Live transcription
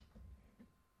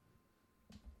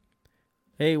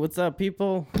Hey, what's up,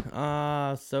 people?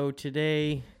 So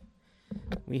today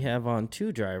we have on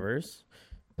two drivers,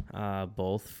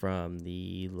 both from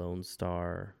the Lone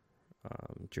Star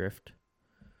Drift.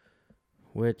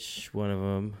 Which one of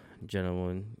them,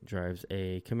 gentleman, drives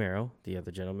a Camaro. The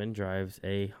other gentleman drives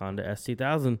a Honda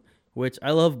S2000. Which I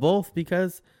love both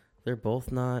because they're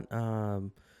both not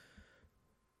they're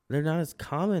not as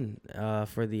common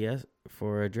for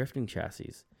a drifting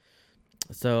chassis.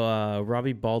 So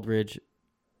Robbie Baldridge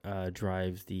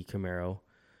drives the Camaro,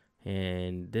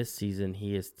 and this season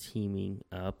he is teaming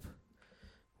up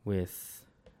with,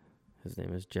 his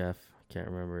name is Jeff. I can't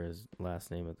remember his last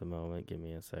name at the moment. Give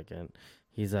me a second.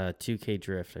 He's a 2K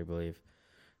Drift, I believe,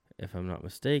 if I'm not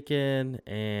mistaken,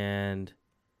 and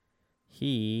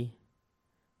he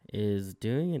is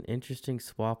doing an interesting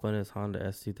swap on his Honda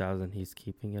S2000. He's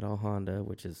keeping it all Honda,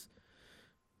 which is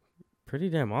pretty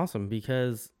damn awesome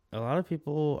because a lot of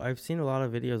people, I've seen a lot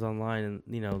of videos online,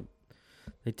 and,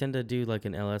 they tend to do like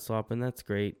an LS swap, and that's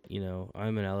great.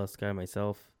 I'm an LS guy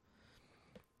myself,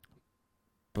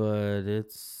 but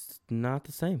it's not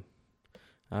the same.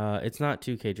 It's not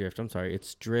 2K Drift. I'm sorry.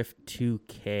 It's Drift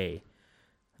 2K,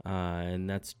 and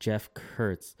that's Jeff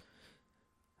Kurtz.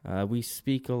 We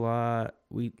speak a lot.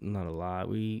 Not a lot.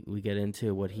 We get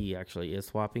into what he actually is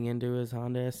swapping into his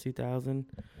Honda S2000,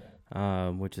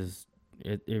 which is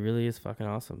it really is fucking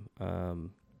awesome.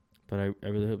 But I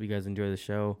really hope you guys enjoy the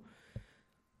show.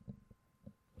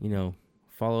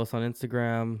 Follow us on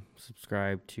Instagram,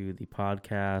 subscribe to the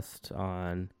podcast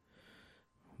on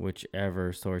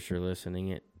whichever source you're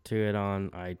listening to it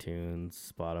on,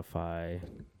 iTunes, Spotify,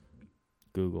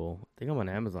 Google. I think I'm on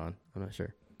Amazon. I'm not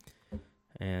sure.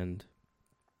 And,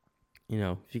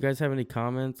 if you guys have any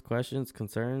comments, questions,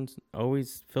 concerns,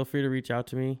 always feel free to reach out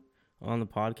to me on the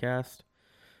podcast.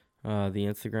 The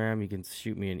Instagram, you can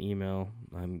shoot me an email.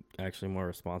 I'm actually more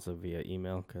responsive via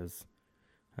email because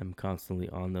I'm constantly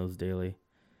on those daily.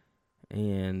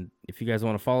 And if you guys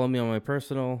want to follow me on my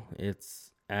personal,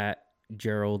 it's at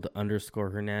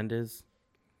Gerald_Hernandez.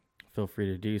 Feel free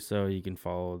to do so. You can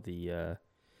follow the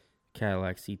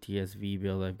Cadillac CTS-V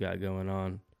build I've got going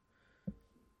on.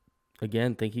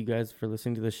 Again, thank you guys for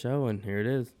listening to the show, and here it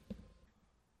is.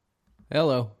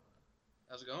 Hello.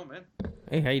 How's it going, man?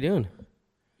 Hey, how you doing?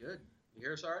 Good. You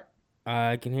hear us all right?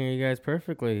 I can hear you guys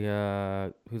perfectly.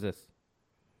 Who's this?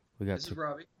 This is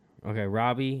Robbie. Okay,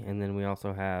 Robbie, and then we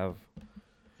also have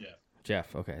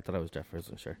Jeff. Okay, I thought it was Jeff. I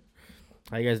wasn't sure.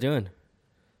 How you guys doing?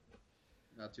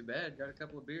 Not too bad. Got a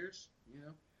couple of beers,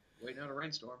 waiting out a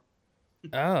rainstorm.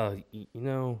 We're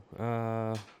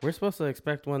supposed to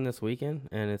expect one this weekend,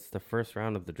 and it's the first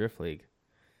round of the Drift League.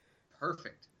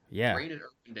 Perfect. Yeah. Rain at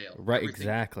Irvindale. Right, Everything.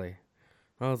 Exactly.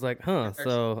 I was like,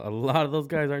 so a lot of those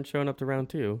guys aren't showing up to round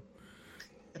 2.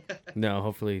 No,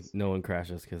 hopefully no one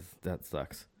crashes, because that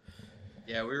sucks.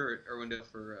 Yeah, we were at Irvindale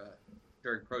for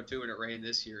during Pro 2, and it rained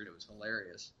this year, and it was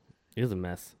hilarious. It was a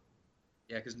mess.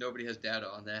 Yeah, because nobody has data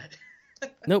on that.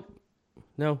 Nope.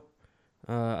 No.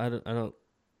 I don't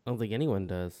think anyone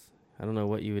does. I don't know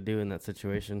what you would do in that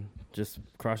situation. Just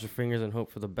cross your fingers and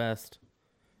hope for the best.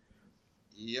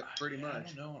 Yep, pretty much. I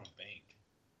don't know on a bank.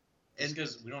 It's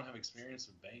because we don't have experience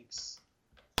with banks.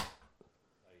 I'm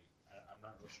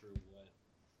not real sure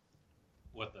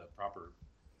what the proper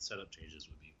setup changes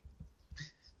would be.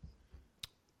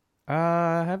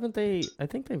 Haven't they? I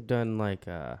think they've done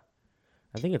I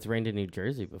think it's rained in New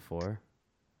Jersey before.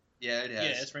 Yeah, it has.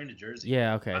 Yeah, it's rained in Jersey.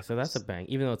 Yeah, okay, so that's a bank,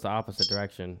 even though it's the opposite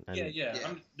direction. Yeah.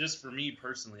 Just for me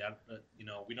personally,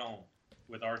 we don't,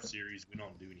 with our series, we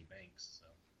don't do any banks.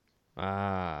 So.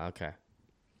 Okay.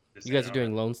 You guys are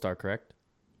doing Lone Star, correct?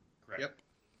 Correct. Yep.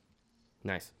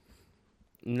 Nice.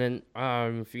 And then,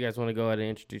 if you guys want to go ahead and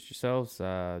introduce yourselves,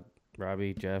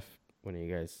 Robbie, Jeff, when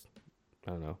you guys,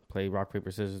 I don't know, play rock,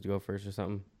 paper, scissors to go first or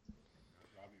something?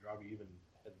 Robbie, even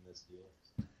heading this deal.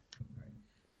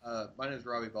 My name is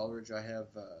Robbie Baldridge. I have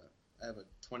a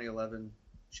 2011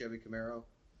 Chevy Camaro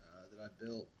that I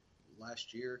built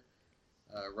last year,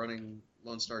 running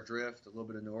Lone Star Drift, a little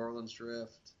bit of New Orleans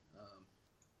Drift,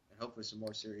 and hopefully some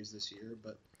more series this year.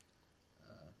 But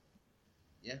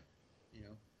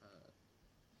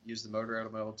used the motor out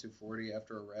of my old 240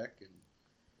 after a wreck, and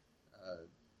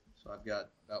so I've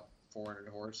got about 400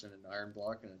 horse and an iron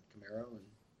block and a Camaro, and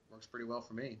works pretty well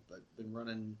for me. But been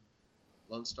running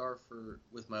Lone Star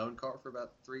with my own car for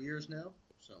about 3 years now,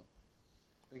 so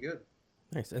been good.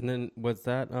 Nice. And then was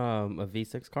that a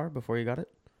V6 car before you got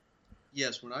it?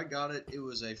 Yes, when I got it, it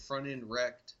was a front-end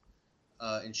wrecked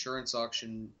insurance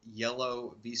auction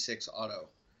yellow V6 Auto.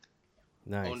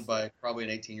 Nice. Owned by probably an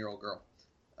 18-year-old girl.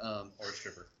 Or a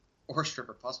stripper. Or a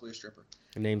stripper, possibly a stripper.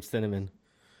 Named Cinnamon.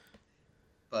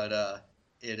 But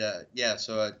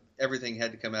So everything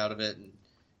had to come out of it, and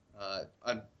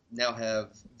I now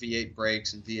have V8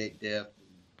 brakes and V8 diff,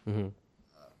 and Mm-hmm.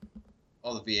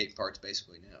 all the V8 parts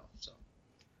basically now. So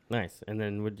Nice. And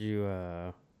then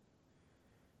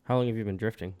how long have you been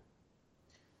drifting?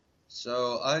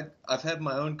 I've had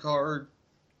my own car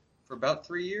for about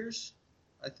 3 years.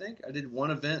 I think I did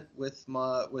one event with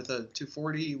a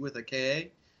 240 with a KA,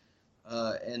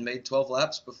 and made 12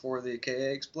 laps before the KA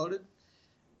exploded.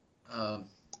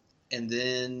 And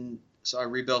then so I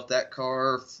rebuilt that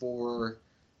car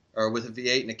with a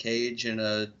V8 and a cage and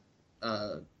a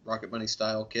Rocket Money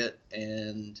style kit,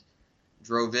 and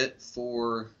drove it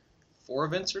for 4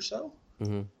 events or so,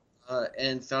 Mm-hmm.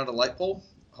 and found a light pole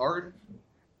hard.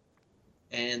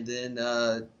 And then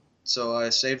so I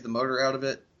saved the motor out of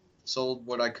it, sold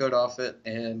what I could off it,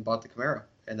 and bought the Camaro.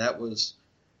 And that was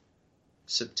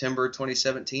September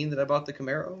 2017 that I bought the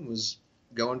Camaro, and was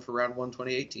going for round 1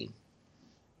 2018.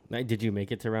 Did you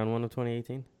make it to round 1 of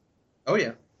 2018? Oh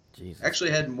yeah. Jesus.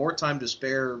 Actually, I had more time to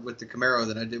spare with the Camaro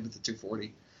than I did with the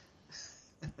 240.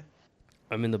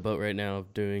 I'm in the boat right now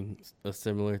of doing a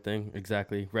similar thing.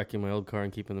 Exactly. Wrecking my old car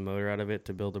and keeping the motor out of it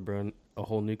to build a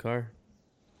whole new car.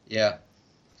 Yeah.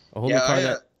 A whole new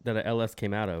car that a LS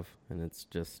came out of. And it's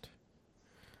just...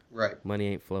 Right. Money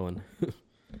ain't flowing.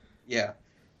 Yeah.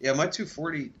 Yeah, my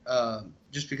 240,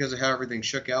 just because of how everything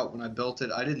shook out when I built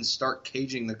it, I didn't start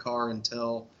caging the car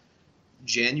until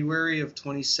January of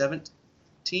 2017.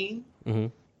 Mm-hmm.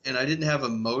 And I didn't have a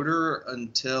motor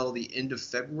until the end of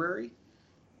February.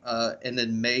 And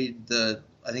then made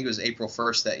I think it was April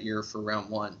 1st that year for round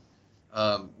 1.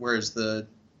 Whereas the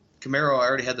Camaro, I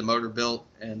already had the motor built,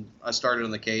 and I started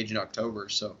on the cage in October,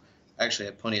 so I actually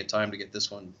had plenty of time to get this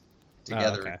one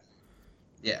together. Okay.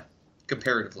 Yeah,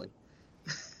 comparatively.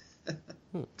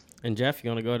 And Jeff, you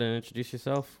want to go ahead and introduce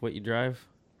yourself, what you drive?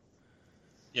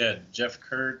 Yeah, Jeff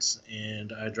Kurtz,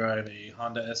 and I drive a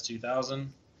Honda S2000.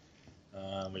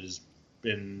 It has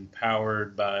been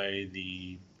powered by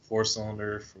the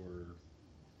 4-cylinder for,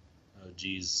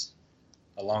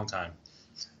 a long time.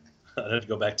 I didn't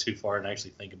go back too far and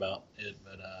actually think about it,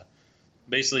 but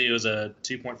basically it was a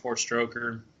 2.4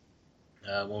 stroker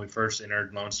when we first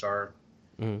entered Lone Star.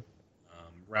 Mm-hmm.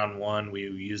 Round 1 we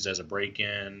used as a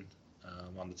break-in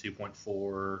on the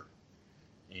 2.4,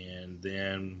 and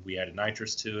then we added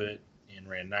nitrous to it and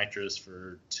ran nitrous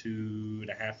for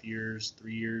 2.5 years,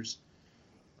 3 years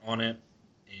on it,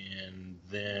 and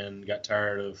then got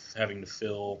tired of having to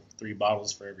fill 3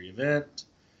 bottles for every event.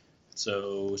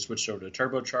 So switched over to a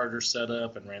turbocharger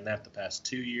setup and ran that the past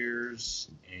 2 years,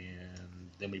 and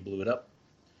then we blew it up.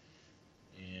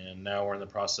 And now we're in the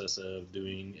process of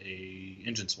doing a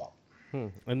engine swap.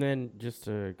 And then just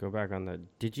to go back on that,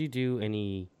 did you do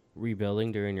any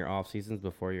rebuilding during your off seasons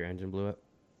before your engine blew up?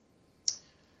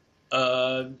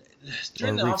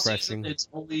 During the off season, it's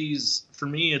always, for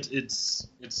me, it's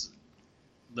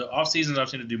the off seasons I've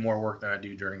seen to do more work than I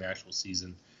do during the actual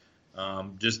season.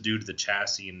 Just due to the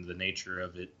chassis and the nature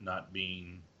of it not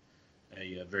being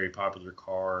a very popular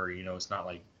car. It's not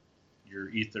like your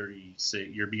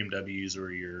E36, your BMWs,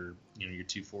 or your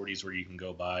 240s where you can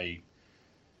go buy,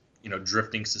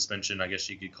 drifting suspension, I guess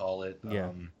you could call it. Yeah.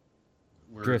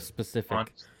 Drift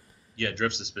specific.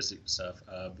 Drift specific stuff.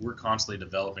 We're constantly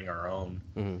developing our own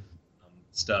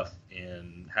stuff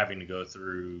and having to go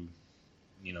through,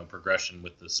 progression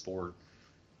with the sport.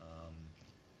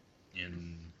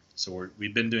 And so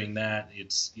we've been doing that.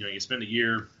 It's, you spend a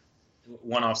year,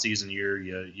 one off-season year,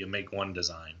 you make one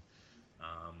design.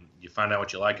 You find out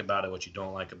what you like about it, what you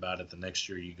don't like about it. The next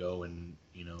year you go and,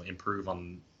 improve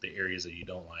on the areas that you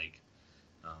don't like.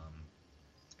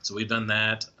 So we've done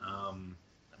that.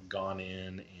 I've gone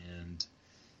in and,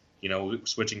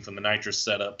 switching from the nitrous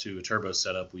setup to a turbo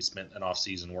setup, we spent an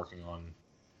off-season working on,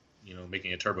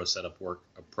 making a turbo setup work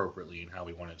appropriately and how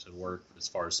we want it to work as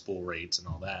far as spool rates and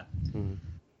all that. Mm-hmm.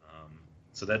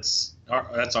 So that's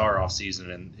our off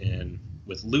season, and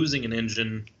with losing an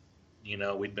engine,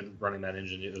 we'd been running that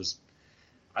engine. It was,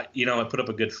 I put up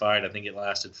a good fight. I think it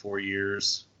lasted 4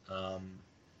 years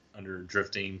under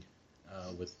drifting,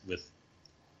 with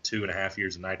 2.5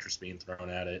 years of nitrous being thrown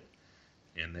at it,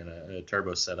 and then a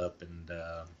turbo setup, and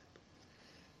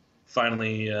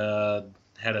finally I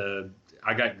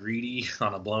got greedy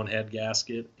on a blown head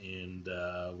gasket, and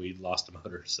we lost the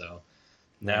motor. So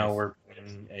now we're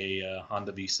putting a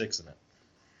Honda V6 in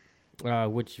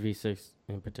it. Which V6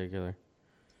 in particular?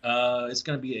 It's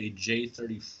going to be a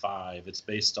J35. It's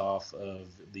based off of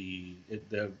the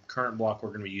current block we're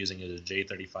going to be using is a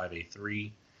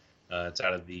J35A3. It's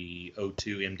out of the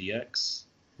O2 MDX.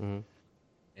 Mm-hmm.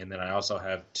 And then I also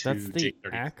have two That's the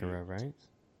J35. Acura, right?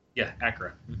 Yeah,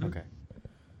 Acura. Mm-hmm. Okay.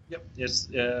 Yep. It's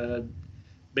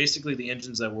basically the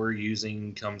engines that we're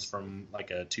using comes from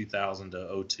like a 2000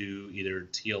 to '02. Either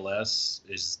TLS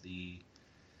is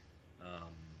um,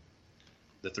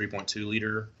 the 3.2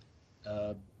 liter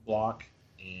block,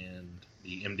 and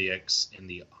the MDX in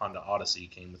the Honda Odyssey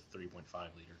came with a 3.5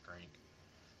 liter crank.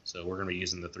 So we're going to be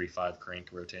using the 3.5 crank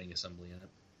rotating assembly in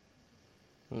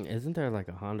it. Isn't there like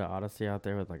a Honda Odyssey out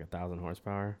there with like 1,000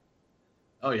 horsepower?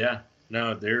 Oh yeah,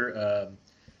 no, they're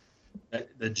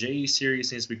the J series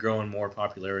seems to be growing more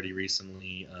popularity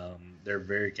recently. They're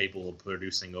very capable of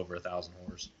producing over 1,000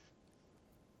 horse.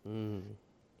 Mm.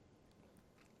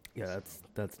 Yeah,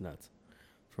 that's nuts.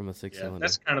 From a six Yeah, cylinder.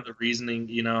 that's kind of the reasoning.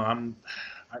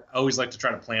 I always like to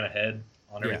try to plan ahead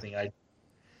on Yeah. everything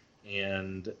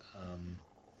and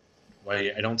well,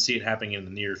 I don't see it happening in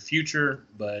the near future.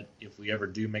 But if we ever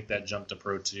do make that jump to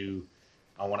Pro 2,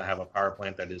 I want to have a power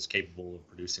plant that is capable of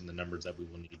producing the numbers that we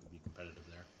will need to be competitive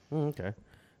there. Okay.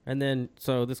 And then,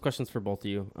 so this question's for both of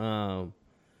you.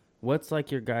 What's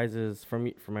like your guys's,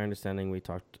 from my understanding, we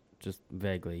talked just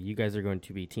vaguely. You guys are going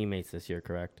to be teammates this year,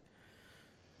 correct?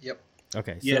 Yep.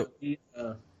 Okay. Yeah, So, we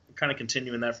kind of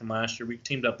continuing that from last year. We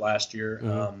teamed up last year.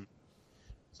 Mhm.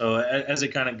 So as it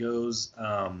kind of goes,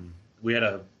 we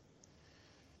had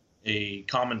a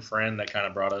common friend that kind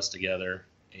of brought us together.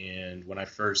 And when I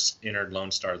first entered Lone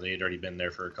Star, they had already been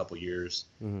there for a couple years.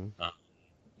 Mhm.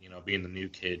 Being the new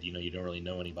kid, you don't really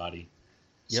know anybody.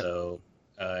 Yep. So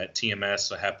at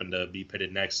TMS, I happened to be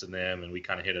pitted next to them, and we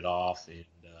kind of hit it off, and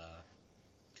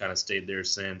kind of stayed there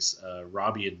since.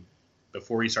 Robbie had,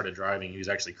 before he started driving, he was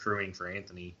actually crewing for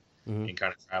Anthony Mhm. and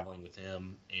kind of traveling with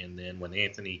him. And then when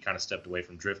Anthony kind of stepped away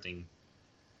from drifting,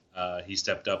 he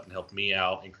stepped up and helped me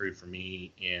out and crewed for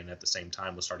me, and at the same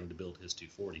time was starting to build his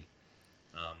 240.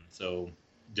 So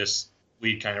just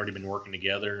we'd kind of already been working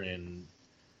together, and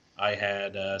I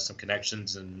had some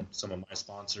connections and some of my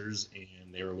sponsors,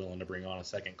 and they were willing to bring on a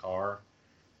second car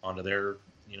onto their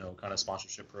kind of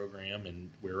sponsorship program, and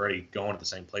we were already going to the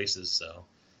same places, so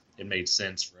it made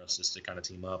sense for us just to kind of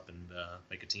team up and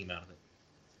make a team out of it.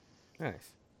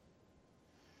 Nice.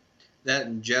 That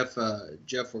and Jeff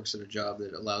works at a job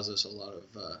that allows us a lot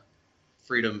of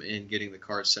freedom in getting the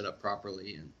cars set up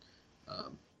properly, and a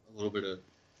little bit of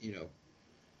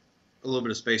a little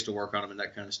bit of space to work on them and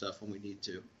that kind of stuff when we need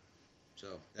to.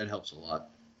 So that helps a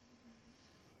lot.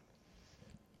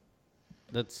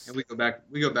 That's And we go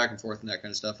back and forth and that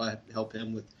kind of stuff. I help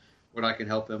him with what I can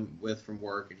help him with from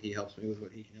work, and he helps me with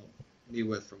what he can help me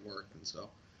with from work. And so,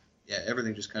 yeah,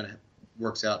 everything just kind of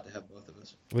works out to have both of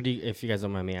us. What do you, if you guys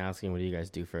don't mind me asking, what do you guys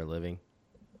do for a living?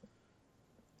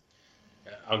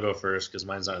 I'll go first because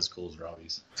mine's not as cool as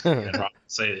Robbie's. And Robbie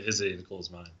say his ain't as cool as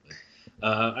mine. But,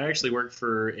 I actually work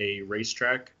for a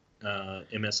racetrack,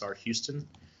 MSR Houston.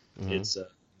 Mhm. It's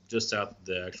just out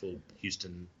the actual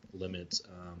Houston limits.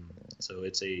 So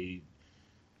it's a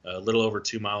little over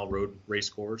 2 mile road race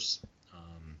course.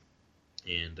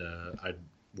 And I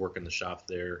work in the shop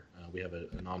there. We have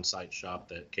an on-site shop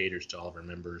that caters to all of our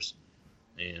members,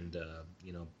 and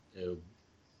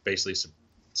basically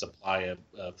supply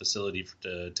a facility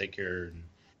to take care and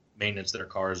maintenance their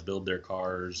cars, build their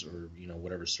cars, or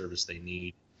whatever service they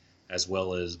need, as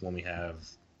well as when we have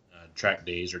track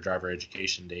days or driver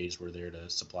education days, we're there to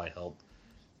supply help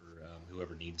for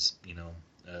whoever needs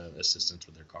assistance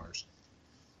with their cars.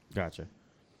 Gotcha.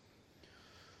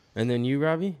 And then you,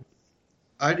 Robbie?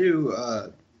 I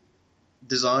do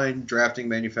design, drafting,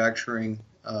 manufacturing,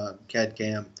 CAD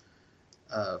CAM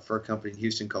for a company in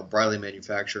Houston called Briley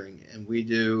Manufacturing, and we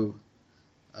do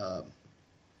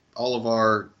all of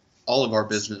our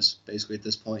business basically at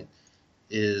this point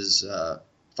is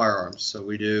firearms. So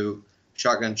we do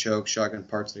shotgun chokes, shotgun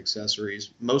parts and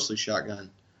accessories, mostly shotgun.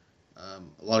 A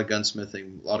lot of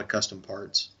gunsmithing, a lot of custom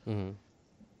parts. Mm-hmm.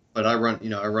 But I run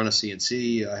a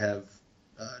CNC. I have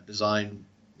design,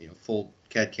 full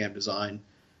CAD CAM design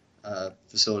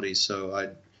facilities.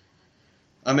 So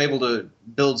I'm able to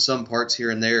build some parts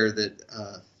here and there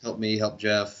that help me, help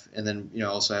Jeff, and then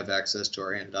also have access to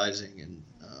our anodizing and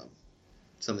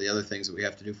some of the other things that we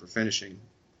have to do for finishing,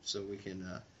 so we can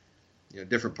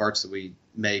different parts that we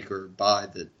make or buy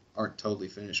that aren't totally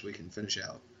finished, we can finish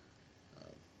out.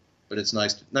 But it's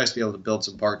nice to be able to build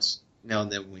some parts now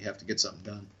and then when we have to get something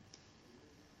done.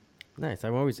 Nice.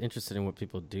 I'm always interested in what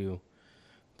people do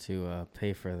to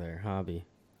pay for their hobby.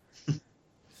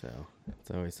 So it's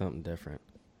always something different.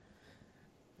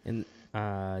 And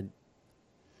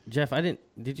Jeff,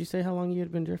 did you say how long you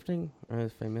had been drifting? Or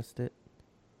if I missed it?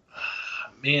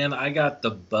 Man, I got the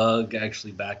bug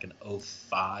actually back in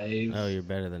 05. Oh, you're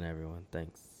better than everyone.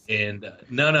 Thanks. And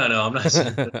no, I'm not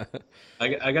saying that.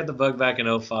 I got the bug back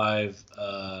in '05.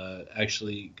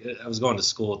 Actually, I was going to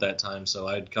school at that time, so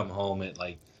I'd come home at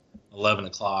like 11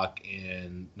 o'clock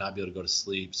and not be able to go to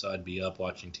sleep. So I'd be up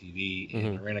watching TV,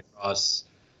 and I ran across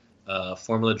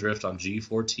Formula Drift on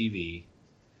G4 TV.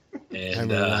 I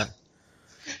And remember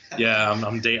that. yeah,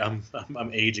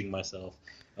 I'm aging myself.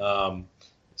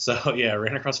 So yeah, I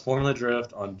ran across Formula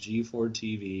Drift on G4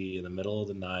 TV in the middle of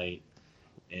the night,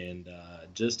 and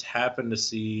just happened to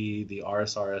see the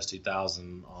RSR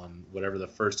S2000 on whatever the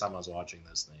first time I was watching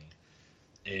this thing,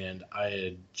 and I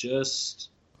had just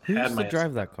Who had used to my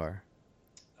drive that car?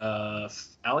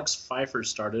 Alex Pfeiffer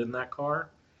started in that car,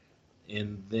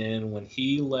 and then when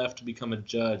he left to become a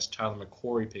judge, Tyler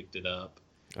McQuarrie picked it up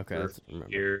Okay, for a that's, few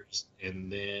remember. years,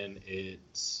 and then it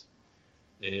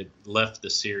left the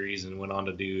series and went on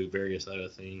to do various other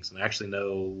things. And I actually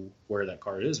know where that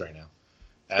car is right now,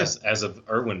 as of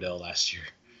Irwindale last year.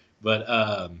 But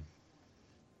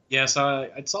yeah, so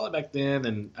I saw it back then,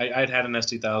 and I'd had an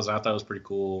S2000. I thought it was pretty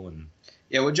cool, and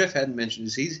Yeah, what Jeff hadn't mentioned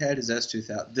is he's had his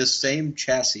S2000, this same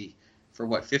chassis, for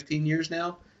what, 15 years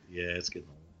now? yeah, it's getting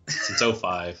old since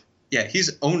 '05. Yeah,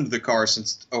 he's owned the car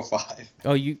since '05.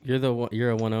 Oh, you're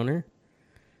a one owner?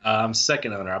 I'm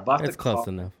second owner. I bought That's the car. close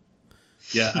enough.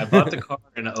 Yeah, I bought the car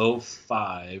in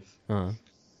 '05.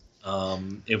 Uh-huh.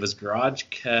 It was garage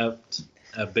kept.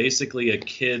 Basically, a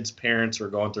kid's parents were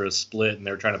going through a split, and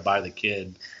they were trying to buy the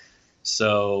kid.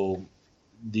 So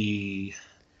the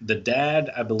dad,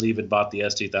 I believe, had bought the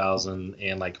S2000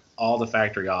 and like all the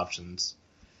factory options,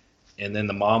 and then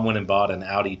the mom went and bought an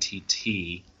Audi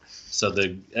TT. So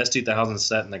the S2000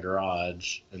 sat in the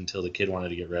garage until the kid wanted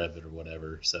to get rid of it or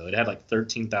whatever. So it had like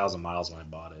 13,000 miles when I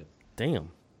bought it, Damn.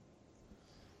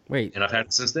 Wait, and I've had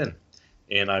it since then.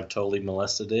 And I've totally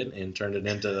molested it and turned it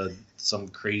into some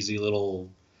crazy little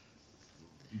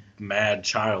mad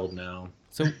child now.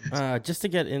 so just to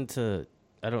get into,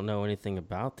 I don't know anything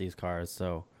about these cars.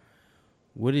 So,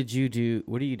 what did you do?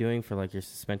 What are you doing for like your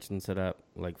suspension setup,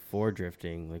 like for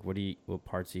drifting? Like, what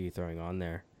parts are you throwing on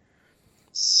there?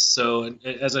 So,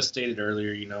 as I stated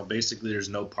earlier, basically there's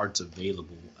no parts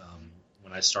available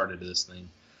when I started this thing.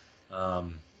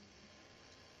 Um,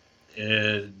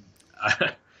 it,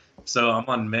 so I'm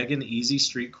on Megan Easy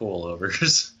Street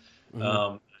coilovers,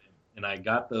 Mhm. and I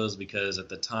got those because at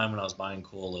the time when I was buying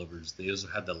coilovers, those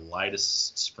had the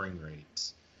lightest spring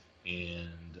rates,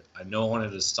 and I know I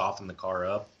wanted to soften the car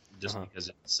up just Uh-huh. because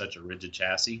it's such a rigid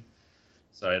chassis.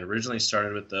 So I had originally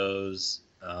started with those.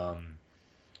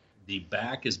 The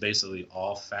back is basically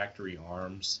all factory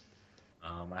arms.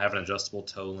 I have an adjustable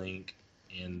toe link,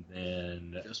 and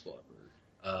then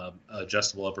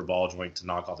adjustable upper ball joint to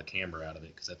knock all the camber out of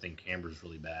it because I think camber is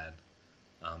really bad.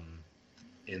 Um,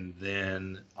 and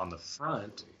then on the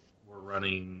front, we're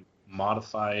running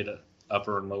modified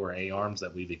upper and lower A arms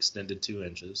that we've extended 2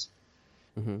 inches.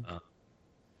 Mhm.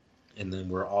 And then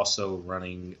we're also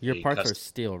running Your a parts are custom.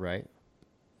 steel, right?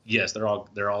 Yes, they're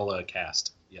all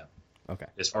cast. Yeah, Okay.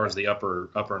 as far as the upper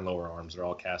and lower arms, they're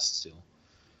all cast steel.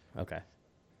 Okay.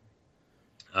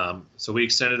 So we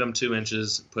extended them 2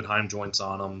 inches, put Heim joints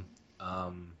on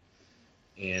them,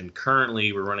 and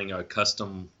currently we're running a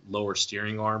custom lower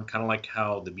steering arm, kind of like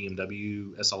how the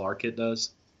BMW SLR kit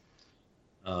does.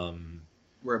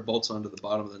 Where it bolts onto the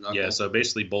bottom of the knuckle. Yeah, so it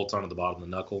basically bolts onto the bottom of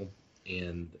the knuckle,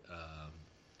 and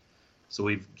so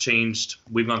we've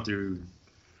gone through.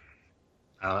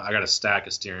 I got a stack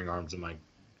of steering arms in my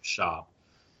shop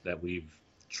that we've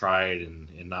tried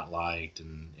and not liked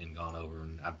and gone over,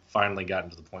 and I've finally gotten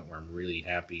to the point where I'm really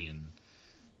happy and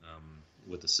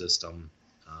with the system.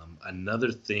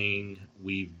 Another thing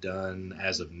we've done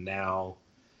as of now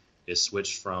is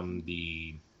switched from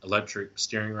the electric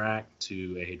steering rack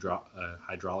to a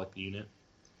hydraulic unit.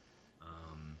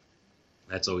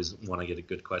 That's always one I get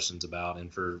good questions about,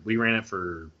 and we ran it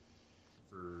for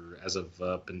as of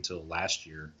up until last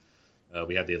year.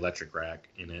 We had the electric rack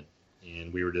in it,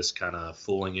 and we were just kind of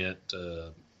fooling it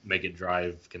to make it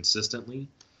drive consistently.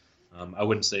 I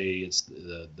wouldn't say it's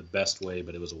the best way,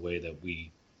 but it was a way that we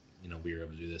were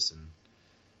able to do this, and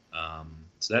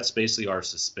so that's basically our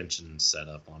suspension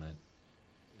setup on it,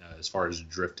 as far as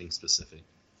drifting specific.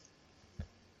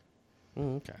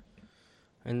 Okay.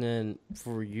 And then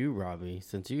for you, Robbie,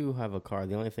 since you have a car,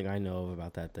 the only thing I know of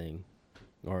about that thing,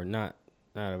 or not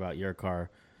about your car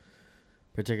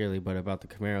particularly, but about the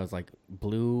Camaro is like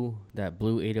that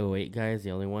blue 808 guy is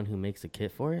the only one who makes a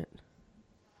kit for it.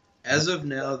 As of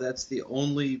now, that's the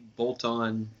only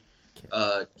bolt-on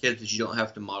kit that you don't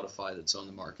have to modify that's on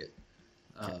the market.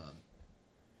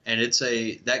 And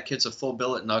that kit's a full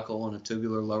billet knuckle and a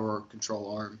tubular lower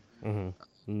control arm.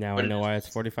 Mm-hmm. Now But I know why it's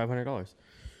 $4,500.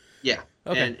 Yeah,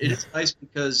 Okay. and it is nice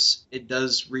because it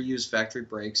does reuse factory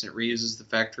brakes and it reuses the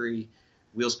factory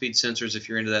wheel speed sensors if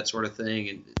you're into that sort of thing.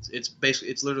 And it's basically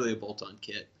it's literally a bolt-on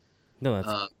kit. No,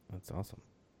 Uh, that's awesome.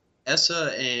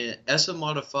 ESSA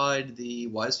modified the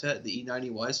WiseFab, the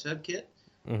E90 WiseFab kit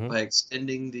Mm-hmm. by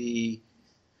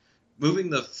moving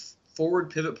the forward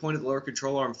pivot point of the lower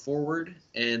control arm forward,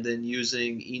 and then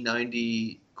using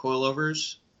E90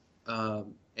 coilovers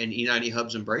and E90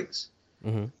 hubs and brakes.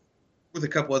 Mm-hmm. With a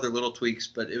couple other little tweaks,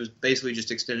 but it was basically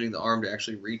just extending the arm to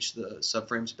actually reach the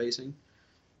subframe spacing.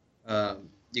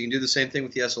 You can do the same thing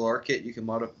with the SLR kit. You can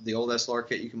the old SLR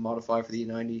kit. You can modify for the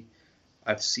E90.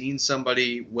 I've seen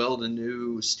somebody weld a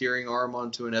new steering arm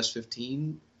onto an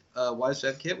S15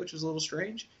 WiseFab kit, which is a little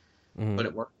strange, Mm-hmm. but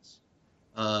it works.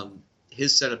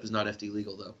 His setup is not FD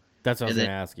legal though. That's what I was And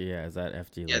gonna ask you. Yeah, is that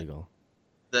FD Yeah. legal?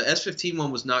 The S15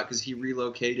 one was not because he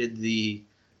relocated the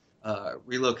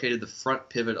front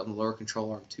pivot on the lower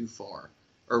control arm too far,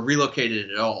 or relocated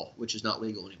it at all, which is not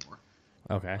legal anymore.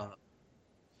 Okay.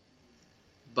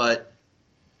 But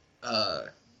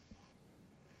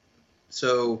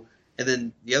so, and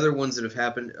then the other ones that have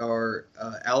happened are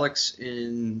Alex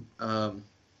in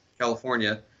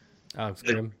California Alex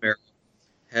Grimm.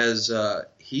 has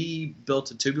he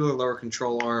built a tubular lower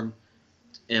control arm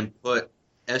and put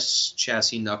S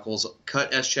chassis knuckles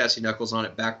on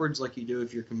it backwards, like you do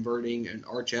if you're converting an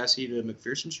R chassis to a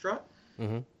McPherson strut.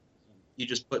 Mm-hmm. You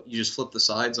just flip the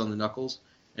sides on the knuckles,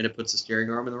 and it puts the steering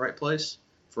arm in the right place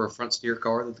for a front steer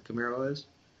car that the Camaro is.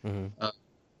 Mm-hmm.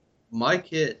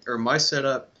 My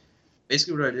setup,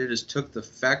 basically what I did is took the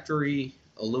factory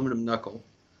aluminum knuckle.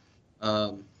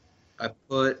 And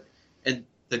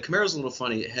the Camaro's a little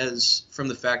funny. It has, from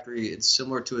the factory, it's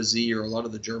similar to a Z or a lot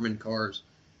of the German cars,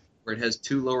 where it has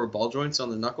two lower ball joints on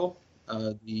the knuckle.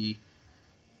 The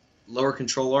lower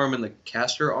control arm and the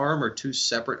caster arm are two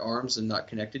separate arms and not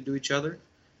connected to each other.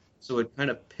 So it kind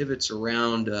of pivots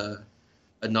around a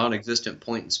non-existent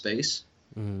point in space,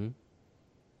 Mm-hmm.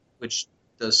 which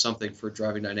does something for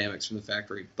driving dynamics from the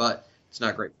factory, but it's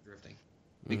not great for drifting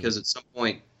because at some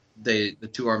point the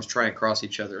two arms try and cross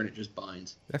each other and it just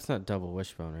binds. That's not double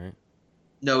wishbone, right?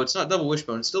 No, it's not double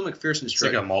wishbone. It's still McPherson It's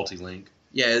strut. like a multi-link.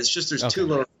 Yeah, it's just there's two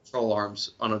Okay. lower control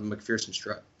arms on a McPherson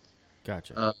strut.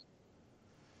 Gotcha.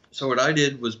 So what I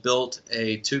did was built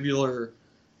a tubular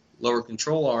lower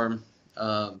control arm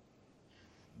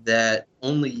that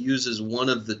only uses one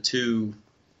of the two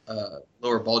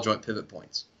lower ball joint pivot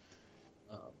points,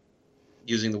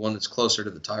 using the one that's closer to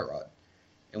the tie rod.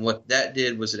 And what that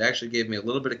did was it actually gave me a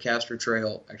little bit of caster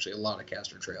trail, actually a lot of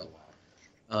caster trail,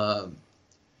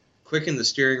 quickened the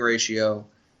steering ratio,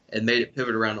 and made it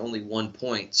pivot around only one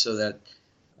point so that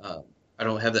I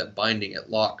don't have that binding at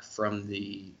lock from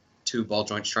the two ball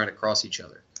joints trying to cross each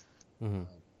other. Mm-hmm.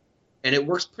 And it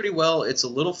works pretty well. It's a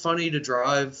little funny to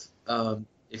drive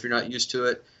if you're not used to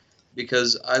it,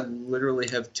 because I literally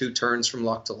have two turns from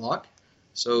lock to lock.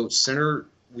 So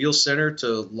wheel center to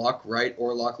lock right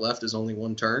or lock left is only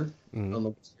one turn on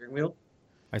the steering wheel.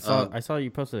 I saw you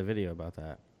posted a video about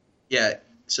that. Yeah,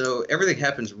 so everything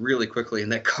happens really quickly in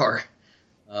that car.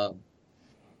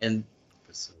 And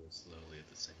But so slowly at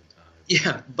the same time.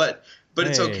 yeah, but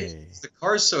it's okay. Hey. The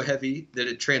car's so heavy that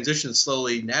it transitions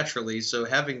slowly naturally, so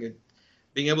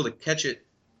being able to catch it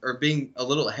or being a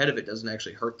little ahead of it doesn't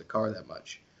actually hurt the car that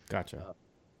much. Gotcha.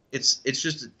 It's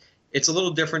a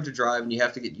little different to drive, and you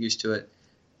have to get used to it.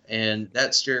 And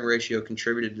that steering ratio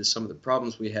contributed to some of the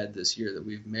problems we had this year that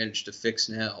we've managed to fix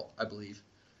now, I believe.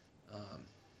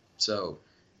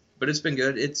 But it's been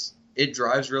good. It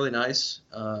drives really nice.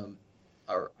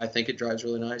 Or I think it drives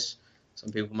really nice. Some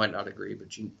people might not agree,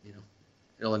 but you know,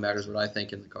 it only matters what I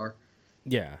think in the car.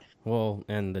 Yeah. Well,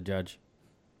 and the judge.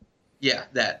 Yeah,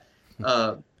 that.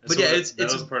 But So yeah, that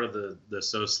was part of the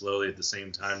so slowly at the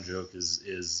same time joke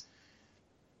is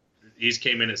he's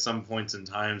came in at some points in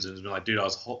times and has been like, dude, I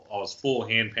was full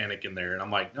hand panic in there, and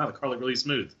I'm like, no, the car looked really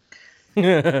smooth.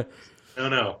 No,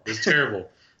 it's terrible.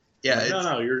 Yeah,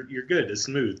 no, you're good. It's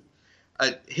smooth.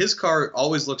 His car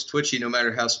always looks twitchy no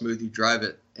matter how smooth you drive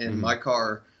it, and my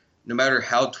car, no matter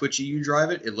how twitchy you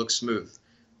drive it, it looks smooth.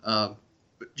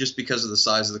 Just because of the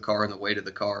size of the car and the weight of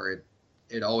the car,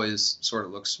 it always sort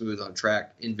of looks smooth on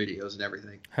track in videos and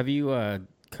everything. Have you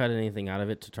cut anything out of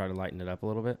it to try to lighten it up a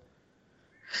little bit?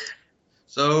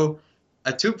 So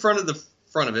I tube fronted the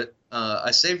front of it. I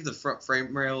saved the front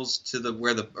frame rails to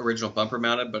where the original bumper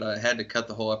mounted, but I had to cut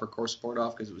the whole upper core support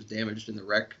off because it was damaged in the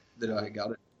wreck that I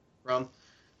got it from.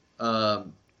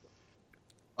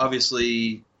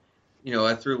 Obviously, you know,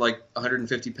 I threw like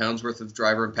 150 pounds worth of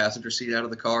driver and passenger seat out of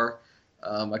the car.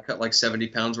 I cut like 70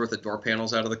 pounds worth of door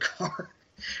panels out of the car.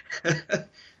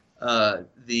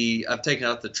 I've taken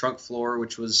out the trunk floor,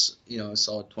 which was a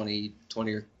solid 20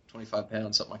 or 25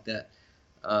 pounds, something like that.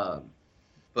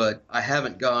 But I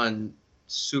haven't gone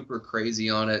super crazy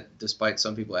on it, despite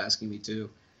some people asking me to.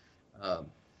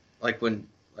 Like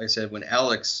I said, when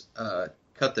Alex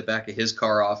cut the back of his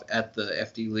car off at the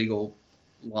FD Legal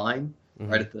line,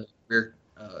 right at the rear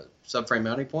subframe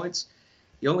mounting points,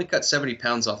 he only cut 70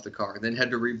 pounds off the car, then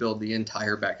had to rebuild the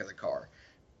entire back of the car.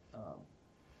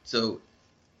 So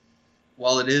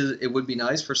while it would be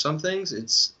nice for some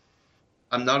things,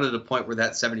 I'm not at a point where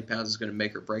that 70 pounds is going to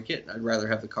make or break it. I'd rather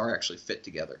have the car actually fit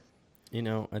together.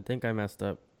 I think I messed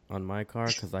up on my car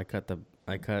because I cut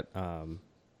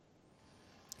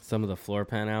some of the floor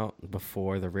pan out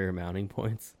before the rear mounting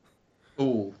points.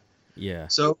 Oh, yeah.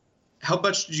 So how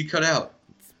much did you cut out?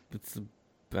 It's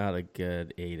about a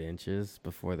good 8 inches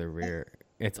before the rear.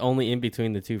 It's only in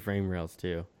between the two frame rails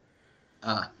too.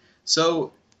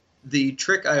 So the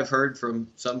trick I have heard from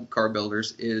some car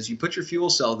builders is you put your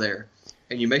fuel cell there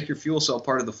and you make your fuel cell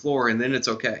part of the floor, and then it's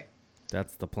okay.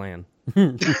 That's the plan.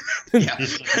 Yeah.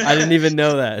 I didn't even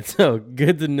know that. So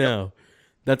good to know.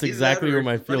 That's exactly where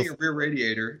my fuel. Running a rear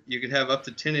radiator, you could have up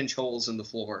to 10-inch holes in the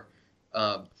floor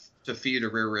to feed a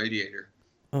rear radiator.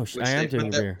 Oh, I am doing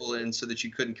put that rear. hole in so that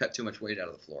you couldn't cut too much weight out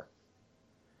of the floor.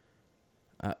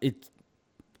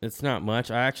 It's not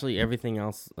much. Everything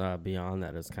else beyond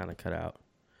that is kind of cut out.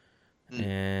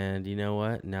 And you know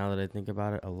what? Now that I think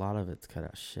about it, a lot of it's cut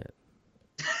out shit.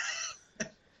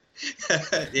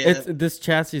 Yeah. This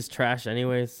chassis is trash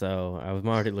anyway, so I was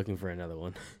already looking for another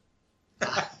one.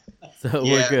 So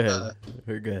Yeah, we're good.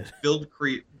 We're good.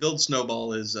 Build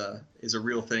snowball is a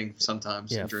real thing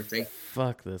sometimes in drifting.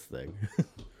 Fuck this thing.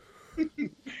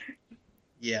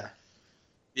 Yeah.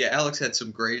 Yeah, Alex had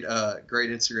some great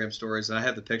Instagram stories, and I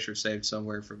have the picture saved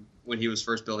somewhere from when he was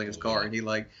first building his car, and he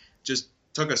just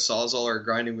took a Sawzall or a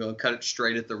grinding wheel and cut it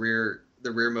straight at the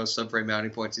rearmost subframe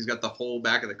mounting points. He's got the whole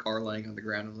back of the car laying on the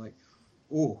ground. I was like,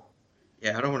 ooh,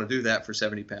 yeah, I don't want to do that for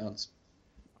 70 pounds.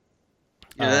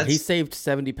 Yeah, he saved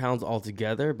 70 pounds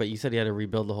altogether, but you said he had to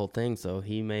rebuild the whole thing, so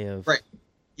he may have... Right,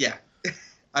 yeah.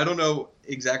 I don't know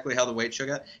exactly how the weight shook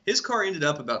out. His car ended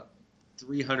up about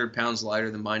 300 pounds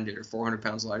lighter than mine did, or 400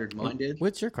 pounds lighter than mine did.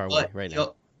 What's your car weigh right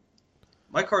now?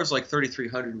 My car is like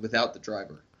 3,300 without the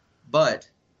driver, but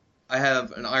I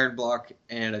have an iron block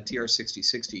and a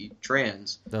TR6060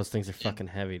 trans. Those things are fucking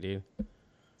heavy, dude.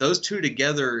 Those two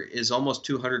together is almost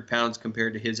 200 pounds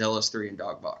compared to his LS3 and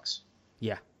dog box.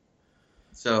 Yeah.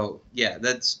 So, yeah,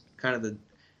 that's kind of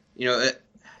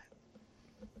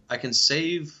I can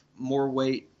save more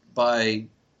weight by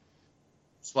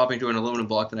swapping to an aluminum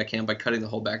block than I can by cutting the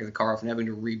whole back of the car off and having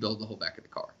to rebuild the whole back of the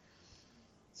car.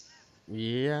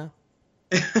 Yeah.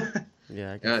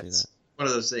 Yeah, I can see that. One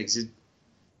of those things.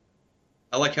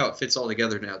 I like how it fits all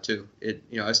together now too.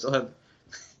 I still have.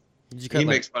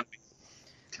 Makes fun of me.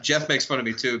 Jeff makes fun of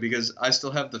me too because I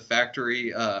still have the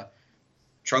factory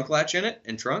trunk latch in it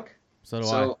and trunk.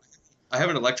 So I have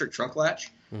an electric trunk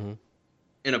latch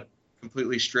in a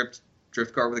completely stripped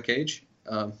drift car with a cage.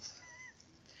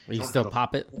 You still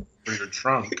pop it for your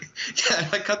trunk. Yeah,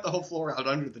 I cut the whole floor out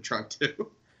under the trunk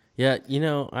too. Yeah,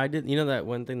 I did. That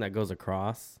one thing that goes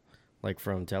across, like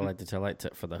from taillight to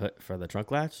taillight for the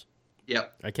trunk latch.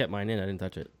 Yep. I kept mine in. I didn't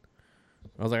touch it.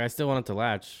 I was like, I still want it to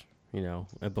latch,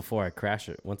 before I crash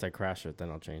it. Once I crash it, then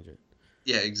I'll change it.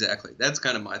 Yeah, exactly. That's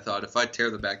kind of my thought. If I tear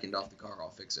the back end off the car,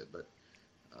 I'll fix it. But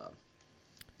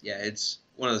yeah, it's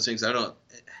one of those things I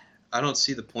don't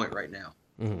see the point right now.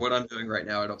 Mm-hmm. What I'm doing right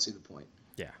now, I don't see the point.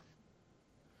 Yeah.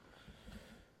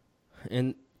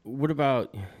 And what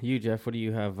about you, Jeff? What do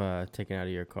you have taken out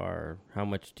of your car? How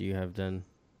much do you have done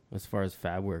as far as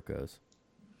fab work goes?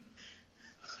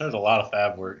 There's a lot of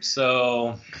fab work.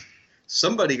 So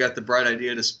somebody got the bright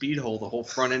idea to speed hole the whole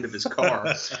front end of his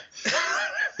car.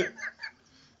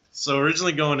 So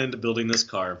originally going into building this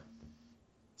car,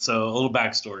 so a little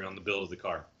backstory on the build of the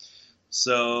car.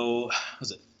 So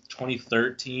was it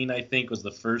 2013? I think was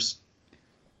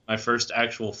my first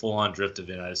actual full-on drift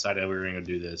event. I decided we were going to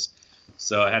do this.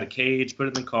 So I had a cage, put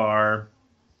it in the car,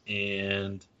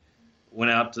 and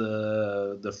went out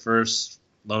to the first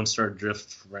Lone Star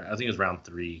Drift. I think it was round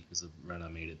 3 is the run I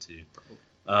made it to.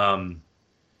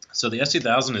 So the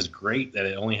S2000 is great that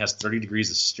it only has 30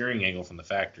 degrees of steering angle from the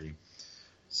factory.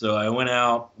 So I went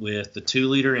out with the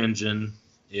 2-liter engine.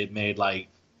 It made like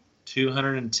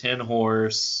 210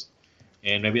 horse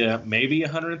and maybe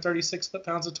 136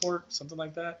 foot-pounds of torque, something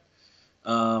like that.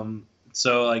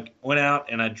 So went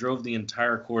out and I drove the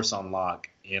entire course on lock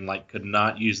and could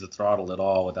not use the throttle at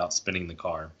all without spinning the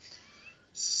car.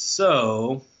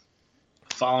 So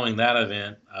following that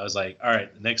event, I was like, all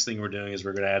right, the next thing we're doing is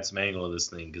we're going to add some angle to this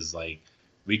thing because like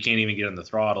we can't even get on the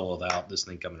throttle without this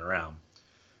thing coming around.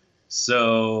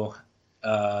 So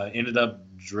ended up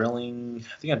drilling.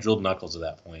 I think I drilled knuckles at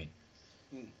that point.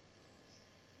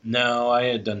 No, I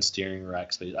had done steering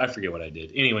rack space. I forget what I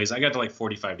did. Anyways, I got to like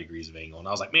 45 degrees of angle, and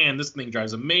I was like, man, this thing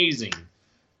drives amazing.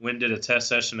 Went and did a test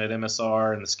session at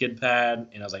MSR and the skid pad,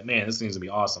 and I was like, man, this thing's going to be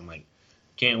awesome. Like,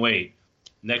 can't wait.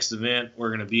 Next event, we're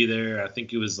going to be there. I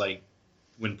think it was like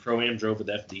when Pro-Am drove with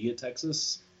FD at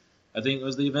Texas. I think it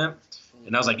was the event.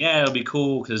 And I was like, yeah, it'll be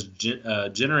cool because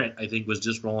Generate, I think, was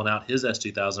just rolling out his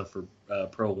S2000 for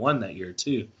Pro 1 that year,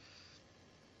 too.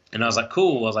 And I was like,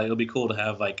 cool. I was like, it'll be cool to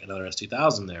have like another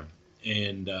S2000 there.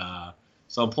 And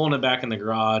so I'm pulling it back in the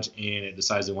garage, and it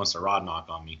decides it wants to rod knock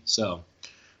on me. So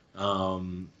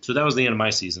that was the end of my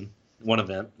season. One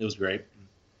event. It was great.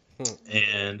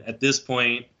 And at this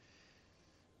point,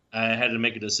 I had to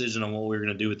make a decision on what we were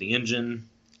going to do with the engine.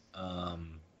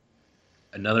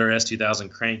 Another S2000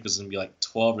 crank was going to be like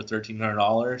 $1,200 or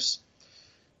 $1,300.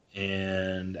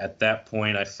 And at that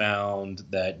point, I found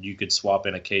that you could swap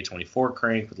in a K24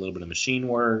 crank with a little bit of machine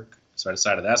work. So I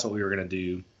decided that's what we were going to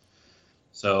do.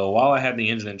 So while I had the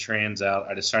engine and trans out,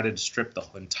 I decided to strip the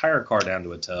entire car down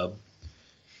to a tub.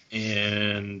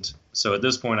 And so at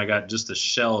this point, I got just the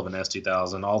shell of an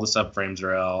S2000. All the subframes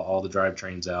are out, all the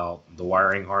drivetrain's out, the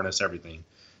wiring harness, everything.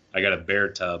 I got a bare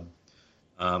tub.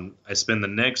 I spend the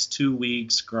next 2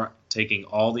 weeks taking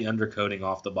all the undercoating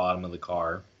off the bottom of the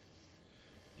car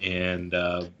and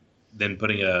then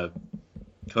putting a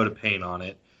coat of paint on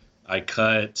it. I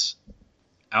cut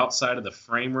outside of the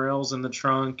frame rails in the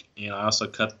trunk, and I also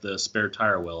cut the spare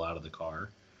tire wheel out of the car.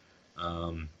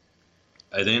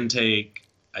 I then take,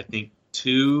 I think,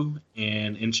 2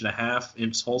 and 1.5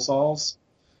 inch hole saws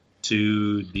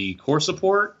to the core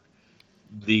support,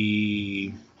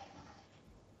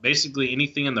 basically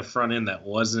anything in the front end that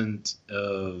wasn't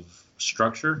of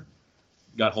structure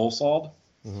got hole sawed.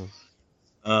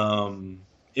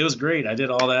 It was great. I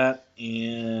did all that,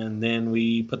 and then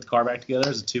we put the car back together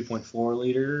as a 2.4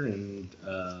 liter and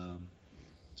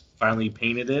finally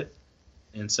painted it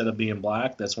instead of being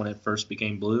black. That's when it first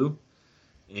became blue.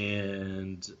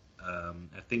 And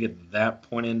I think at that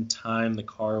point in time, the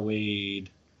car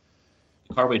weighed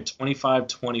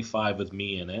 25.25 with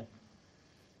me in it.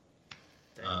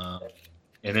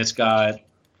 And it's got,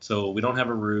 so we don't have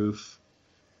a roof.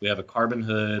 We have a carbon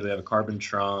hood. We have a carbon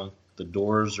trunk. The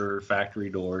doors are factory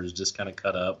doors, just kind of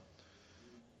cut up.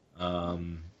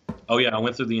 Oh yeah, I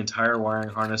went through the entire wiring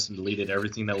harness and deleted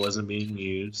everything that wasn't being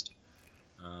used.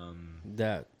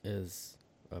 That is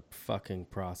a fucking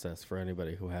process for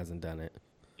anybody who hasn't done it.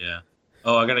 Yeah.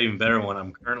 Oh, I got an even better one.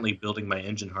 I'm currently building my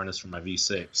engine harness for my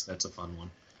V6. That's a fun one.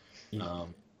 Yeah.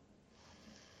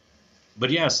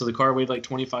 But yeah, so the car weighed like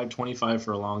 25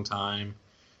 for a long time.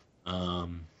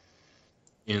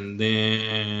 And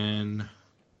then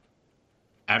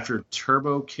after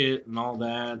turbo kit and all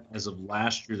that, as of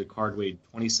last year, the car weighed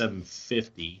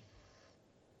 2750.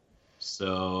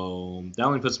 So that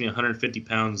only puts me 150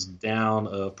 pounds down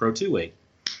of Pro 2 weight.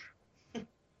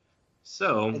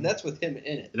 So, and that's with him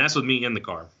in it. And that's with me in the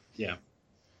car. Yeah.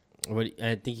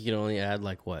 I think you can only add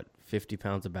like what, 50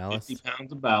 pounds of ballast? 50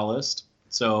 pounds of ballast.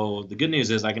 So the good news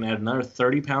is I can add another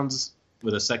 30 pounds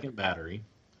with a second battery.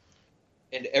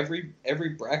 And every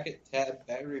bracket, tab,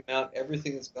 battery mount,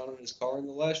 everything that's gone in his car in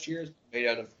the last year is made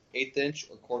out of 1/8 inch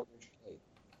or 1/4 inch plate.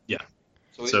 Yeah.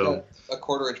 So he's got a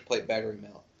 1/4 inch plate battery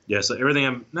mount. Yeah, so everything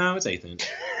it's 1/8 inch.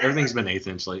 Everything's been 1/8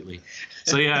 inch lately.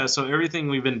 So yeah, so everything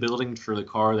we've been building for the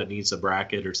car that needs a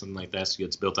bracket or something like that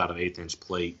gets built out of 1/8 inch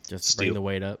plate. Just to bring the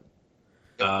weight up.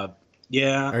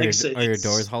 Yeah. Are your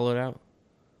doors hollowed out?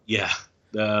 Yeah.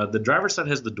 The driver's side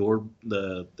has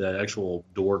the actual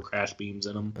door crash beams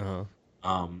in them. Uh-huh.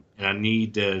 And I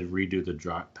need to redo the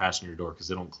passenger door because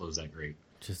they don't close that great.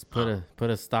 Just put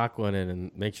a stock one in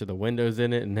and make sure the window's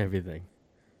in it and everything.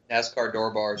 NASCAR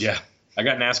door bars. Yeah, I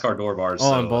got NASCAR door bars.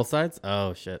 Oh, on both sides?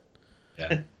 Oh, shit.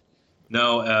 Yeah.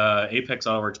 No, Apex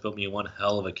Auto Works built me one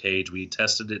hell of a cage. We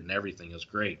tested it and everything. It was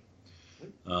great.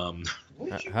 How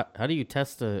do you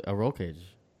test a roll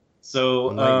cage?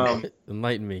 So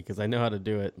enlighten me, because I know how to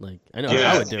do it. Like I know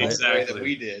how I would do exactly. it. That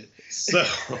we did.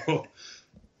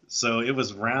 So it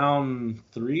was round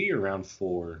 3 or round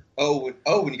 4. Oh,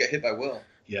 when you got hit by Will.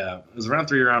 Yeah, it was round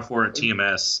 3 or round 4 at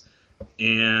TMS,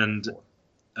 and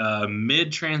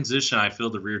mid transition, I feel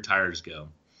the rear tires go,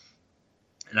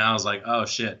 and I was like, oh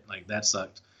shit, like that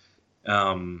sucked.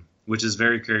 Which is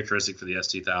very characteristic for the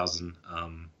S2000.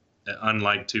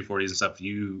 Unlike 240s and stuff,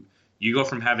 you go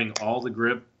from having all the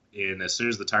grip, and as soon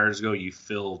as the tires go, you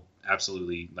feel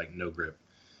absolutely like no grip.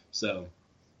 So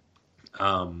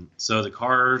So the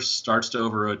car starts to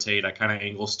over rotate. I kind of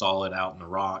angle stall it out in the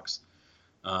rocks.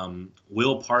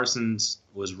 Will Parsons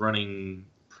was running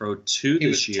Pro 2 He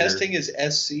was this year. testing his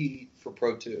SC for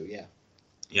Pro 2, yeah.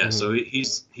 Yeah, so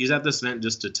he's at this event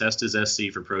just to test his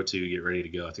SC for Pro 2, get ready to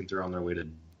go. I think they're on their way to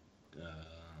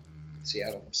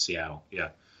Seattle, yeah.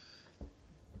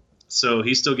 So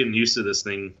he's still getting used to this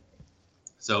thing.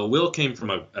 So Will came from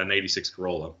an 86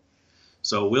 Corolla.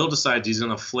 So Will decides he's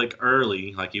going to flick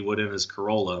early like he would in his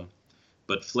Corolla,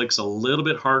 but flicks a little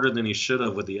bit harder than he should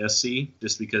have with the SC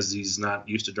just because he's not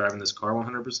used to driving this car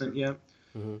 100% yet.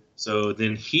 Mm-hmm. So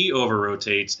then he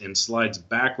over-rotates and slides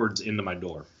backwards into my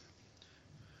door.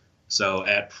 So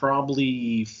at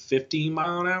probably 50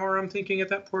 mile an hour, I'm thinking at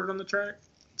that point on the track.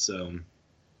 So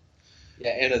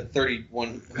Yeah, and a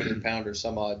 3,100 pound or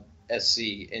some odd SC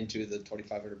into the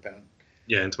 2,500 pound.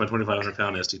 yeah, into my 2,500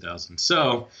 pound S2000.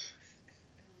 So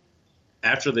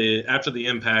after the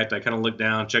impact, I kind of looked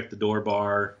down, checked the door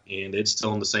bar, and it's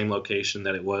still in the same location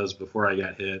that it was before I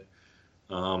got hit.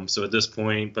 So at this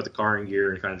point, put the car in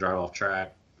gear and kind of drive off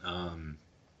track.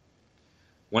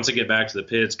 Once I get back to the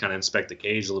pits, kind of inspect the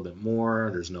cage a little bit more.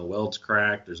 There's no welds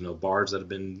cracked. There's no bars that have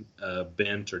been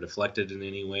bent or deflected in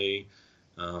any way.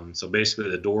 So basically,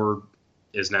 the door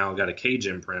is now got a cage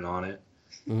imprint on it.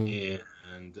 Mm-hmm.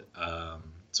 And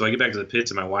so I get back to the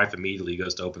pits, and my wife immediately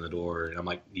goes to open the door, and I'm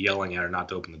like yelling at her not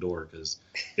to open the door because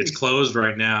it's closed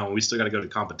right now, and we still got to go to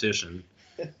competition.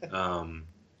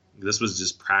 This was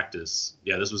just practice.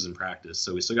 Yeah, this was in practice,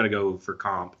 so we still got to go for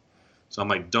comp. So I'm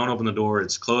like, don't open the door.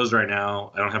 It's closed right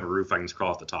now. I don't have a roof. I can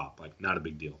crawl off the top. Like, not a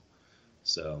big deal.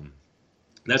 So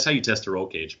that's how you test a roll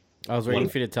cage. I was waiting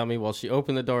for you to tell me, well, she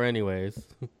opened the door anyways.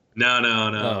 No.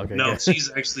 Oh, okay, no, good.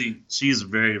 she's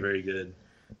very, very good.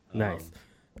 Nice.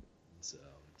 So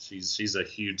she's a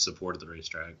huge support of the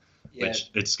racetrack, Yeah.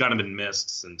 which it's kind of been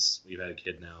missed since we've had a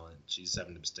kid now, and she's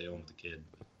having to stay home with the kid.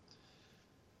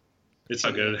 It's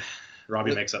all good.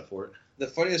 Robbie makes up for it. The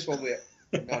funniest one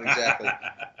not exactly.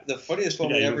 The funniest one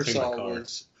Yeah, we you ever would clean my saw car.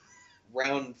 was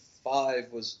round 5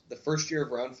 was the first year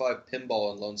of round 5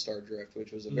 pinball in Lone Star Drift,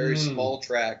 which was a very small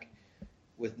track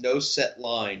with no set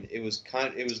line. It was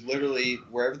literally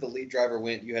wherever the lead driver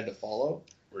went, you had to follow.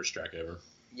 Worst track ever.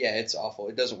 Yeah, it's awful.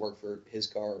 It doesn't work for his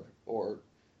car, or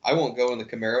I won't go in the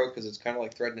Camaro because it's kind of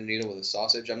like threading a needle with a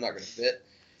sausage. I'm not going to fit.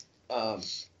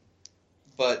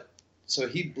 But so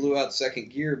he blew out second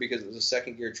gear because it was a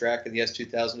second gear track, and the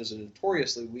S2000 is a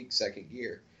notoriously weak second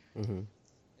gear. Mm-hmm.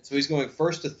 So he's going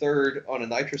first to third on a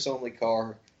nitrous-only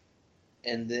car,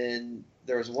 and then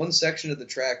there was one section of the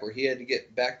track where he had to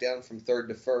get back down from third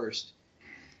to first,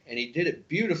 and he did it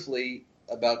beautifully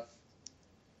about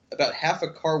half a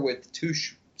car width too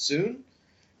soon,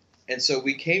 and so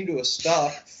we came to a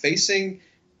stop facing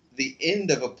the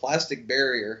end of a plastic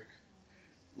barrier,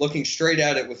 looking straight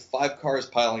at it with 5 cars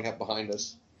piling up behind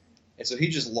us, and so he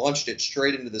just launched it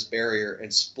straight into this barrier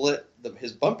and split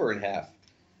his bumper in half.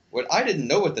 What I didn't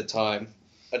know at the time,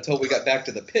 until we got back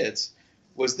to the pits,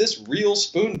 was this real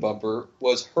spoon bumper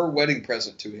was her wedding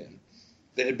present to him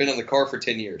that had been on the car for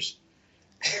 10 years.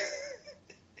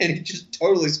 And he just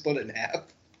totally split it in half.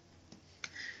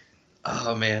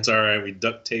 Oh, man. It's all right. We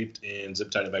duct taped and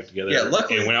zip tied it back together. Yeah,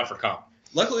 luckily- and went out for comp.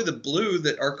 Luckily, the blue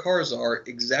that our cars are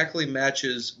exactly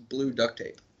matches blue duct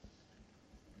tape,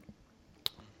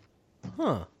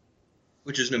 Huh.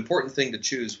 which is an important thing to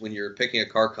choose when you're picking a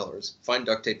car colors. Find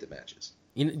duct tape that matches.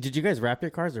 Did you guys wrap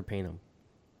your cars or paint them?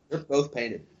 They're both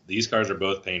painted. These cars are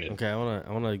both painted. Okay, I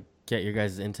wanna get your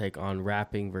guys' intake on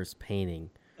wrapping versus painting.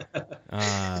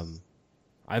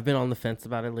 I've been on the fence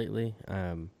about it lately.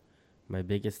 My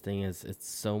biggest thing is it's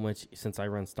so much since I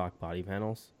run stock body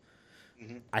panels.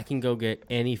 Mm-hmm. I can go get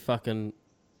any fucking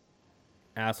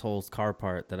asshole's car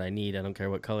part that I need. I don't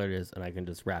care what color it is, and I can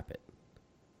just wrap it.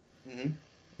 Mm-hmm.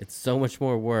 It's so much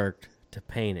more work to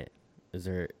paint it. Is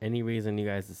there any reason you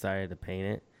guys decided to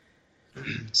paint it?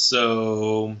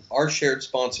 So Our shared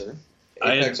sponsor,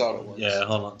 Apex Auto Works. Yeah,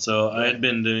 hold on. So I had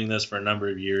been doing this for a number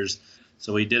of years.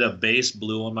 So we did a base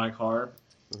blue on my car,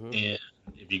 and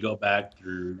if you go back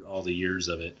through all the years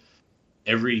of it,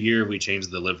 every year we changed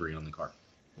the livery on the car.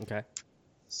 Okay.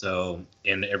 So,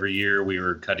 and every year we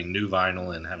were cutting new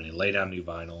vinyl and having to lay down new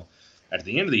vinyl. At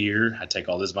the end of the year, I take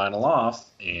all this vinyl off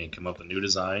and come up with a new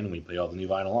design, and we put all the new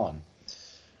vinyl on.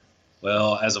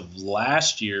 Well, as of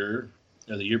last year,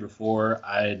 or the year before,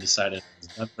 I decided I was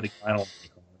done putting vinyl on my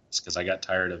car because I got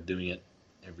tired of doing it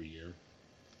every year.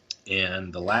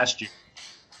 And the last year,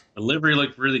 the livery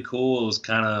looked really cool. It was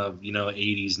kind of,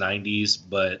 80s, 90s,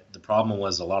 but the problem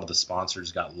was a lot of the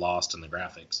sponsors got lost in the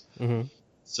graphics. Mm-hmm.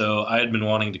 So I had been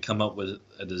wanting to come up with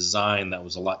a design that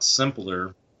was a lot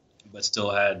simpler, but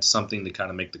still had something to kind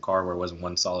of make the car where it wasn't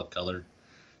one solid color.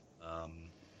 Um,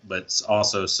 but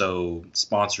also, so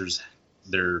sponsors,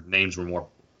 their names were more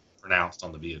pronounced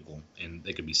on the vehicle, and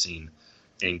they could be seen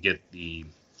and get the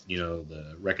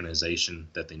the recognition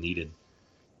that they needed.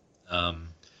 Um,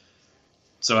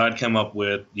 so I'd come up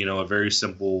with a very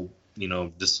simple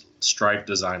just stripe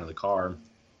design of the car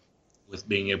with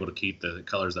being able to keep the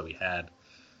colors that we had.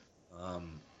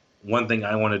 Um, One thing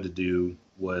I wanted to do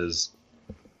was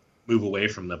move away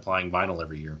from applying vinyl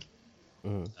every year.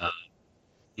 Mm-hmm.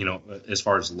 As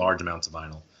far as large amounts of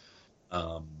vinyl.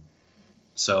 Um,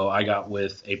 so I got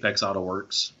with Apex Auto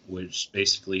Works, which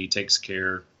basically takes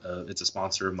care. It's a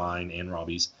sponsor of mine and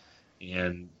Robbie's,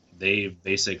 and they've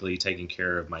basically taken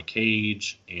care of my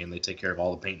cage and they take care of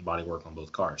all the paint and body work on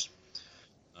both cars,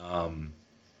 um,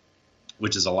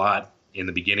 which is a lot in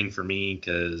the beginning for me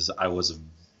because I was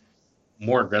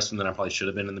more aggressive than I probably should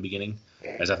have been in the beginning,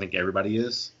 as I think everybody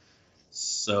is.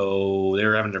 So they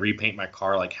were having to repaint my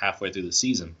car like halfway through the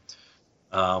season,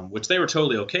 which they were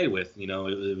totally okay with.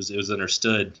 It was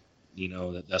understood,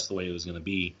 that's the way it was going to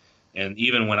be. And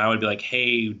even when I would be like,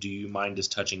 "Hey, do you mind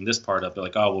just touching this part up?" They're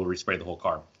like, "Oh, we'll respray the whole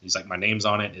car." He's like, "My name's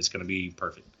on it. It's going to be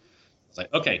perfect." It's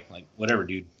like, okay, like whatever,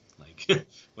 dude. Like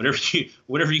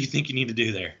whatever you think you need to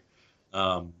do there.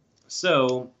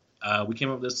 So we came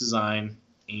up with this design,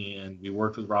 and we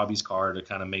worked with Robbie's car to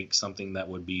kind of make something that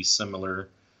would be similar.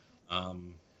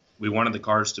 We wanted the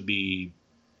cars to be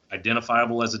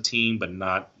identifiable as a team, but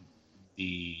not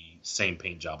the same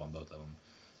paint job on both of them.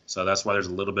 So that's why there's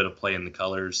a little bit of play in the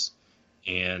colors.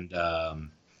 And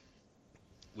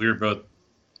we were both,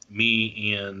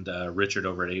 me and Richard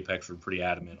over at Apex were pretty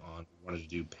adamant on wanted to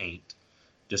do paint,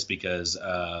 just because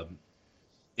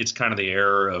it's kind of the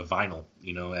era of vinyl.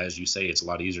 As you say, it's a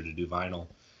lot easier to do vinyl,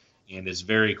 and it's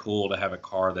very cool to have a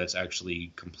car that's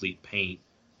actually complete paint.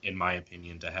 In my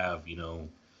opinion, to have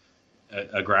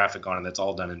a graphic on it that's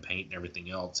all done in paint and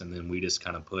everything else, and then we just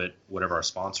kind of put whatever our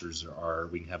sponsors are.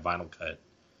 We can have vinyl cut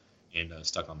and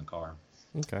stuck on the car.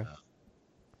 Okay.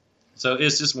 So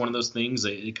it's just one of those things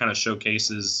that it kind of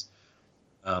showcases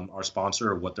our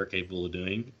sponsor or what they're capable of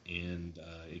doing, and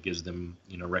it gives them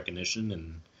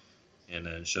recognition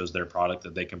and shows their product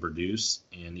that they can produce.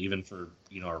 And even for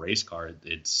a race car,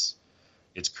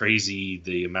 it's crazy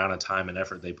the amount of time and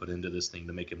effort they put into this thing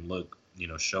to make him look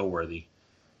show worthy.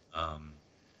 And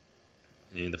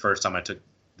the first time I took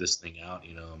this thing out,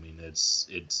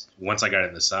 it's once I got it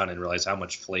in the sun and realized how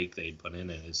much flake they put in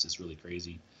it, it's just really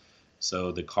crazy.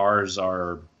 So the cars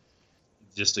are,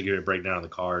 just to give a breakdown of the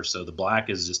cars, so the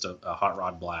black is just a hot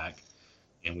rod black,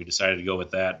 and we decided to go with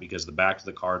that because the back of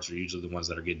the cars are usually the ones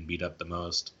that are getting beat up the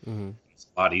most. Mm-hmm. It's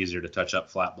a lot easier to touch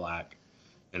up flat black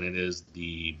than it is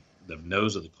the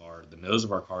nose of the car. The nose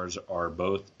of our cars are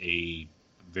both a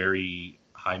very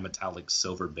high metallic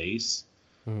silver base,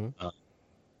 Mm-hmm.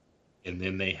 and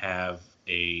then they have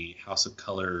a House of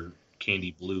Color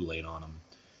candy blue laid on them.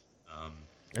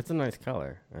 That's a nice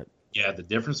color. Yeah, the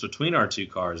difference between our two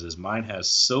cars is mine has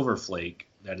silver flake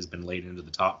that has been laid into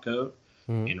the top coat,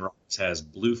 Mm-hmm. and Robbie's has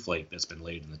blue flake that's been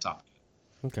laid in the top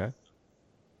coat. Okay.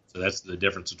 So that's the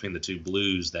difference between the two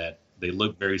blues, that they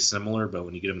look very similar, but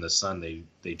when you get them in the sun,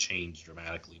 they change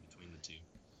dramatically between the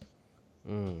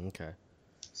two. Okay.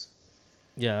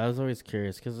 Yeah, I was always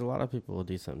curious because a lot of people will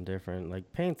do something different.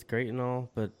 Like paint's great and all,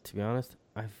 but to be honest,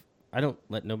 I don't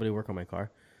let nobody work on my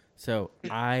car, so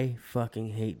I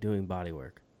fucking hate doing body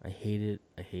work. I hate it.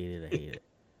 I hate it. I hate it.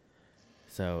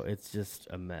 So it's just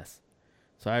a mess.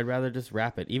 So I'd rather just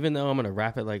wrap it, even though I'm gonna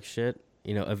wrap it like shit.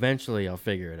 Eventually I'll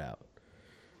figure it out.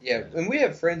 Yeah, and we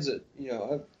have friends that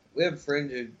we have a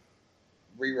friend who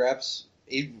rewraps.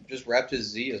 He just wrapped his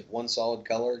Z as one solid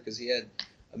color because he had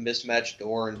a mismatched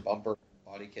door and bumper,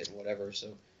 body kit, and whatever. So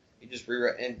he just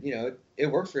rewrap, and it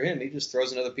works for him. He just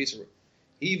throws another piece of.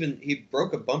 He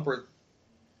broke a bumper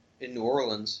in New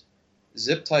Orleans,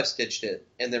 zip tie stitched it,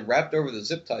 and then wrapped over the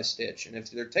zip tie stitch. And if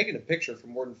they're taking a picture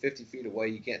from more than 50 feet away,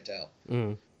 you can't tell.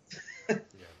 Mm.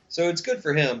 So it's good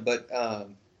for him, but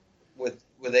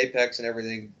with Apex and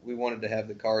everything, we wanted to have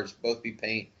the cars both be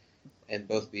paint and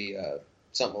both be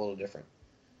something a little different.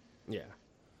 Yeah.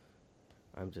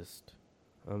 I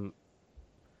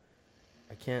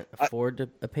can't afford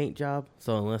a paint job,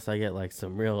 so unless I get like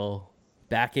some real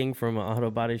backing from an auto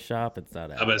body shop, it's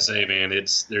not. I'm about to say, man,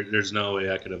 there's no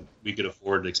way we could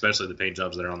afford, especially the paint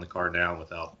jobs that are on the car now,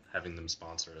 without having them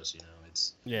sponsor us.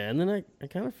 It's Yeah, and then I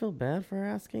kind of feel bad for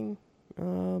asking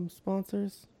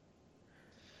sponsors,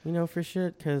 for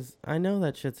shit, because I know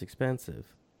that shit's expensive.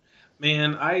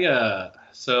 Man,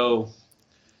 so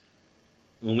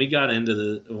when I got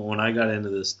into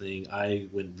this thing, I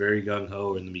went very gung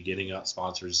ho in the beginning. Got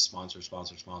sponsors,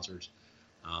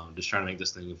 just trying to make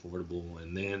this thing affordable.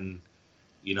 And then,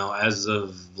 as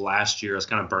of last year, I was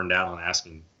kind of burned out on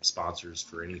asking sponsors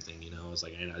for anything. It's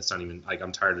like, and it's not even like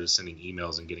I'm tired of just sending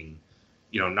emails and getting,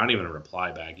 not even a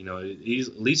reply back. At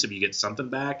least if you get something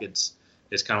back, it's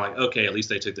kind of like, okay, at least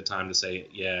they took the time to say,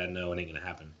 yeah, no, it ain't gonna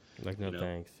happen. Like, no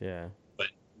thanks, yeah. But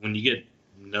when you get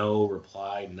no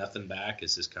reply, nothing back,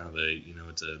 it's just kind of it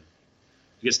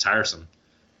gets tiresome.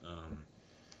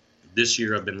 This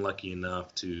year I've been lucky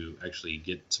enough to actually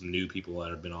get some new people that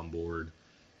have been on board.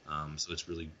 So it's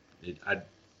really,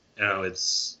 it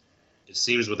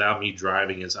seems without me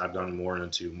driving, I've gone more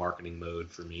into marketing mode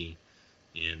for me,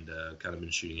 and kind of been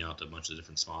shooting out to a bunch of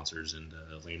different sponsors and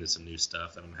landed some new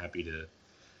stuff that I'm happy to.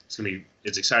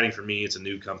 It's exciting for me. It's a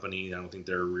new company. I don't think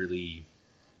they're really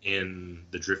in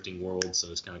the drifting world, so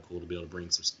it's kind of cool to be able to bring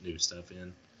some new stuff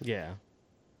in. Yeah.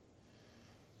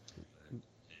 And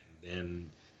then,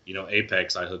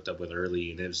 Apex I hooked up with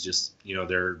early, and it was just,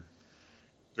 they're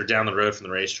down the road from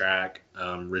the racetrack.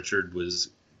 Richard was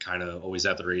kind of always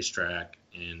at the racetrack,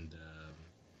 and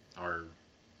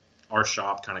our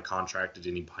shop kind of contracted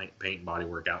any paint and body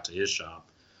work out to his shop.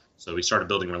 So we started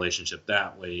building a relationship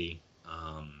that way.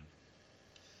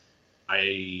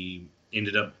 I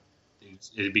ended up,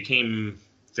 it became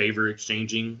favor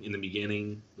exchanging in the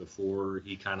beginning before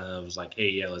he kind of was like, hey,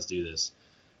 yeah, let's do this.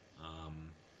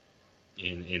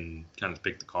 And kind of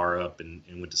picked the car up and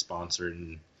went to sponsor.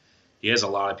 And he has a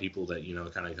lot of people that,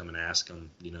 kind of come and ask him,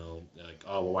 like,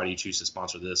 oh, well, why do you choose to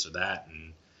sponsor this or that?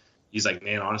 And he's like,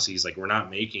 man, honestly, he's like, we're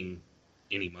not making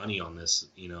any money on this.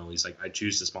 He's like, I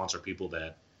choose to sponsor people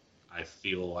that I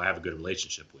feel I have a good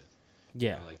relationship with.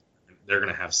 Yeah. Like, they're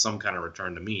going to have some kind of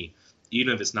return to me.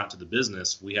 Even if it's not to the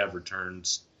business, we have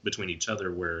returns between each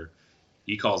other where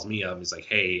he calls me up and he's like,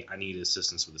 hey, I need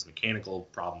assistance with this mechanical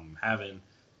problem I'm having.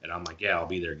 And I'm like, yeah, I'll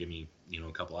be there. Give me,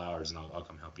 a couple hours and I'll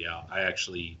come help you out.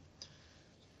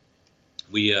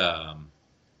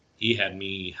 He had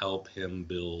me help him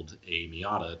build a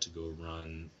Miata to go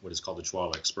run what is called the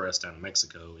Chihuahua Express down in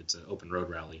Mexico. It's an open road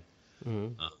rally.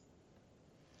 Mm-hmm.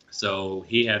 So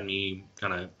he had me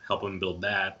kind of help him build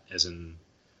that as in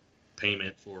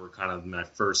payment for kind of my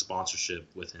first sponsorship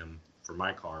with him for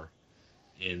my car.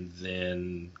 And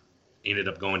then ended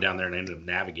up going down there and ended up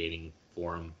navigating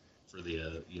for him for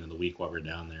the the week while we were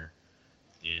down there.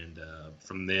 And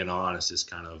from then on, it's just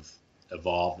kind of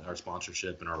evolved. Our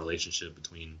sponsorship and our relationship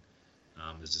between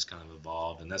has just kind of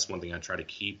evolved. And that's one thing I try to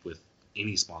keep with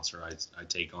any sponsor I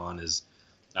take on is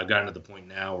I've gotten to the point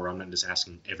now where I'm not just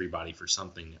asking everybody for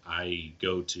something. I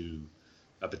go to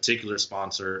a particular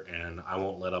sponsor and I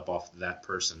won't let up off that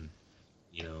person,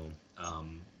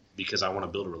 because I want to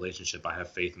build a relationship. I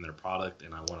have faith in their product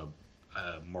and I want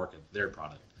to market their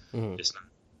product. Mm-hmm. It's not,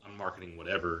 I'm marketing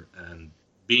whatever. And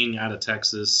being out of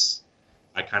Texas,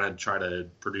 I kind of try to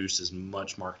produce as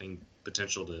much marketing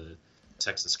potential to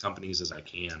Texas companies as I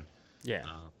can. Yeah.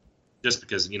 Just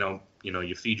because,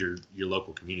 you feed your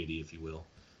local community, if you will,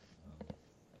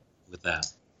 with that.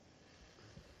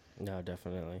 No,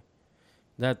 definitely.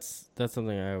 That's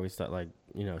something I always thought, like,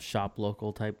 shop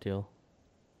local type deal.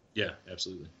 Yeah,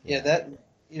 absolutely. Yeah, that,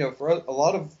 for a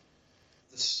lot of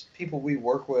people we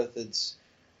work with, it's,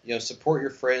 support your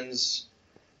friends.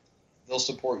 They'll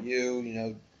support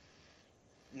you,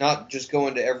 not just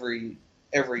going to every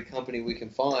company we can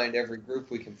find, every group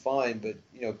we can find, but,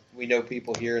 we know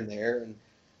people here and there, and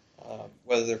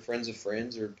whether they're friends of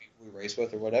friends or people we race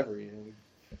with or whatever, we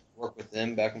work with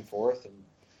them back and forth. And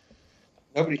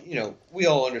nobody, we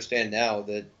all understand now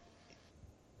that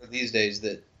these days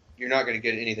that you're not going to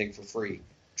get anything for free,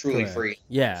 truly Correct. free.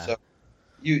 Yeah. So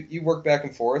you work back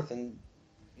and forth, and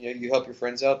you help your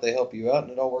friends out, they help you out,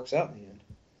 and it all works out in the end.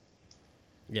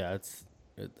 Yeah,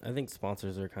 I think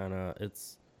sponsors are kind of,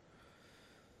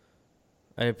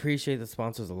 I appreciate the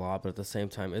sponsors a lot, but at the same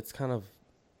time,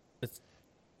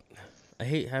 I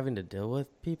hate having to deal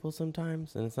with people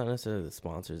sometimes, and it's not necessarily the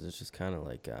sponsors. It's just kind of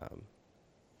like,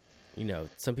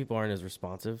 some people aren't as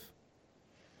responsive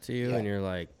to you, and you're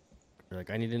like,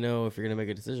 I need to know if you're going to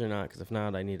make a decision or not, because if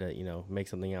not, I need to, make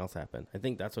something else happen. I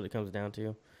think that's what it comes down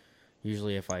to.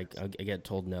 Usually if I get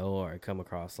told no, or I come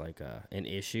across like an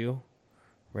issue,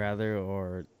 rather,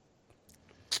 or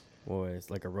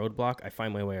like a roadblock, I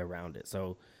find my way around it.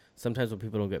 So sometimes when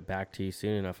people don't get back to you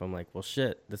soon enough, I'm like, well,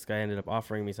 shit, this guy ended up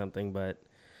offering me something, but,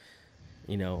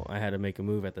 I had to make a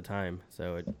move at the time.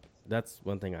 So that's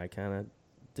one thing I kind of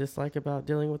dislike about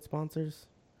dealing with sponsors.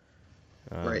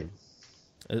 Right.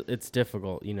 It's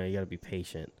difficult, you got to be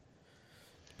patient.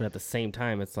 But at the same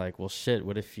time, it's like, well, shit,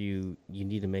 what if you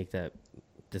need to make that,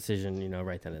 decision,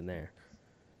 right then and there.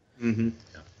 Mm-hmm.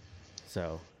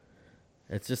 So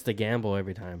it's just a gamble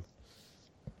every time.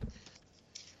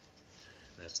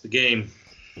 That's the game.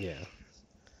 Yeah.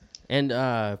 And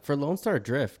for Lone Star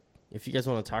Drift, if you guys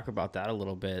want to talk about that a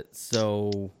little bit.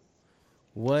 So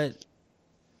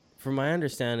from my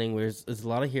understanding, there's a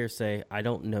lot of hearsay. I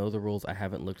don't know the rules. I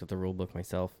haven't looked at the rule book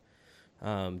myself.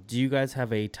 Do you guys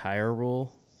have a tire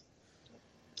rule?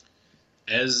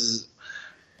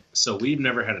 So we've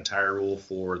never had a tire rule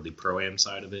for the Pro-Am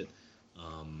side of it.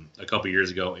 A couple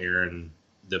years ago, Aaron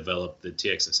developed the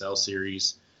TXSL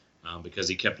series because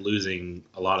he kept losing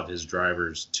a lot of his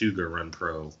drivers to go run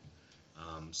pro.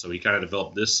 So he kind of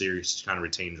developed this series to kind of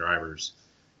retain drivers.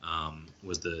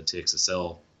 Was the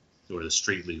TXSL or the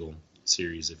street legal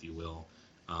series, if you will.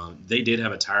 They did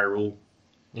have a tire rule.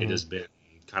 Mm-hmm. It has been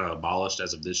kind of abolished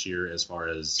as of this year as far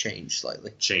as changed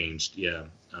slightly. Yeah.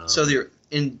 So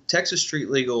in Texas Street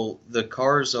Legal, the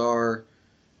cars are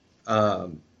at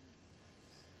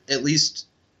least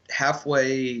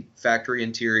halfway factory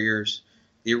interiors.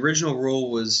 The original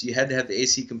rule was you had to have the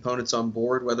AC components on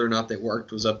board. Whether or not they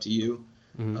worked was up to you.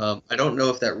 Mm-hmm. I don't know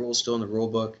if that rule's still in the rule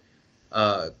book.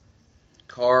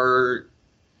 Car,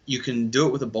 you can do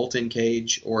it with a bolt-in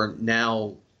cage, or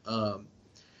now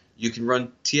you can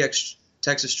run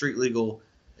Texas Street Legal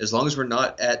as long as we're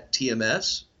not at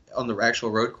TMS on the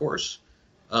actual road course.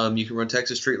 You can run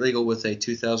Texas Street Legal with a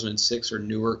 2006 or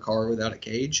newer car without a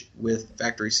cage with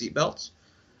factory seatbelts,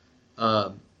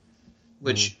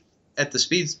 which at the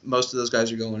speeds most of those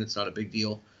guys are going, it's not a big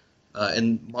deal.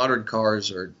 And modern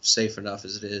cars are safe enough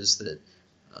as it is that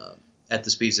at the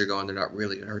speeds they're going, they're not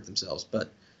really going to hurt themselves.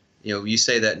 But, you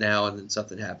say that now and then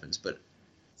something happens. But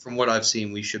from what I've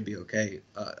seen, we should be okay.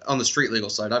 On the street legal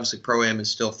side, obviously Pro-Am is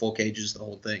still full cages, the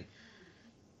whole thing.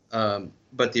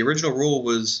 But the original rule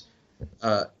was,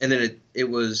 and then it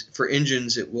was, for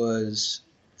engines, it was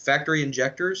factory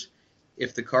injectors.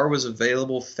 If the car was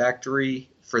available factory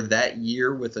for that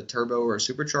year with a turbo or a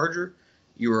supercharger,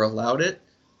 you were allowed it.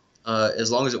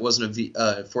 As long as it wasn't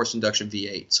a forced induction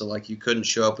V8. So, like, you couldn't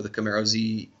show up with a Camaro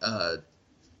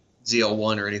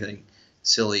ZL1 or anything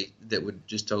silly that would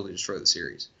just totally destroy the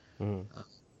series. Mm-hmm.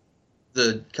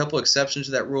 The couple exceptions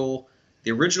to that rule,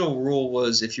 the original rule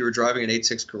was if you were driving an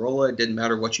 8.6 Corolla, it didn't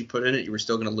matter what you put in it, you were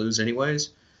still going to lose anyways,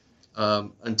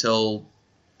 until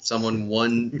someone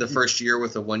won the first year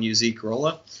with a 1UZ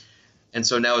Corolla. And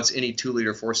so now it's any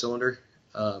 2-liter 4-cylinder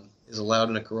is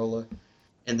allowed in a Corolla.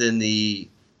 And then the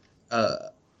KA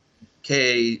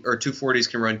or 240s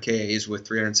can run KAs with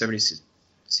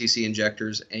 370cc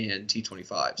injectors and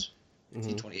T25s,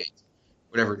 T28s,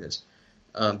 whatever it is,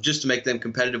 just to make them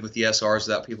competitive with the SRs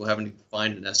without people having to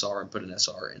find an SR and put an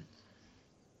SR in.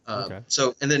 Okay.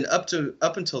 So, and then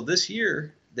up until this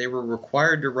year, they were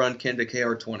required to run Kenda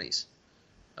KR20s.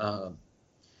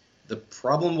 The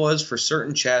problem was for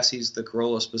certain chassis, the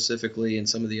Corolla specifically, and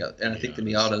some of the, and I think the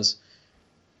Miatas,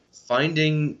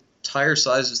 finding tire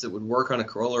sizes that would work on a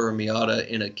Corolla or a Miata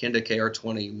in a Kenda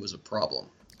KR20 was a problem.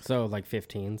 So like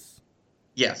 15s?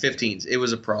 Yeah, 15s. It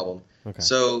was a problem. Okay.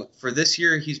 So for this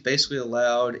year, he's basically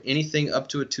allowed anything up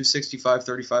to a 265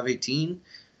 3518,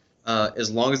 as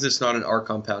long as it's not an R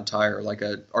compound tire like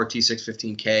a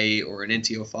RT615K or an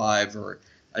NT05 or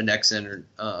a Nexen or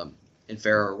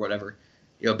Infera or whatever.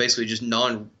 Basically just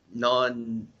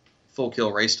non full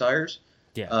kill race tires.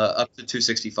 Yeah. Up to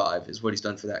 265 is what he's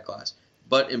done for that class.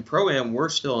 But in Pro-Am, we're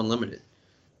still unlimited.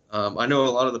 I know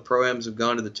a lot of the Pro-Ams have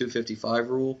gone to the 255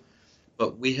 rule,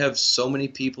 but we have so many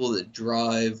people that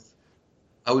drive,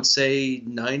 I would say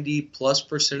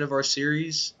 90+% of our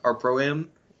series, our Pro-Am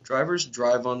drivers,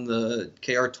 drive on the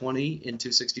KR20 in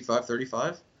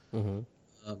 265/35.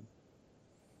 Mm-hmm.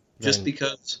 Just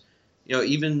because,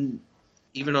 even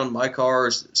on my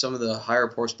cars, some of the higher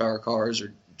horsepower cars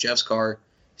or Jeff's car,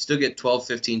 still get 12,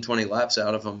 15, 20 laps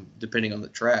out of them, depending on the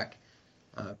track.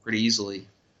 Pretty easily,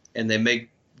 and they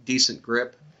make decent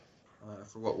grip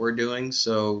for what we're doing.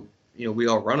 So we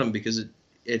all run them because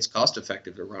it's cost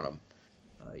effective to run them.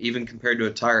 Even compared to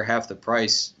a tire half the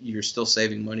price, you're still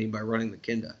saving money by running the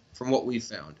Kenda, from what we've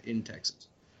found in Texas.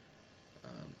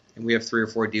 And we have 3 or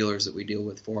 4 dealers that we deal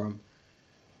with for them.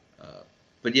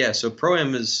 But yeah, so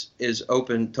Pro-Am is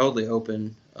open, totally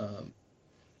open.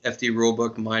 FD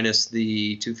rulebook minus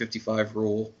the 255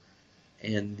 rule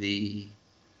and the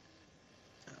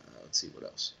let's see what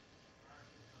else.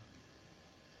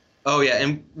 Oh yeah,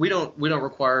 and we don't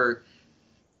require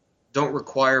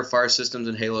fire systems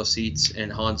and halo seats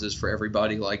and Hansas for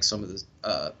everybody like some of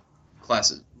the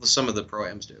classes, some of the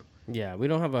Pro-Ams do. Yeah, we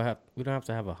don't have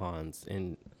to have a Hans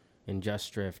in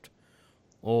Just Drift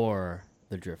or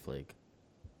the Drift League.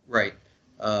 Right.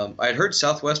 I had heard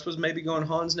Southwest was maybe going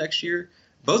Hans next year.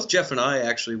 Both Jeff and I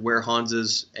actually wear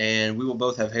Hanses, and we will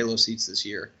both have Halo seats this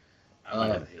year. I might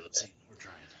have a Halo seat. We're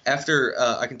trying. After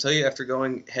I can tell you, after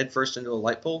going headfirst into a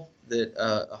light pole, that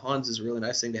a Hans is a really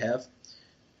nice thing to have.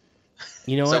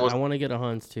 You know So what? I want to get a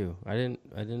Hans too. I didn't.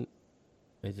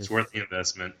 It's worth the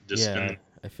investment. Just yeah,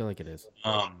 I feel like it is.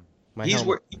 My he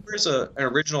helmet. wears an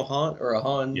original Han or a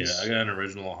Hans. Yeah, I got an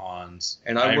original Hans,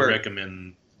 And I I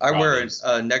recommend. wear Raleigh's.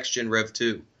 a next gen Rev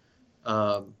 2,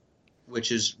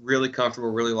 which is really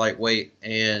comfortable, really lightweight,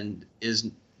 and is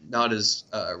not as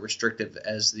restrictive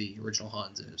as the original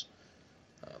Hans is.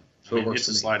 So I mean, it works it's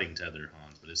for a me. sliding tether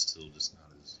Hans, but it's still just not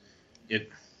as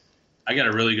it. I got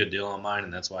a really good deal on mine,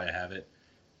 and that's why I have it.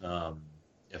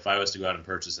 If I was to go out and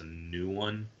purchase a new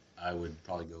one, I would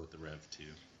probably go with the Rev 2.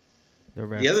 The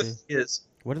Rev The other 2. thing is,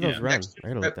 What do those yeah, run? next I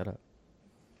gotta look that up.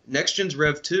 next gen's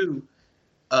Rev 2,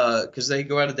 because they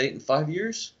go out of date in 5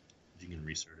 years. You can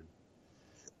resort it.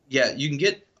 Yeah, you can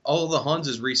get all of the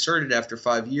Hanses recerted after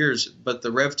 5 years, but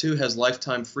the Rev 2 has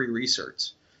lifetime free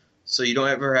recerts. So you don't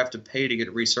ever have to pay to get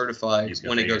it You just recertified gotta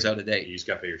when it pay goes your- out of date. You just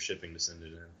got to pay your shipping to send it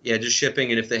in. Yeah, just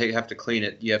shipping, and if they have to clean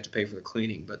it, you have to pay for the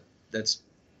cleaning, but that's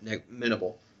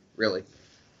minimal, really,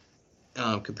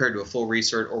 compared to a full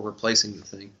recert or replacing the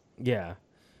thing. Yeah,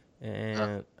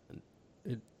 and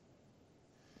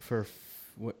they're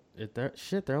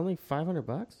only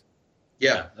 $500.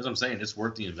 Yeah, That's what I'm saying. It's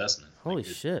worth the investment. Holy Like,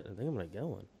 shit! I think I'm gonna get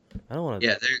one. I don't want to.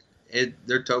 yeah,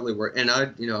 they're totally worth. And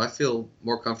I feel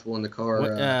more comfortable in the car.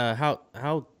 What,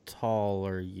 how tall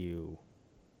are you?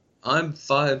 I'm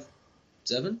 5'7".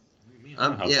 What do you mean? I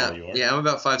don't know how tall you are. Yeah, I'm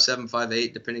about 5'7",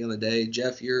 5'8", depending on the day.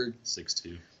 Jeff, you're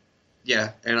 6'2".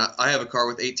 yeah, and I have a car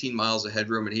with 18 miles of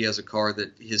headroom, and he has a car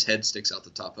that his head sticks out the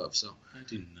top of. So I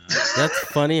do not. That's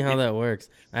funny how that works.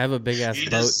 I have a big ass He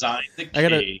boat. designed the I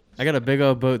got a- cage. I got a big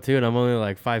old boat too, and I'm only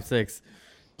like 5'6".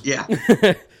 yeah,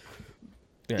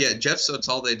 Yeah. yeah. Jeff's so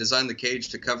tall they designed the cage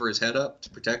to cover his head up to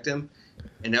protect him,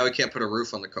 and now he can't put a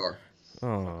roof on the car.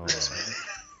 Oh,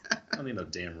 I don't need no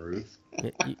damn roof.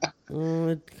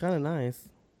 it's kind of nice.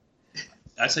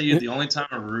 I tell you, the only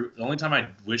time I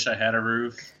wish I had a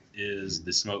roof is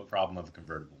the smoke problem of a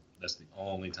convertible. That's the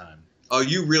only time. Oh,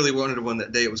 you really wanted one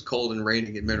that day it was cold and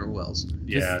raining in Mineral Wells.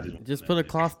 Yeah, Just put a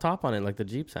cloth top on it like the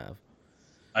Jeeps have.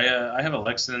 I have a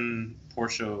Lexan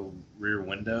Porsche rear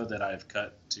window that I've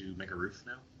cut to make a roof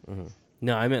now. Hmm.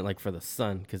 No, I meant like for the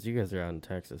sun, because you guys are out in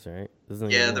Texas, right?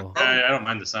 Isn't it Yeah, a little- I don't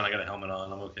mind the sun. I got a helmet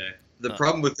on. I'm okay. The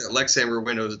problem with that Lexan rear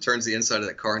window is it turns the inside of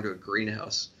that car into a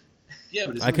greenhouse. Yeah,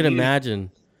 but I could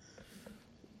imagine.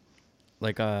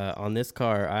 Like on this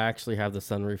car, I actually have the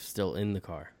sunroof still in the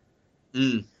car.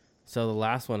 Mm, So the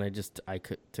last one,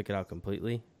 took it out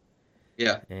completely,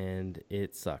 yeah. and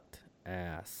it sucked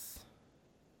ass.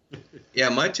 Yeah,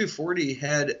 my 240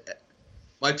 had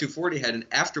an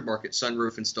aftermarket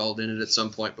sunroof installed in it at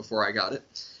some point before I got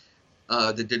it.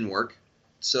 That didn't work,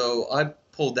 so I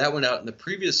pulled that one out. And the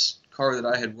previous car that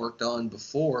I had worked on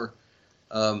before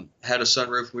had a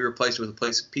sunroof. We replaced it with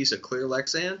a piece of clear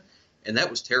Lexan, and that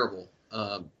was terrible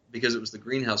because it was the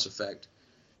greenhouse effect.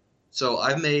 So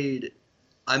I made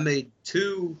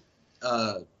two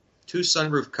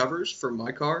sunroof covers for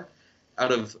my car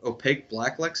out of opaque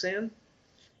black Lexan.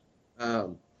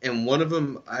 And one of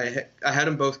them, I had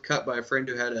them both cut by a friend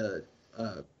who had a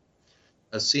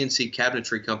CNC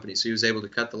cabinetry company, so he was able to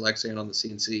cut the Lexan on the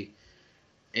CNC.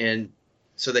 And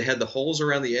so they had the holes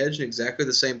around the edge in exactly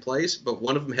the same place, but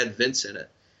one of them had vents in it.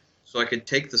 So I could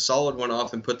take the solid one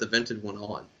off and put the vented one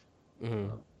on. Hmm.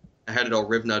 I had it all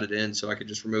riv nutted in, so I could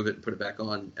just remove it and put it back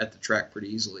on at the track pretty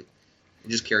easily. I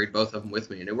just carried both of them with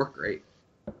me, and it worked great.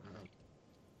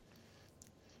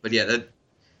 But yeah,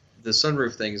 the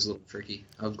sunroof thing is a little tricky.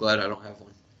 I'm glad I don't have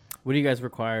one. What do you guys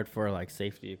required for like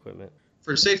safety equipment?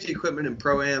 For safety equipment in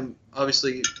Pro-Am,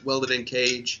 obviously welded-in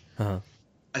cage. Uh-huh.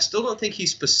 I still don't think he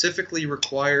specifically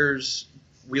requires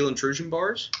wheel intrusion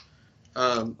bars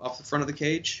off the front of the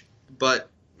cage, but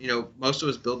most of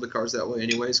us build the cars that way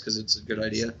anyways because it's a good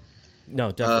idea.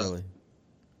 No, definitely.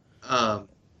 I don't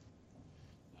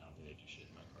think I do shit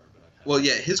in my car, but I've had Well,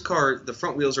 yeah, his car, the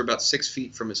front wheels are about 6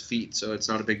 feet from his feet, so it's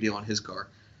not a big deal on his car.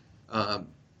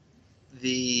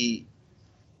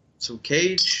 So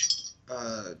cage,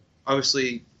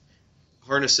 obviously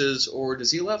harnesses, or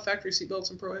does he allow factory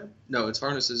seatbelts in Pro-Am? No, it's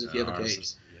harnesses if you have a cage.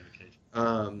 harnesses. You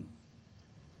have a cage.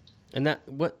 And that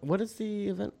what is the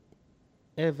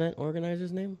event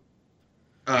organizer's name?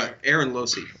 Aaron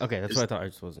Losey, Okay, that's Is- what I thought. I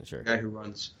just wasn't sure. the guy who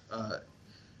runs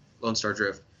Lone Star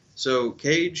Drift. So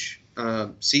cage,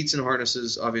 seats and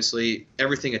harnesses, obviously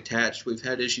everything attached. We've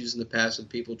had issues in the past with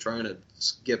people trying to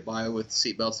get by with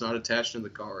seatbelts not attached in the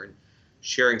car, and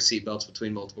sharing seatbelts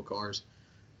between multiple cars.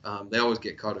 They always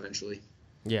get caught eventually.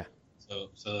 Yeah.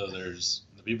 So there's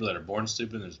the people that are born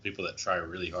stupid, and there's people that try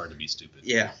really hard to be stupid.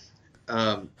 Yeah.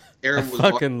 I Aaron was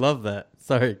fucking love that.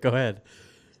 Sorry, go ahead.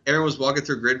 Aaron was walking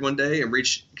through grid one day and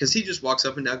because he just walks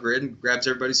up and down grid and grabs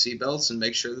everybody's seatbelts and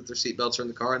makes sure that their seatbelts are in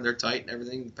the car and they're tight and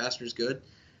everything. The passenger's good.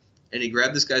 And he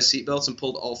grabbed this guy's seatbelts and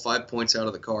pulled all 5 points out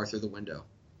of the car through the window.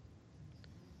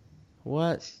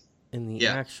 What in the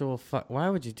actual fuck? Why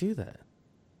would you do that?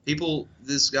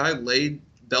 This guy laid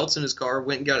belts in his car,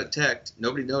 went and got it teched.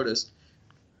 Nobody noticed.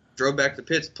 Drove back to the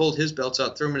pits, pulled his belts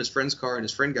out, threw them in his friend's car, and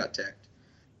his friend got teched.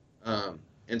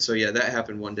 And so, that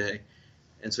happened one day.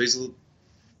 And so he's,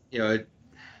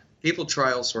 people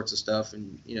try all sorts of stuff,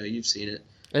 and, you've seen it.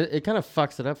 It kind of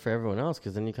fucks it up for everyone else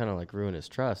because then you kind of like ruin his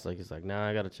trust. Like he's like, nah,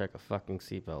 I got to check a fucking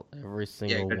seatbelt. Every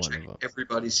single one of them.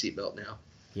 Everybody's seatbelt now.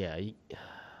 Yeah.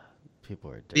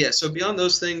 People are dicks. Yeah, so beyond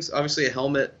those things, obviously a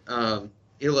helmet.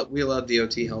 We allow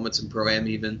DOT helmets and Pro-Am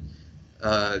even.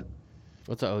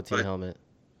 What's an OT helmet?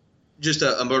 Just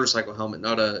a motorcycle helmet,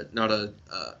 not a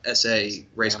SA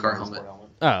race car helmet.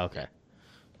 Oh, okay.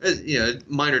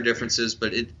 Minor differences,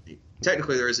 but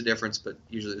technically there is a difference, but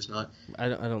usually there's not. I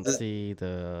don't see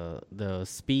the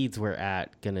speeds we're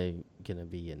at gonna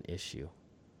be an issue.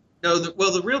 No,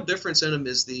 the real difference in them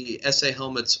is the SA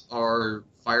helmets are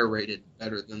fire rated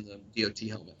better than the DOT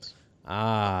helmets.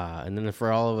 Ah, and then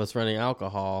for all of us running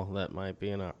alcohol, that might be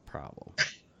a problem.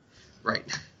 Right.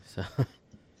 So.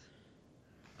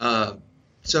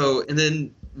 And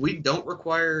then we don't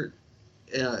require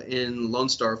in Lone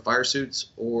Star fire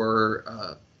suits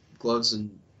or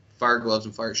fire gloves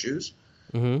and fire shoes.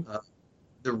 Mm-hmm.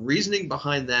 The reasoning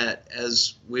behind that,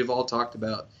 as we've all talked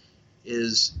about,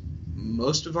 is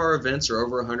most of our events are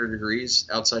over 100 degrees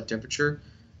outside temperature,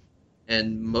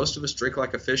 and most of us drink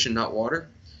like a fish and not water.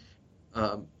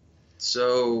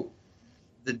 So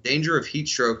the danger of heat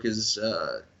stroke is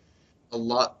a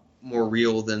lot more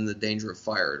real than the danger of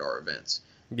fire at our events.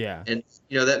 Yeah. And,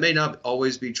 that may not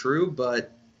always be true,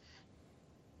 but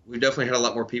we've definitely had a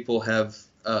lot more people have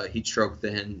heat stroke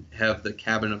than have the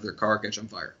cabin of their car catch on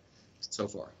fire so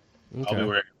far. Okay. I'll be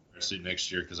wearing a suit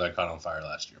next year because I caught on fire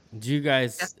last year. Do you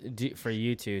guys, do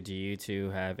you two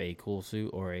have a cool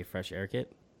suit or a fresh air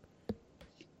kit?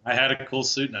 I had a cool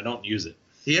suit and I don't use it.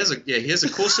 He has a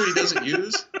cool suit he doesn't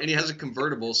use, and he has a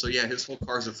convertible, so his whole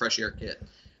car is a fresh air kit.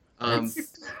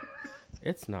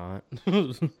 It's not.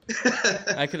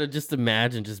 I could have just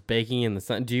imagined just baking in the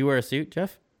sun. Do you wear a suit,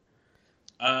 Jeff?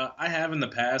 I have in the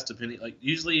past, depending. Like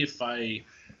usually, if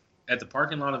at the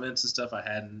parking lot events and stuff, I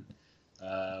hadn't.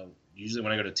 Usually,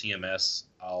 when I go to TMS,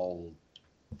 I'll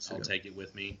take it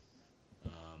with me,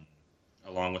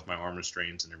 along with my arm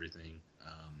restraints and everything.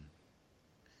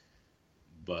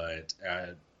 But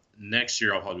next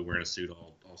year, I'll probably be wearing a suit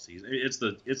all season. It's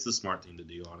the smart thing to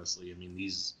do, honestly. I mean,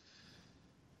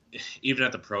 even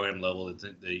at the Pro-Am level,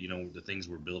 the things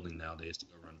we're building nowadays to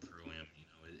go run Pro-Am,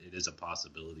 it is a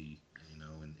possibility,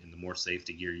 and the more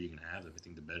safety gear you can have, I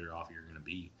think the better off you're going to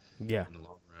be. Yeah. In the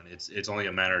long run, it's only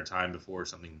a matter of time before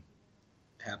something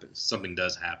happens. Something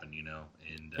does happen,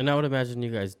 And I would imagine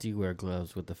you guys do wear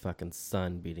gloves with the fucking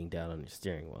sun beating down on your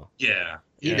steering wheel. Yeah,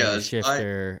 he does. Your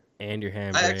shifter and your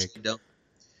handbrake. I actually don't.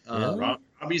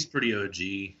 Robbie's pretty OG.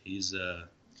 He's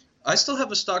I still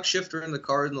have a stock shifter in the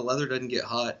car, and the leather doesn't get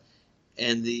hot,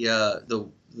 and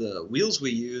the wheels we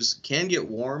use can get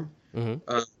warm.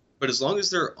 Mm-hmm. But as long as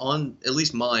they're on, at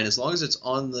least mine, as long as it's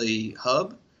on the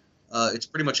hub, it's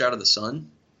pretty much out of the sun.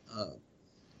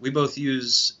 We both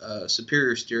use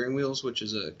Superior Steering Wheels, which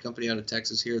is a company out of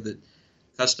Texas here that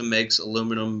custom makes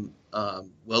aluminum,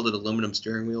 welded aluminum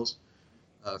steering wheels.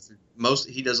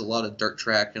 He does a lot of dirt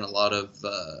track and a lot of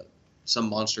some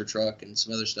monster truck and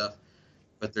some other stuff.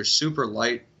 But they're super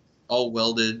light, all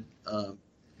welded,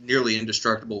 nearly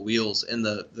indestructible wheels, and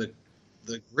the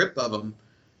grip of them,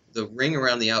 the ring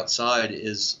around the outside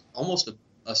is almost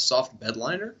a soft bed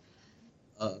liner.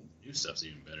 New stuff's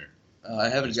even better. I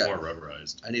haven't it's more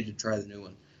rubberized. I need to try the new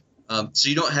one. So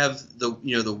you don't have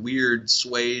the weird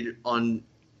suede on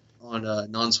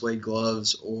non-suede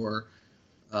gloves or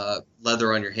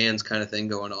leather on your hands kind of thing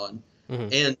going on. Mm-hmm.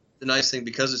 And the nice thing,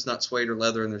 because it's not suede or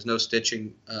leather and there's no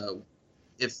stitching,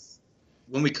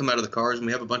 when we come out of the cars and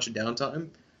we have a bunch of downtime,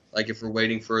 like if we're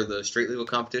waiting for the street legal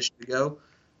competition to go,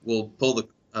 we'll pull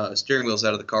the steering wheels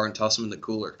out of the car and toss them in the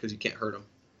cooler because you can't hurt them.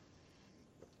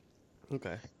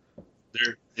 Okay.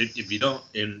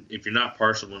 If you're not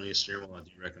partial to any steering wheel, I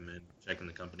do recommend checking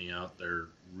the company out. They're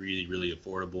really, really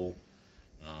affordable.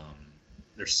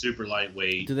 They're super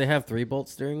lightweight. Do they have 3-bolt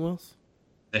steering wheels?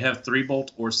 They have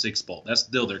 3-bolt or 6-bolt. That's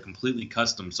still they're completely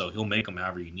custom, so he'll make them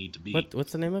however you need to be.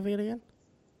 What's the name of it again?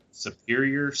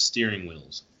 Superior steering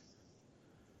wheels.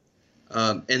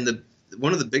 And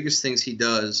one of the biggest things he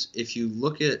does, if you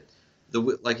look at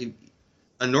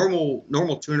a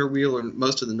normal tuner wheel or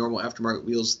most of the normal aftermarket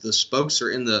wheels, the spokes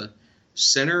are in the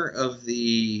center of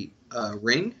the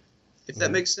ring, if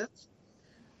that makes sense.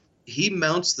 He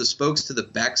mounts the spokes to the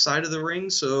back side of the ring,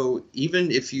 so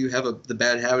even if you have the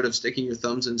bad habit of sticking your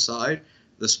thumbs inside,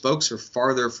 the spokes are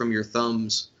farther from your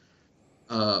thumbs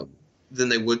than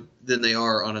they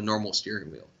are on a normal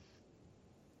steering wheel.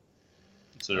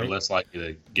 So they're less likely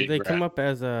to get. Do they come up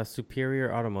as a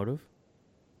Superior Automotive?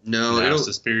 No, it's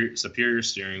a superior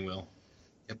steering wheel.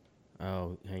 Yep.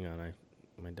 Oh, hang on,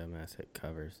 my dumbass hit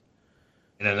covers.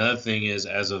 And another thing is,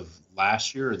 as of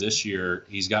last year or this year,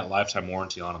 he's got lifetime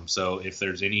warranty on them. So if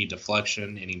there's any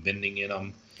deflection, any bending in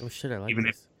them, oh shit, I like even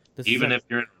this. even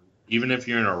if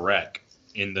you're in a wreck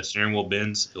and the steering wheel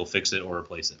bends, he'll fix it or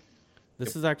replace it.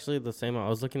 This is actually the same. I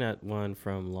was looking at one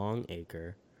from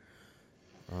Longacre.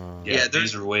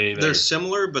 These are way better. They're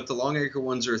similar, but the Longacre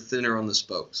ones are thinner on the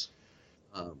spokes.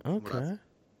 Okay.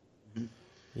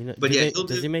 You know, but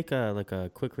does he make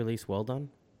a quick release weld on?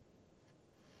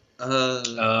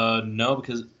 No,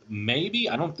 because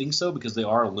I don't think so, because they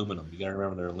are aluminum. You gotta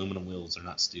remember they're aluminum wheels; they're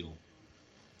not steel.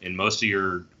 And most of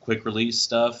your quick release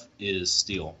stuff is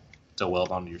steel to weld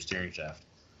onto your steering shaft.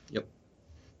 Yep.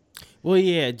 Well,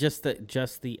 yeah, just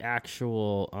the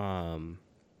actual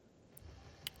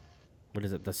what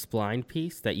is it? The spline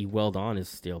piece that you weld on is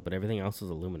steel, but everything else is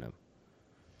aluminum.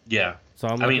 Yeah. So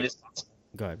I mean, it's possible.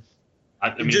 Go ahead.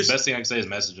 The best thing I can say is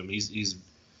message him. He's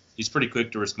pretty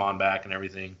quick to respond back and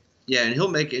everything. Yeah, and he'll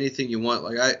make anything you want.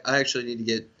 Like I actually need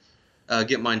to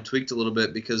get mine tweaked a little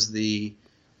bit because the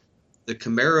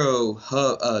Camaro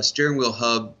hub, steering wheel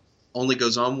hub only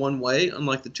goes on one way,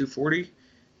 unlike the 240.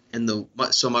 And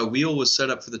so my wheel was set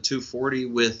up for the 240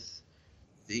 with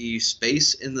the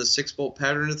space in the 6-bolt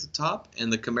pattern at the top,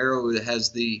 and the Camaro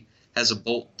has a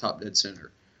bolt top dead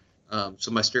center.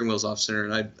 So my steering wheel's off center,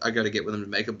 and I got to get with him to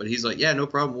make it. But he's like, yeah, no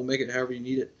problem. We'll make it however you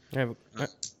need it. Yeah,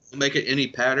 We'll make it any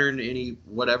pattern, any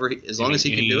whatever, as long as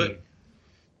he can do it.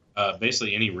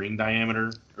 Basically, any ring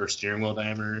diameter or steering wheel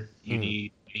diameter, you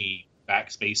need any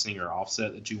back spacing or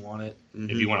offset that you want it. Mm-hmm.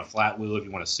 If you want a flat wheel, if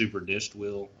you want a super dished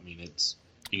wheel, I mean,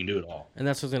 you can do it all. And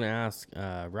that's what I was going to ask.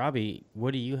 Robbie,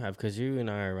 what do you have? Because you and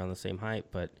I are around the same height,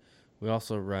 but we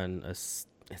also run it's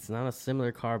not a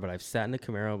similar car, but I've sat in a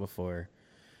Camaro before,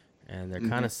 and they're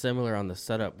kind of similar on the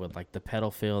setup with like the pedal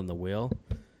feel and the wheel.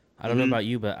 I don't know about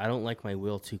you, but I don't like my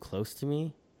wheel too close to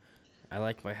me. I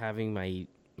like by having my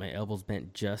elbows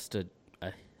bent just a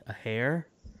hair,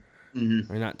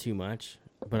 or not too much.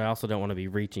 But I also don't want to be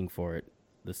reaching for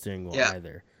the steering wheel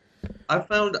either. I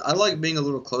found I like being a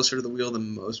little closer to the wheel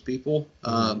than most people.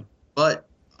 But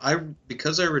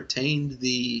because I retained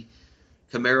the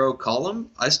Camaro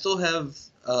column, I still have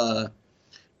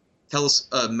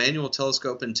manual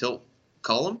telescope and tilt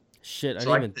column. Shit, I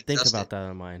didn't even think about that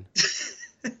on mine.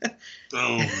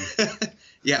 Boom.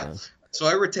 Yeah. So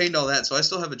I retained all that, so I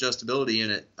still have adjustability in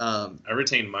it. I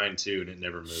retained mine too, and it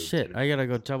never moved. Shit, I gotta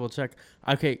go double check.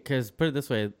 Okay, because put it this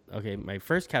way. Okay, my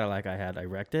first Cadillac I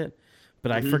wrecked it,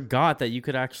 but I forgot that you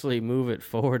could actually move it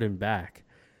forward and back.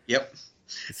 Yep.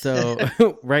 So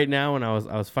right now, when I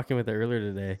was fucking with it earlier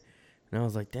today, and I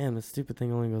was like, damn, this stupid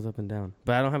thing only goes up and down.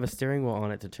 But I don't have a steering wheel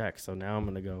on it to check, so now I'm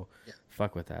gonna go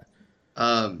fuck with that.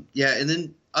 Yeah, and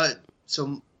then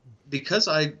so because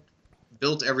I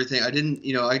built everything, I didn't,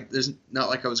 there's not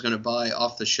like I was going to buy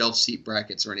off the shelf seat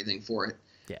brackets or anything for it.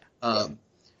 Yeah.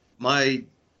 My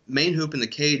main hoop in the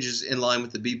cage is in line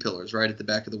with the B pillars right at the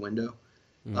back of the window.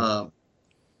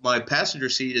 My passenger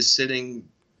seat is sitting,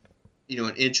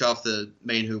 an inch off the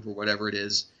main hoop or whatever it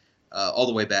is, all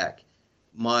the way back.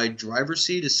 My driver's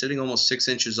seat is sitting almost 6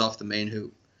 inches off the main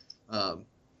hoop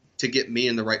to get me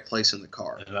in the right place in the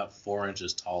car. And about 4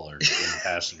 inches taller than the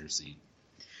passenger seat.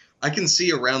 I can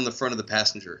see around the front of the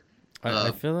passenger. I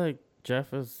feel like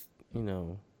Jeff is, being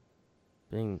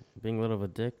a little of a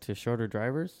dick to shorter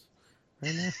drivers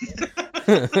right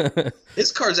now.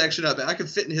 His car's actually not bad. I can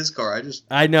fit in his car.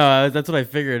 I know. That's what I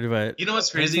figured, but... You know what's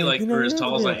crazy? Like, for as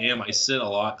tall as I am, I sit a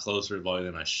lot closer to the body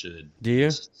than I should. Do you?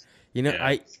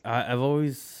 Yeah. I've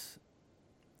always...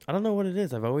 I don't know what it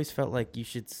is. I've always felt like you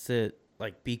should sit,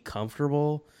 like, be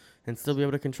comfortable and still be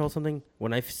able to control something.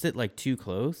 When I sit, like, too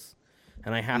close...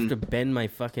 and I have to bend my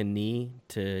fucking knee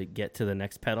to get to the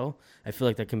next pedal, I feel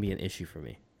like that can be an issue for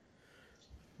me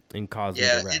and cause me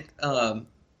to wreck.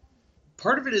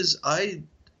 Part of it is I've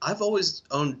always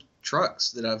owned trucks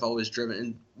that I've always driven.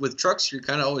 And with trucks, you're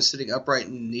kind of always sitting upright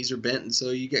and knees are bent, and so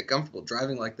you get comfortable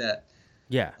driving like that.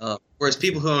 Yeah. Whereas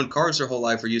people who own cars their whole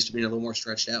life are used to being a little more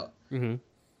stretched out. Mm-hmm.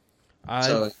 I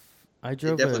So I it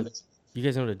drove definitely a. makes. You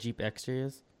guys know what a Jeep Extra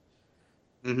is?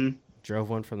 Mm-hmm. Drove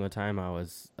one from the time I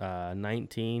was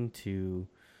 19 to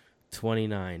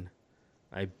 29.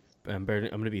 I I'm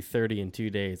gonna be 30 in 2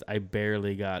 days. I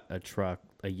barely got a truck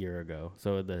a year ago,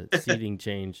 so the seating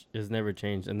change has never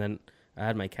changed. And then I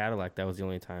had my Cadillac. That was the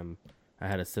only time I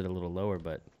had to sit a little lower.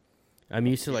 But I'm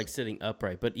used to like sitting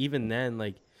upright. But even then,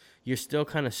 like you're still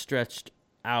kind of stretched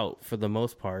out for the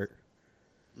most part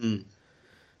Mm.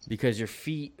 because your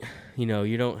feet,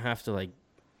 you don't have to like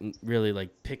really like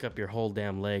pick up your whole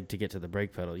damn leg to get to the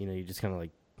brake pedal. You just kind of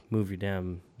like move your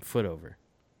damn foot over.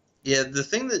 Yeah, the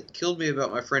thing that killed me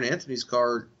about my friend Anthony's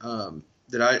car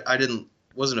that I didn't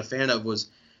wasn't a fan of was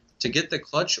to get the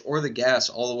clutch or the gas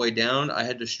all the way down. I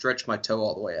had to stretch my toe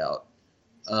all the way out,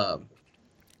 um,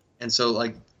 and so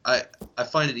like I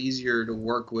find it easier to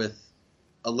work with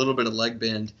a little bit of leg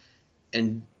bend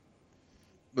and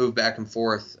move back and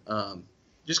forth,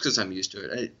 just because I'm used to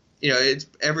it. It's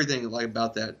everything like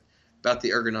about that about the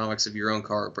ergonomics of your own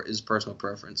car is personal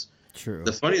preference. True.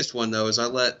 The funniest one though is I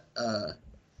let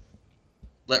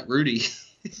Rudy,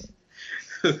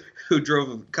 who drove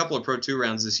a couple of Pro 2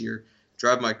 rounds this year,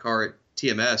 drive my car at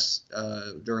TMS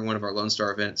during one of our Lone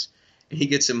Star events. And he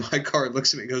gets in my car and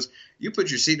looks at me and goes, "You put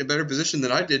your seat in a better position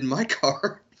than I did in my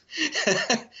car."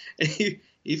 And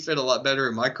he fit a lot better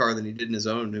in my car than he did in his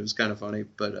own. It was kind of funny.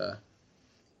 But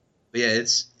yeah,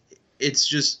 it's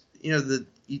just, you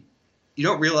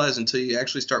don't realize until you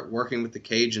actually start working with the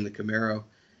cage in the Camaro.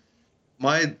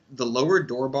 The lower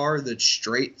door bar that's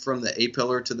straight from the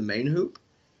A-pillar to the main hoop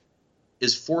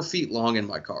is 4 feet long in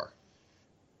my car.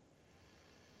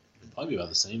 Probably about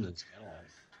the same as Cadillac.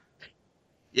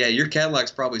 Yeah, your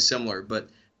Cadillac's probably similar, but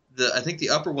I think the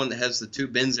upper one that has the two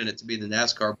bins in it to be the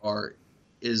NASCAR bar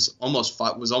was almost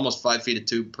 5 feet of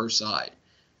tube per side.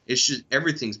 It's just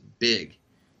everything's big.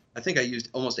 I think I used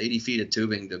almost 80 feet of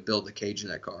tubing to build the cage in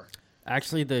that car.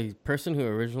 Actually, the person who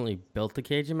originally built the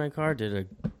cage in my car did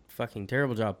a fucking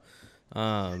terrible job.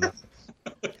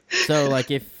 So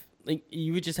like if like,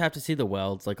 you would just have to see the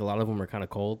welds, like a lot of them are kind of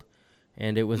cold,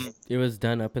 and it was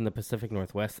done up in the Pacific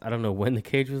Northwest. I don't know when the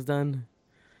cage was done,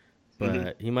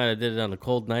 but he might have did it on a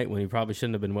cold night when he probably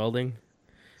shouldn't have been welding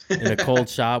in a cold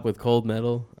shop with cold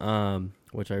metal,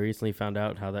 which I recently found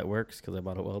out how that works because I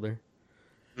bought a welder.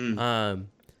 And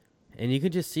you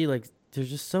could just see like there's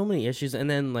just so many issues, and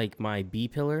then like my B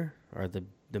pillar or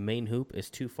the main hoop is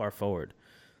too far forward.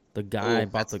 The guy I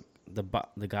bought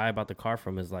the guy I bought the car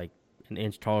from is like an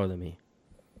inch taller than me.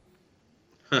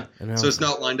 Huh. So it's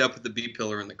not lined up with the B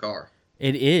pillar in the car.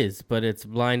 It is, but it's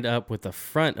lined up with the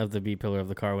front of the B pillar of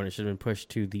the car when it should have been pushed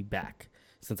to the back.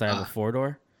 Since I have a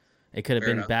 4-door, it could have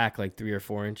been back like 3 or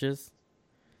 4 inches,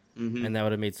 and that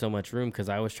would have made so much room because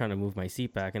I was trying to move my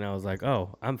seat back, and I was like,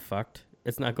 "Oh, I'm fucked.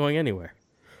 It's not going anywhere."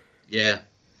 Yeah.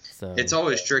 So it's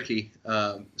always tricky,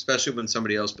 especially when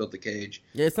somebody else built the cage.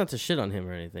 Yeah, it's not to shit on him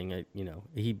or anything.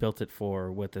 He built it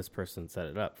for what this person set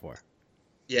it up for.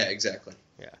 Yeah, exactly.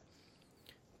 Yeah,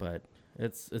 but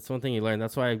it's one thing you learn.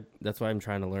 That's why I'm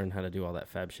trying to learn how to do all that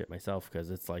fab shit myself,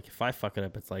 because it's like if I fuck it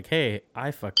up, it's like, hey,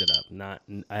 I fucked it up. Not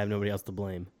I have nobody else to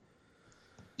blame.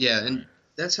 Yeah, and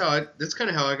that's kind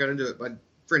of how I got into it. My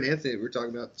friend Anthony, we were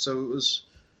talking about. So it was,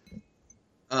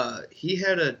 he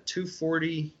had a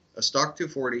 240. A stock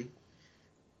 240,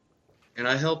 and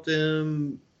I helped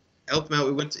him out.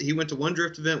 He went to one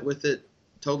drift event with it,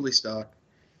 totally stock,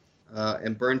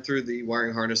 and burned through the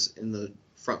wiring harness in the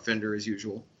front fender as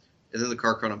usual. And then the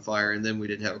car caught on fire, and then we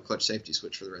didn't have a clutch safety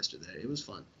switch for the rest of the day. It was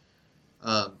fun.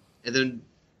 And then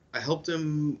I helped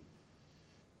him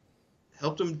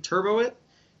turbo it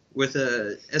with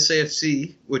a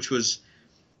SAFC, which was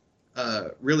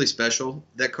really special.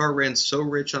 That car ran so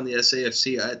rich on the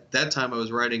SAFC. At that time, I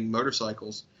was riding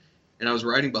motorcycles, and I was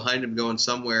riding behind him going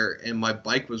somewhere, and my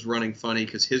bike was running funny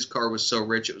because his car was so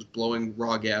rich it was blowing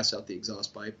raw gas out the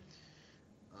exhaust pipe.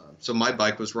 So my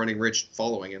bike was running rich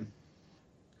following him.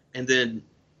 And then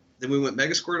we went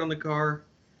Mega Squirt on the car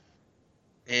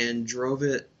and drove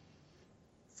it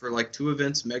for like 2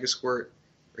 events Mega Squirt,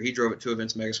 or he drove it 2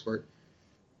 events Mega Squirt.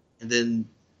 And then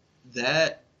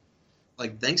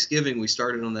like Thanksgiving, we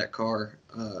started on that car,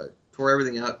 tore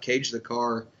everything out, caged the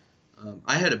car.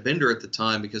 I had a bender at the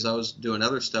time because I was doing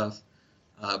other stuff,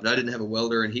 but I didn't have a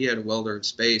welder, and he had a welder in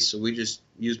space, so we just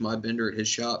used my bender at his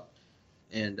shop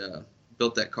and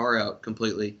built that car out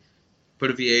completely. Put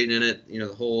a V8 in it,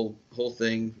 the whole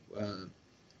thing,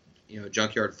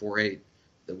 junkyard 4.8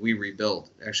 that we rebuilt.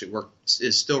 Actually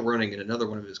is still running in another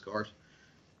one of his cars.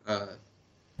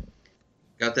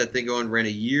 Got that thing going, ran a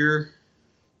year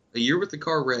with the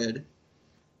car red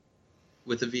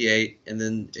with a V8, and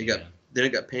then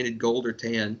it got painted gold or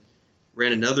tan,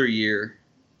 ran another year,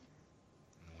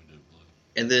 And we did blue.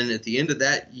 and then at the end of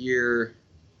that year,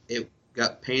 it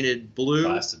got painted blue.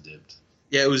 Plastic dipped.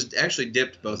 Yeah, it was actually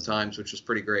dipped both times, which was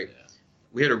pretty great. Yeah.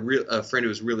 We had a friend who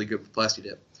was really good with Plasti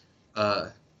Dip.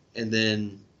 And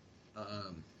then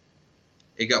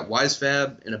it got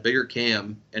Wisefab and a bigger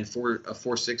cam and a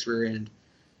 4.6 rear end.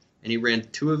 And he ran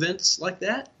 2 events like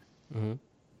that. Mm-hmm.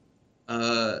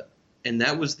 And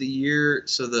that was the year.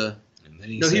 So And then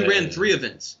he ran 3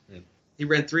 events. Yeah. He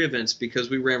ran 3 events because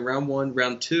we ran round 1,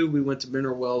 round 2. We went to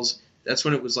Mineral Wells. That's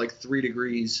when it was like 3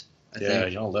 degrees. I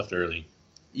think. Y'all left early.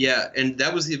 Yeah, and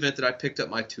that was the event that I picked up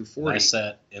my 240. I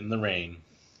sat in the rain.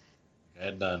 I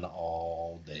had done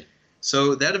all day.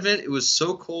 So that event, it was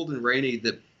so cold and rainy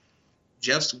that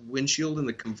Jeff's windshield in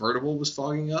the convertible was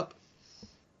fogging up,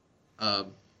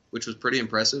 which was pretty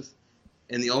impressive.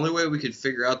 And the only way we could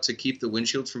figure out to keep the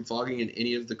windshields from fogging in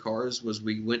any of the cars was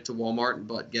we went to Walmart and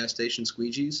bought gas station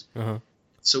squeegees. Uh-huh.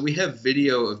 So we have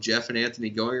video of Jeff and Anthony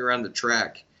going around the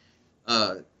track,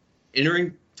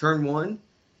 entering turn 1,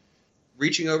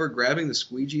 reaching over, grabbing the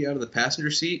squeegee out of the passenger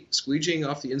seat, squeegeeing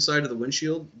off the inside of the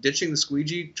windshield, ditching the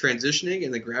squeegee, transitioning,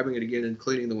 and then grabbing it again and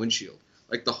cleaning the windshield,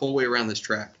 like the whole way around this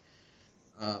track.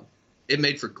 It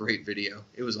made for great video.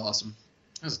 It was awesome.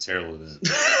 That was a terrible event.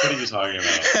 What are you talking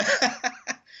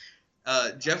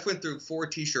about? Jeff went through 4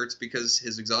 T-shirts because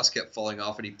his exhaust kept falling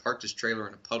off, and he parked his trailer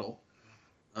in a puddle.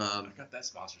 I got that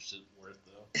sponsorship worth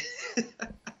though.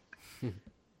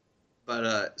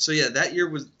 But so yeah, that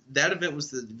event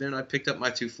was the event I picked up my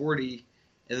 240,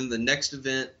 and then the next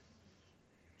event,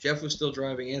 Jeff was still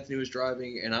driving, Anthony was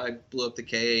driving, and I blew up the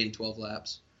KA in 12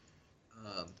 laps.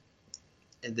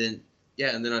 And then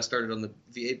I started on the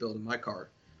V8 build in my car.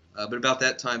 But about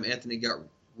that time, Anthony got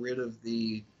rid of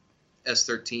the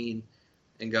S13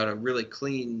 and got a really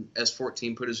clean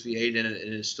S14, put his V8 in it,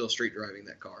 and is still street driving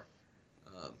that car.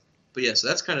 But yeah, so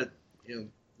that's kind of,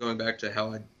 going back to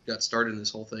how I got started in this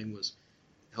whole thing was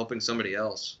helping somebody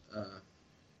else.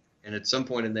 And at some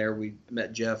point in there, we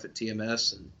met Jeff at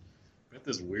TMS, and Met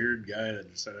this weird guy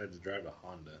that decided to drive a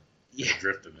Honda. Yeah.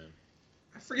 Drift him in.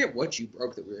 I forget what you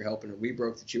broke that we were helping, or we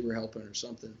broke that you were helping, or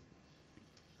something.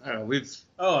 I don't know.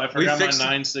 I forgot my fixed it.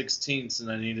 9/16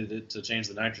 and I needed it to change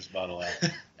the nitrous bottle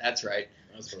out. That's right.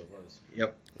 That's what it was.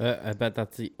 Yep. I bet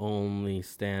that's the only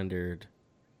standard.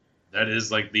 That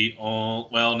is like the all.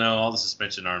 Well, no, all the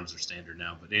suspension arms are standard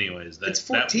now. But anyways, It's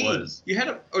 14. that was. You had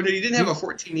a. Oh no, you didn't have a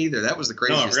 14 either. That was the No,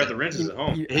 craziest. I forgot the thing. wrenches at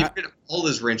home. He forgot all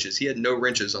his wrenches. He had no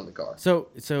wrenches on the car.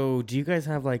 So do you guys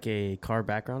have like a car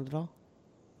background at all?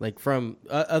 Like from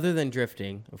other than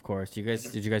drifting, of course.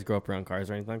 Did you guys grow up around cars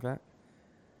or anything like that?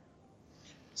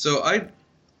 So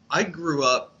I grew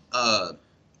up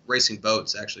racing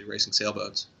boats, actually racing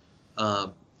sailboats.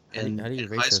 How do you in high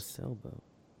race a school- sailboat?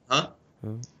 Huh?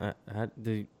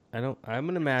 I'm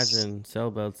gonna imagine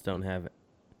sailboats don't have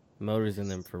motors in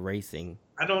them for racing.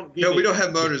 I don't. No, we don't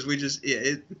have motors. We just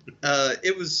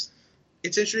it's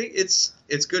interesting.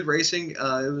 It's good racing.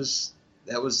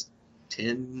 That was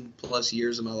 10 plus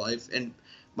years of my life, and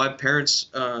my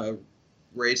parents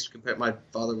raced. My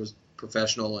father was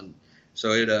professional, and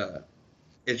so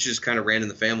it just kind of ran in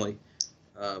the family.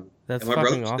 That's and my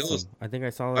fucking brother still awesome. I think I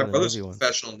saw My that in the brother's movie a once.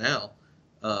 professional now,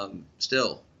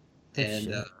 still, Oh, and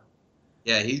shit.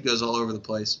 yeah, he goes all over the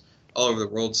place, all over the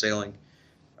world sailing.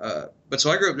 But so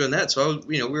I grew up doing that. So I was,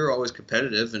 we were always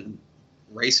competitive and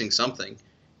racing something.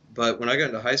 But when I got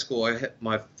into high school,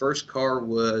 my first car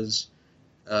was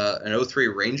an 03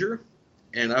 Ranger,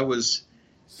 and I was,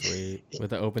 Sweet.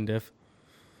 With the open diff.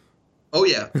 oh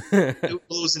yeah, it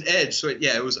was an Edge. So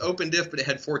it was open diff, but it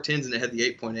had 410s and it had the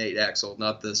 8.8 axle,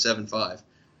 not the 7.5.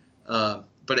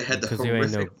 But it had the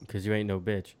horrific. Because you ain't no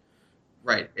bitch.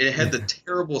 Right. It had the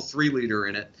terrible 3-liter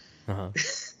in it. Uh-huh.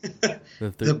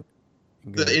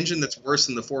 The engine that's worse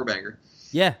than the 4-banger.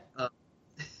 Yeah.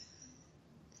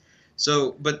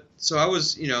 So I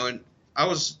was, and I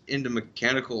was into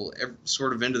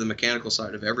sort of into the mechanical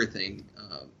side of everything,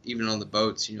 even on the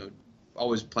boats,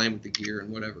 always playing with the gear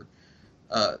and whatever.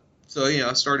 So,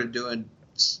 I started doing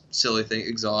silly things,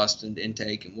 exhaust and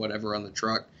intake and whatever on the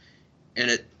truck.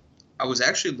 And I was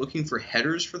actually looking for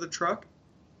headers for the truck.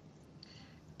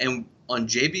 And on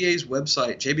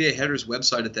JBA Headers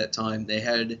website at that time, they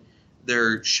had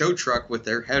their show truck with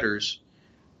their headers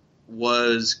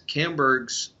was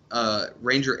Camberg's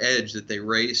Ranger Edge that they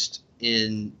raced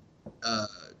in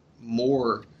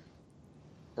Moore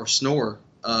or Snore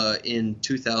in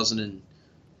 2000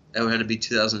 that had to be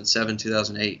 2007,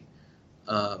 2008.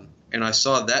 And I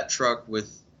saw that truck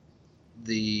with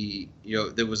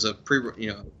there was a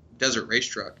desert race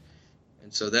truck.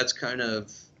 And so that's kind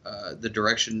of the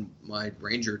direction my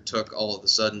Ranger took all of a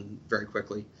sudden very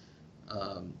quickly.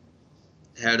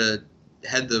 Had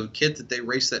the kit that they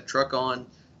raced that truck on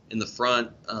in the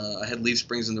front. I had leaf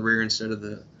springs in the rear instead of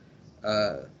the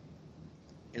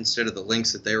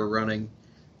links that they were running.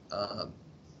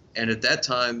 And at that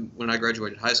time, when I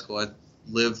graduated high school, I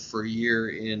lived for a year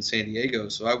in San Diego,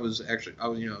 so I was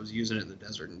using it in the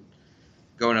desert and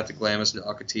going out to Glamis and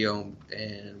Ocotillo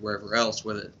and wherever else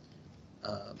with it.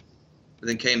 But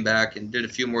then came back and did a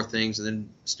few more things, and then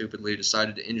stupidly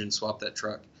decided to engine swap that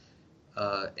truck.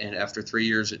 And after 3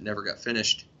 years, it never got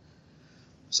finished.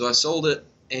 So I sold it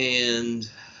and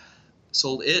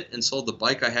sold the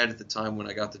bike I had at the time when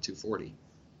I got the 240.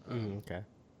 Okay.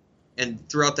 And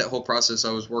throughout that whole process,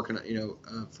 I was working,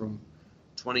 from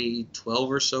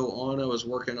 2012 or so on, I was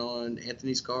working on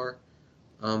Anthony's car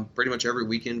pretty much every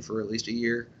weekend for at least a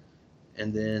year.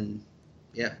 And then,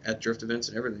 at drift events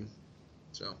and everything.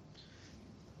 So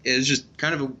it was just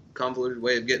kind of a convoluted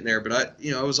way of getting there. But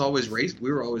I was always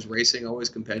we were always racing, always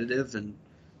competitive. And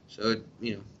so,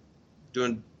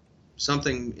 doing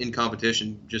something in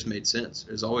competition just made sense.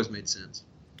 It has always made sense.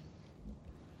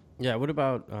 Yeah. What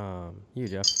about you,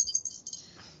 Jeff?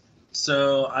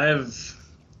 So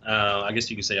I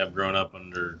guess you could say I've grown up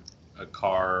under a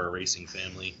car racing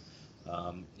family.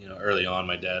 Early on,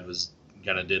 my dad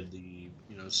did the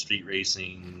street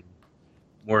racing,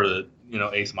 more of the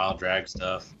eighth mile drag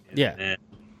stuff. Yeah. And,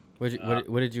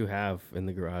 What did you have in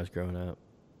the garage growing up?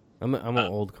 I'm an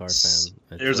old car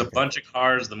fan. There's a bunch of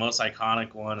cars. The most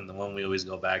iconic one, and the one we always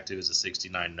go back to, is a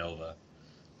 '69 Nova.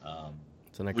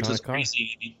 It's an iconic which is car.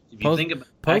 crazy if you think about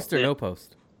post or no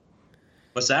post.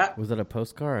 What's that? Was it a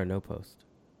post car or no post?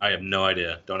 I have no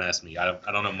idea. Don't ask me. I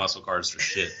don't know muscle cars for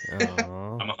shit.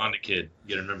 Aww. I'm a Honda kid.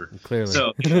 You gotta remember. Clearly.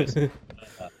 So,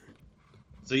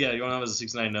 yeah, going on was a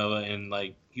 '69 Nova, and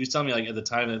like he was telling me, like at the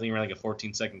time, I think ran like a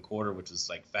 14-second quarter, which is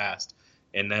like fast,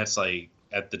 and that's like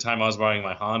at the time I was buying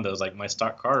my Honda, I was like my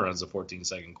stock car runs a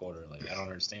 14-second quarter. Like I don't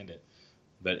understand it,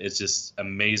 but it's just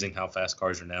amazing how fast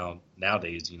cars are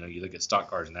nowadays. You look at stock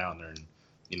cars now, and they're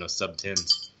in sub 10.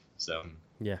 So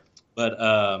yeah. But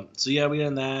we got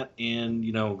in that,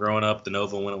 and growing up, the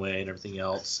Nova went away and everything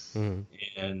else,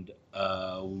 and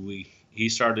he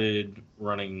started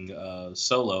running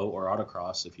solo or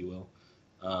autocross, if you will,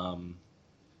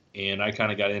 and I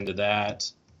kind of got into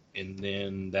that, and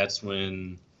then that's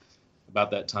when, about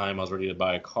that time, I was ready to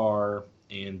buy a car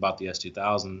and bought the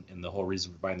S2000, and the whole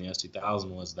reason for buying the S2000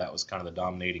 was that was kind of the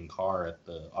dominating car at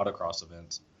the autocross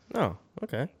events. Oh,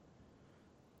 okay.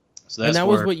 So that's and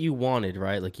that was what you wanted,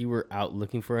 right? Like you were out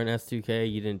looking for an S2K.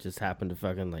 You didn't just happen to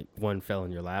fucking like one fell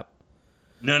in your lap.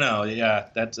 No, yeah,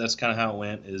 that's kind of how it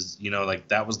went. Is like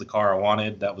that was the car I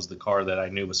wanted. That was the car that I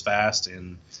knew was fast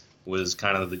and was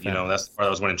kind of the that's the car that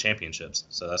was winning championships.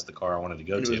 So that's the car I wanted to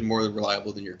go to. It was more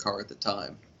reliable than your car at the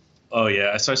time. Oh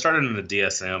yeah, so I started in the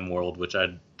DSM world, which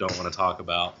I don't want to talk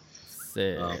about.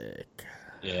 Sick.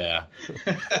 Yeah.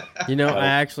 I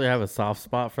actually have a soft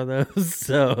spot for those,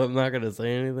 so I'm not gonna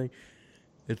say anything.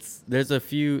 There's a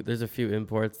few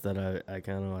imports that I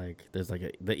kind of like. There's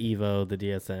like the Evo, the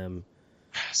DSM.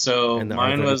 So and the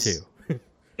mine R32. was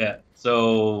yeah.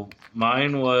 So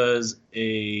mine was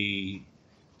a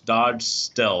Dodge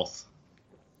Stealth.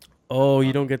 Oh,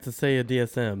 you don't get to say a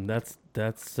DSM.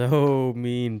 That's so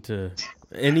mean to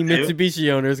any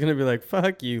Mitsubishi owner is gonna be like,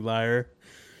 "Fuck you, liar."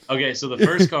 Okay, so the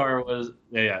first car was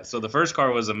So the first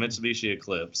car was a Mitsubishi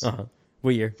Eclipse.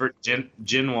 What year? For Gen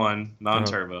 1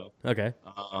 non-turbo. Okay.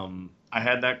 I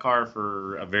had that car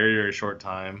for a very, very short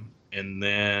time, and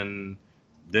then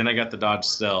I got the Dodge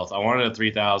Stealth. I wanted a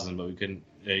 3000, but we couldn't.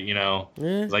 Yeah. I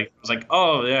was like,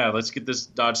 oh yeah, let's get this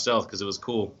Dodge Stealth because it was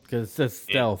cool. Because it says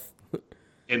stealth.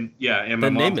 And my the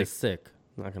mom name is sick.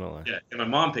 Not gonna lie. Yeah, and my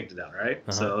mom picked it out, right?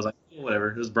 So I was like,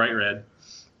 whatever. It was bright red,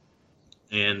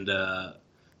 and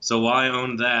so while I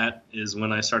owned that is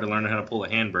when I started learning how to pull a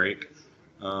handbrake,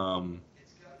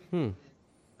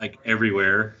 like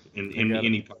everywhere in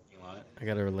any parking lot. I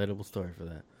got a relatable story for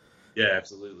that. Yeah,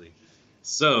 absolutely.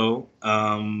 So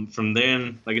from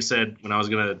then, like I said, when I was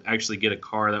gonna actually get a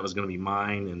car that was gonna be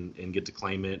mine and get to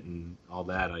claim it and all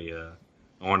that, I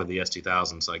wanted the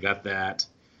S2000, so I got that.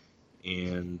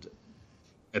 And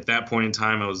at that point in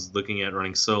time, I was looking at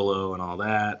running solo and all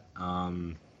that.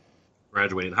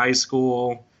 Graduated high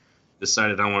school.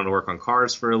 Decided I wanted to work on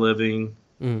cars for a living,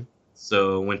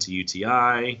 so went to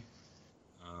UTI,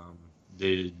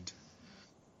 did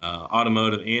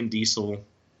automotive and diesel.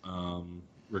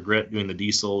 Regret doing the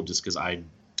diesel just because I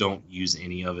don't use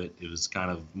any of it. It was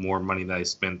kind of more money that I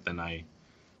spent than I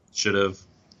should have.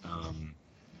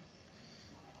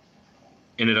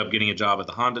 Ended up getting a job at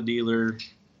the Honda dealer,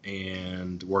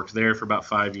 and worked there for about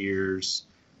 5 years.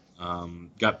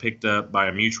 Got picked up by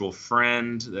a mutual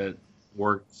friend that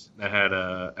had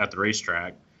at the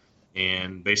racetrack,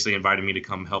 and basically invited me to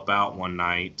come help out one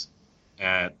night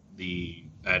at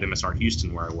MSR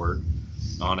Houston where I work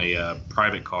on a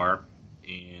private car,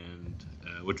 and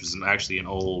which was actually an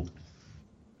old,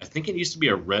 I think it used to be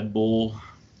a Red Bull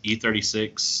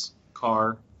E36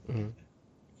 car. Mm-hmm.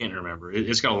 Can't remember.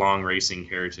 It's got a long racing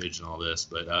heritage and all this,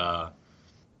 but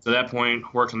so at that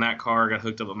point, worked on that car, got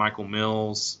hooked up with Michael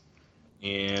Mills,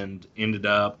 and ended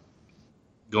up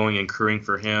going and crewing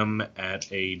for him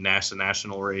at a NASA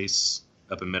national race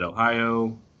up in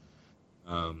Mid-Ohio,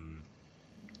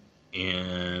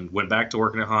 and went back to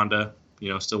working at Honda,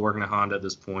 still working at Honda at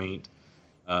this point.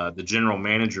 The general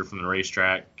manager from the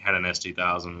racetrack had an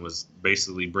S2000, was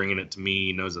basically bringing it to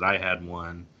me, knows that I had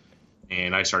one,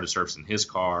 and I started servicing his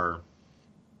car.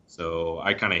 So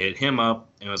I kind of hit him up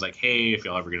and was like, hey, if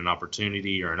y'all ever get an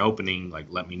opportunity or an opening, like,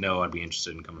 let me know. I'd be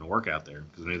interested in coming to work out there,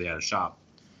 because I knew they had a shop.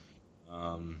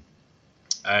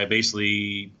 I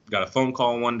basically got a phone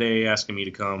call one day asking me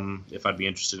to come if I'd be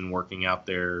interested in working out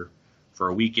there for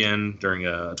a weekend during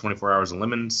a 24 Hours of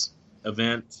Lemons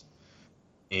event.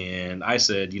 And I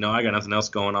said, I got nothing else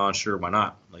going on. Sure, why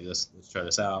not? Like, let's try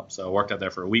this out. So I worked out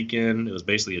there for a weekend. It was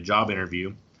basically a job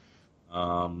interview.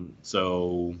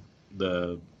 So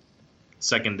the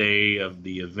second day of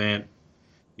the event,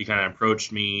 he kind of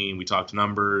approached me and we talked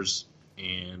numbers,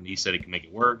 and he said he could make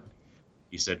it work.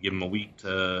 He said give him a week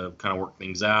to kind of work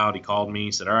things out. He called me.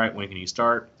 He said, all right, when can you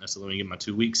start? I said, let me get my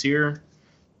 2 weeks here.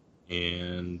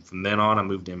 And from then on, I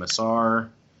moved to MSR.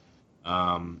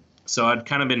 So I'd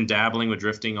kind of been dabbling with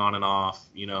drifting on and off.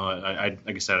 I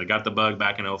like I said, I got the bug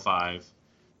back in 2005,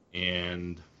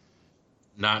 and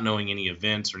not knowing any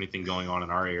events or anything going on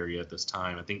in our area at this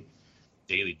time, I think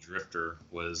Daily Drifter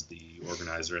was the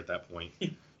organizer at that point.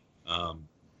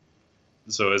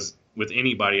 So as with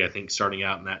anybody, I think starting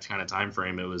out in that kind of time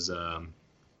frame, it was,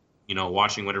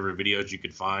 watching whatever videos you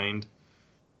could find,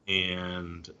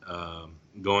 and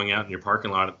going out in your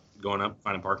parking lot, going up,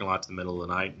 finding parking lots in the middle of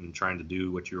the night and trying to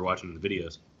do what you were watching in the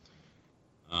videos.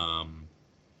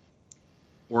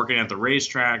 Working at the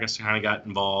racetrack, I kind of got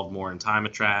involved more in time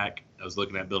attack. I was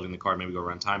looking at building the car, maybe go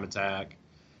run time attack.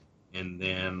 And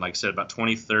then, like I said, about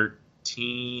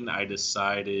 2013, I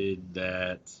decided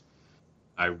that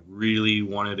I really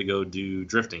wanted to go do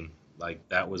drifting. Like,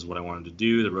 that was what I wanted to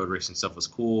do. The road racing stuff was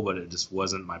cool, but it just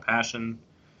wasn't my passion.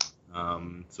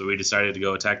 So we decided to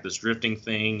go attack this drifting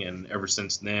thing, and ever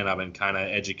since then, I've been kind of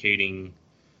educating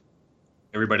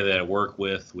everybody that I work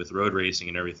with road racing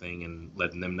and everything, and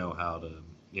letting them know how to,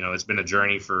 it's been a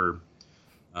journey for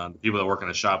the people that work in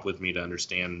the shop with me to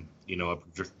understand, a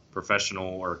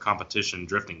professional or a competition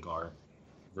drifting car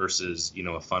versus,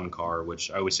 a fun car,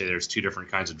 which I always say there's two different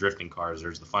kinds of drifting cars.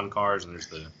 There's the fun cars and there's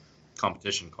the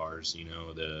competition cars,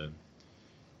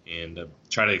 and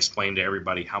try to explain to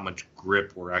everybody how much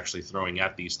grip we're actually throwing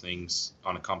at these things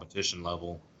on a competition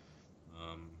level.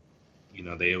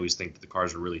 They always think that the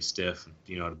cars are really stiff,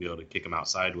 to be able to kick them out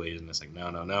sideways, and it's like,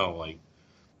 no, like,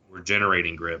 we're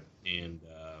generating grip, and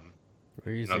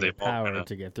we're using power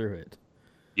to get through it.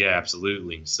 Yeah,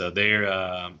 absolutely. So they've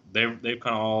kind of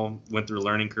all went through a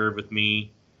learning curve with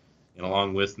me, and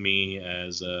along with me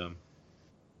as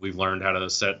we've learned how to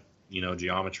set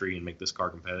geometry and make this car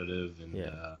competitive, and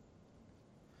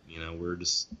we're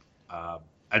just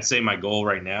I'd say my goal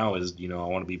right now is I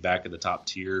want to be back at the top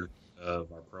tier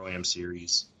of our Pro-Am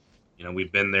series.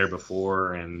 We've been there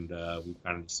before, and we've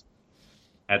kind of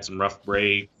had some rough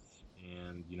breaks.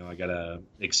 And I got a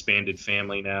expanded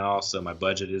family now, so my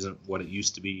budget isn't what it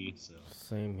used to be. So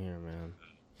same here, man.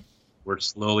 We're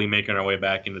slowly making our way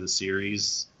back into the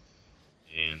series,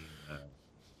 and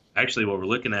actually, what we're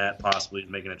looking at possibly is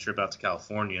making a trip out to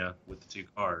California with the two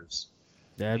cars.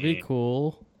 That'd be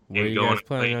cool. Where And you guys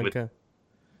planning on?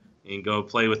 And go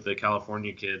play with the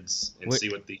California kids and see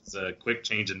what these quick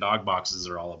change and dog boxes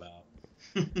are all about.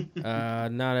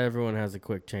 Not everyone has a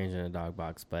quick change in a dog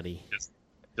box, buddy.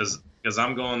 Because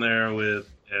I'm going there with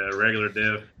a regular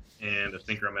diff and a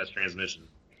Synchromesh transmission.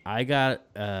 I got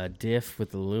a diff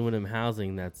with aluminum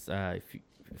housing. That's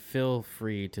feel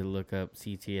free to look up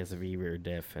CTSV rear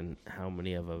diff and how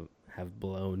many of them have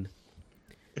blown.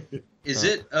 Is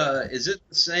it the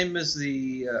same as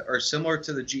or similar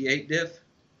to the G8 diff?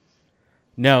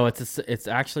 No, it's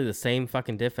actually the same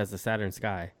fucking diff as the Saturn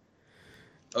Sky.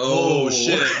 Oh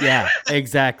shit! Yeah,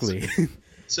 exactly.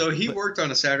 So he worked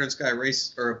on a Saturn Sky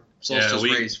race or Solstice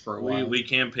race for a while. We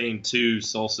campaigned 2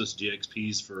 Solstice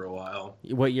GXPs for a while.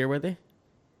 What year were they?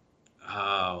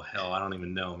 Oh hell, I don't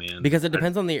even know, man. Because it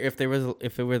depends on if it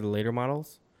were the later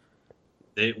models.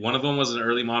 One of them was an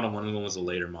early model, one of them was a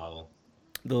later model.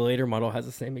 The later model has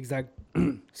the same exact.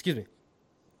 Excuse me.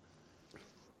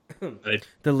 They-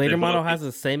 The later they model both- has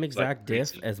the same exact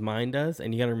diff crazy. as mine does,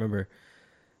 and you got to remember,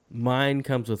 mine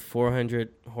comes with 400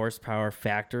 horsepower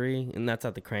factory, and that's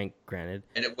at the crank, granted.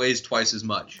 And it weighs twice as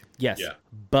much. Yes, Yeah.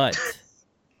 but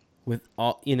with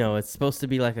all it's supposed to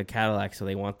be like a Cadillac, so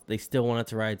they still want it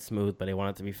to ride smooth, but they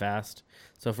want it to be fast.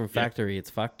 So from factory, it's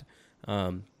fucked.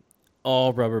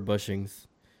 All rubber bushings,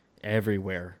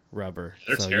 everywhere rubber.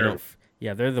 They're so terrible.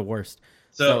 yeah, they're the worst.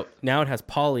 So, So now it has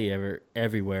poly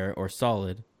everywhere or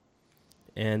solid,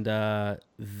 and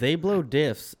they blow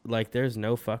diffs like there's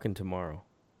no fucking tomorrow.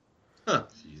 Huh.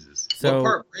 Jesus. So What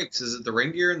part breaks? Is it the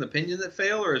ring gear and the pinion that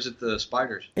fail, or is it the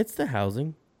spiders? it's the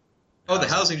housing. Oh, the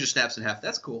housing just snaps in half.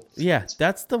 That's cool. Yeah,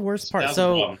 that's the worst part. That's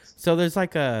So the problem. so there's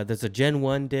like there's a Gen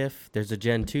 1 diff, there's a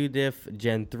Gen 2 diff,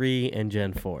 Gen 3, and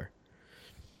Gen 4.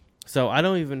 So I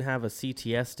don't even have a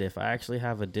CTS diff. I actually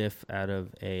have a diff out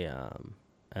of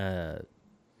an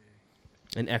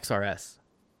XRS.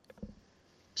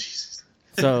 Jesus.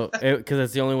 So because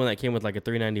it's the only one that came with like a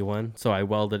 391, so I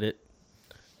welded it.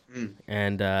 Mm.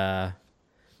 And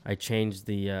I changed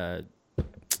the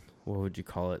what would you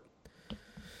call it?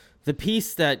 The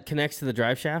piece that connects to the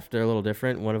drive shaft. They're a little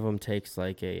different. One of them takes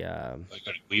like a Like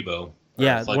a Guibo.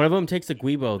 yeah. Like- One of them takes a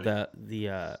Guibo.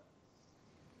 The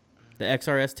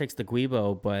XRS takes the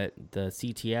Guibo, but the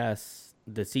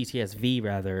CTSV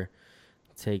rather,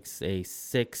 takes a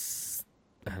 6.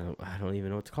 I don't even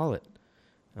know what to call it.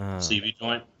 CV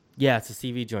joint. Yeah, it's a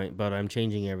CV joint, but I'm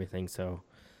changing everything, so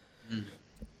Mm.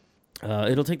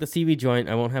 it'll take the CV joint.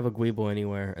 I won't have a Guibo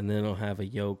anywhere, and then it'll have a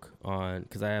yoke on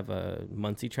because I have a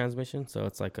Muncie transmission, so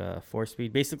it's like a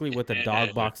 4-speed, basically what the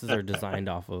dog boxes are designed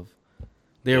off of.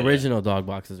 The Yeah. original dog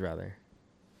boxes, rather.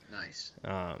 Nice.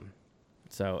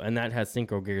 So and that has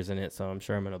synchro gears in it, so I'm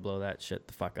sure I'm gonna blow that shit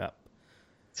the fuck up.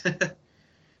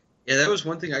 Yeah, that was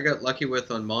one thing I got lucky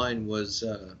with on mine was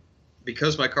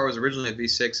because my car was originally a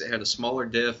V6, it had a smaller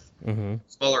diff, Mm-hmm.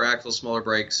 smaller axles, smaller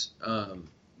brakes,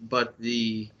 but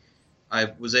I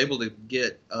was able to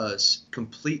get a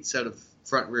complete set of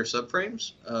front and rear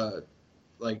subframes,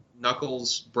 like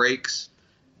knuckles, brakes,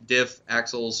 diff,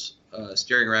 axles,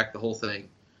 steering rack, the whole thing,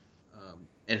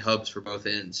 and hubs for both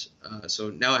ends. So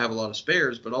now I have a lot of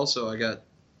spares, but also I got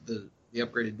the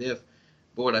upgraded diff.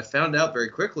 But what I found out very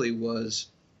quickly was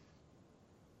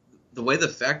the way the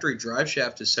factory drive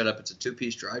shaft is set up, it's a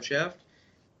 2-piece drive shaft,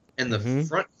 and the Mhm.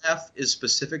 front half is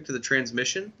specific to the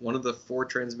transmission, one of the 4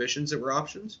 transmissions that were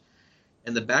options,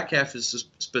 and the back half is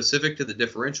specific to the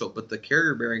differential, but the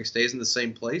carrier bearing stays in the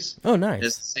same place. Oh, It nice.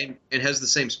 has the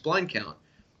same spline count.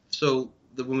 So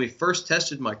when we first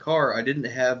tested my car, I didn't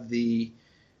have the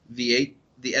V8,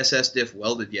 the SS diff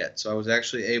welded yet, so I was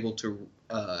actually able to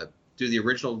do the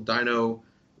original dyno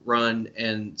run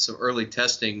and some early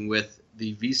testing with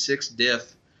the V6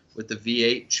 diff with the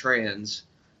V8 trans,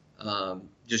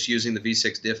 just using the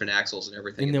V6 diff and axles and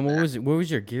everything. And in then the back. what was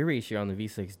your gear ratio on the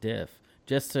V6 diff?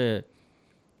 Just to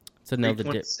know the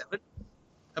diff. 327,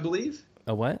 I believe.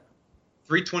 A what?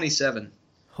 327.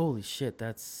 Holy shit,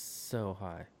 that's so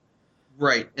high.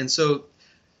 Right, and so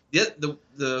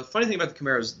the funny thing about the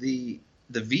Camaro is the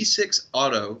V6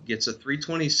 Auto gets a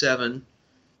 327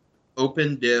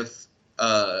 open diff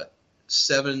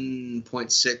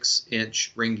 7.6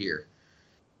 inch ring gear.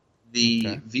 The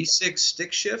Okay. V6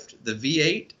 stick shift, the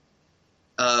V8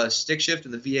 stick shift,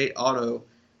 and the V8 Auto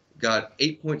got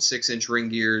 8.6 inch ring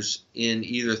gears in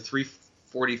either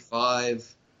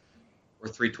 345 or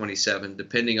 327,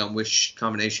 depending on which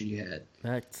combination you had.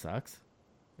 That sucks.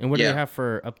 And what do Yeah. you have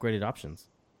for upgraded options?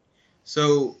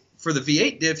 So for the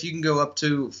V8 diff, you can go up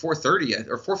to 430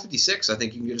 or 456. I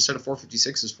think you can get a set of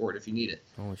 456s for it if you need it.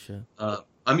 Holy shit.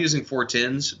 I'm using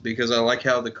 410s because I like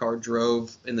how the car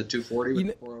drove in the 240. With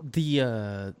You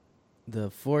know,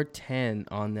 the 410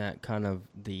 on that kind of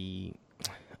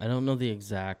I don't know the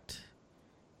exact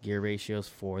gear ratios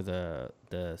for the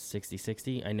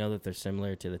 6060. I know that they're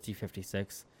similar to the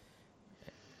T56.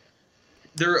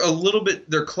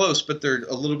 they're close, but they're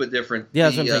a little bit different. Yeah,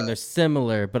 that's what I'm saying. They're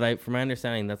similar, but from my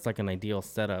understanding, that's like an ideal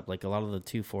setup. Like a lot of the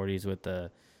 240s with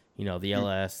the, the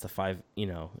LS, the 5,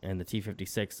 and the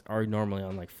T56 are normally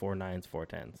on like 4.9s,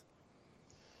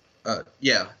 4.10s.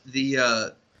 Yeah, the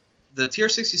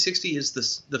TR6060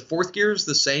 is the fourth gear is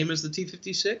the same as the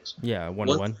T56. Yeah,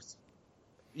 1-to-1.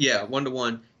 Yeah,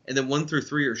 1-to-1, and then 1 through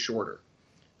 3 are shorter.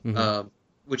 Mhm.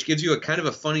 Which gives you a kind of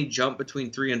a funny jump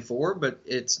between 3 and 4, but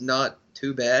it's not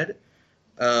too bad.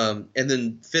 And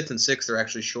then 5th and 6th are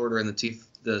actually shorter in the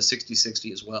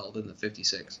 6060 as well than the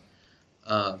 56.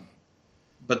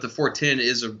 But the 410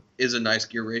 is a nice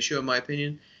gear ratio in my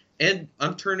opinion. And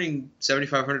I'm turning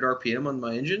 7,500 RPM on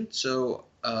my engine, so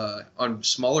on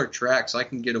smaller tracks, I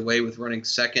can get away with running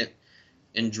second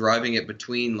and driving it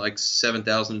between like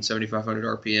 7,000 and 7,500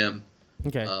 RPM,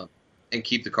 Okay. and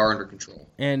keep the car under control.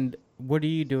 And what are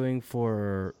you doing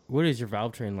for? What is your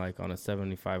valve train like on a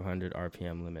 7,500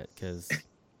 RPM limit? Because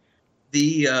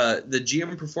The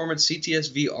GM Performance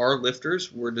CTS VR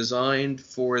lifters were designed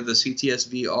for the CTS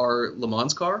VR Le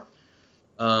Mans car,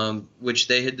 which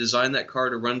they had designed that car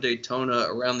to run Daytona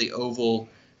around the oval,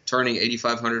 turning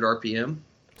 8,500 RPM.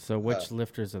 so which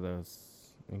lifters are those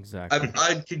exactly?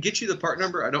 I could get you the part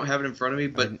number. I don't have it in front of me,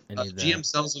 but I need GM that.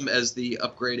 sells them as the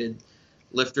upgraded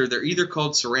lifter. They're either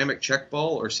called Ceramic Check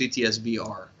Ball or CTS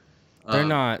VR. They're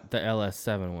not the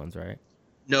LS7 ones, right?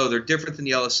 No, they're different than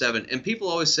the LS7. And people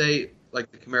always say,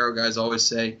 like the Camaro guys always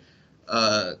say,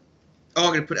 oh, I'm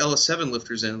going to put LS7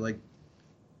 lifters in. Like,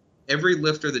 every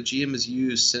lifter that GM has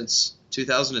used since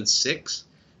 2006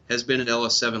 has been an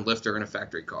LS7 lifter in a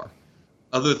factory car,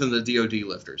 other than the DOD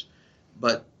lifters.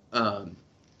 But,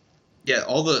 yeah,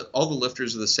 all the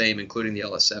lifters are the same, including the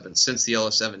LS7, since the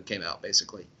LS7 came out,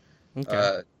 basically.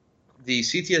 Okay. The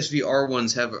CTS VR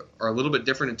ones are a little bit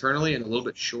different internally and a little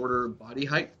bit shorter body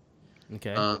height.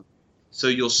 Okay. So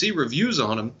you'll see reviews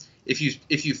on them. If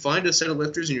you find a set of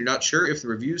lifters and you're not sure, if the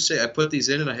reviews say I put these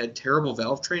in and I had terrible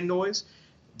valve train noise,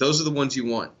 those are the ones you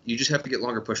want. You just have to get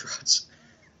longer push rods.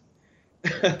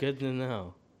 Good to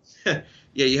know.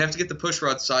 Yeah, you have to get the push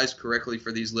rod sized correctly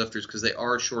for these lifters because they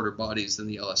are shorter bodies than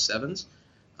the LS7s.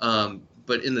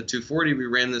 But in the 240, we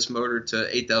ran this motor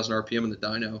to 8,000 RPM in the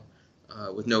dyno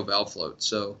with no valve float.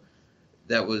 So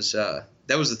that was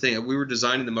the thing. We were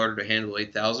designing the motor to handle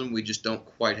 8,000. We just don't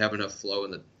quite have enough flow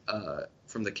in the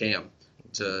from the cam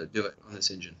to do it on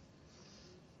this engine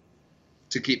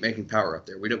to keep making power up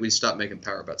there. We stopped making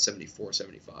power about 74,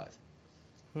 75.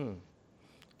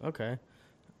 Okay.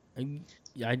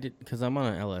 I did because I'm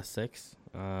on an LS6,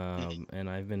 and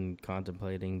I've been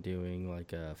contemplating doing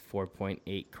like a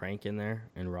 4.8 crank in there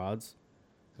and rods,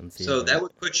 and see. So that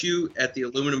would put you at the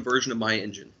aluminum version of my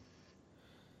engine.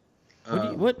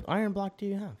 What iron block do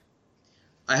you have?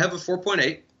 I have a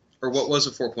 4.8, or what was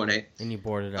a 4.8. And you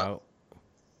bored it out.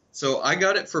 So I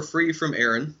got it for free from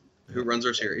Aaron, who runs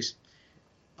our series.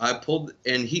 I pulled,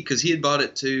 and because he had bought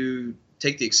it to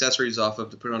take the accessories off of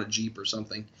to put on a Jeep or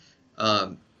something.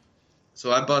 So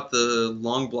I bought the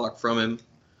long block from him,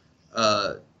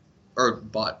 I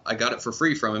got it for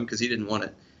free from him because he didn't want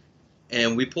it.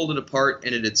 And we pulled it apart,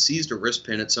 and it had seized a wrist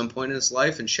pin at some point in its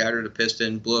life and shattered a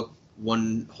piston, blew up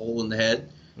one hole in the head.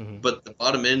 Mm-hmm. But the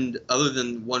bottom end, other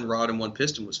than one rod and one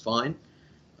piston, was fine.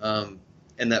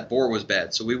 And that bore was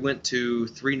bad. So we went to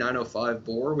 3905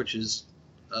 bore, which is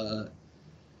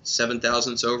 7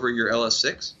 thousandths over your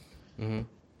LS6. Mm-hmm.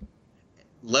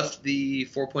 Left the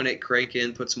 4.8 crank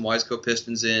in, put some Wiseco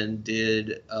pistons in,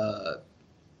 did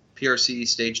PRC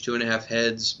stage 2.5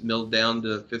 heads, milled down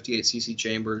to 58cc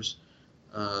chambers,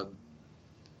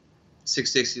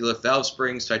 660 lift valve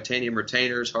springs, titanium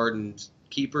retainers, hardened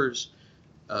keepers,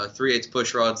 3/8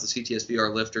 push rods, the CTS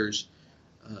VR lifters.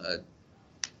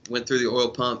 Went through the oil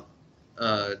pump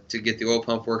to get the oil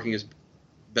pump working as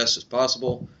best as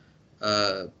possible.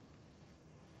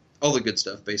 All the good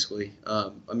stuff, basically.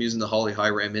 I'm using the Holley high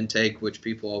ram intake, which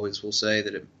people always will say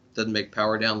that it doesn't make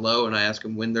power down low, and I ask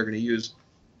them when they're going to use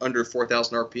under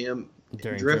 4,000 RPM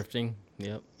During drifting.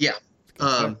 Yep. Yeah. It's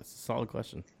a solid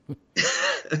question.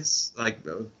 It's like,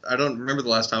 I don't remember the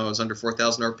last time I was under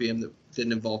 4,000 RPM that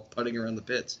didn't involve putting around the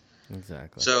pits.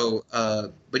 Exactly. So,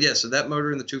 but yeah, so that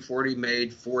motor in the 240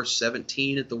 made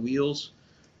 417 at the wheels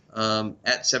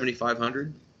at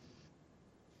 7,500.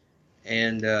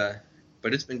 And,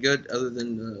 but it's been good other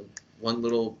than one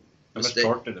little How much mistake.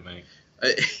 torque did it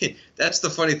make? That's the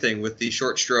funny thing with the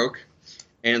short stroke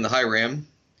and the high ram.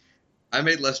 I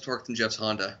made less torque than Jeff's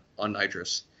Honda on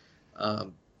nitrous.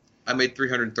 I made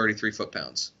 333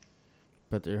 foot-pounds.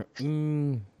 But there,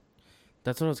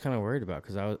 that's what I was kind of worried about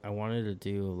because I wanted to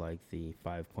do like the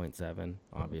 5.7,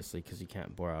 obviously, because you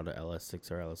can't bore out a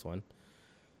LS6 or LS1.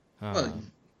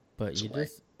 But you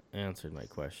just answered my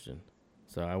question,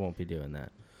 so I won't be doing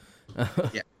that.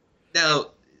 Yeah.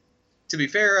 Now, to be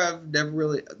fair, I've never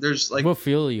really. There's like what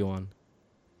fuel are you on?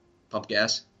 pump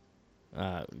gas.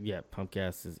 Yeah, pump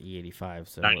gas is E85.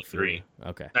 So 93.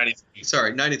 Okay. 93.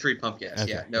 Sorry, 93 pump gas.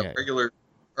 Okay, Yeah, no, yeah. regular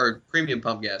or premium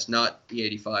pump gas, not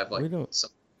E85 like We don't-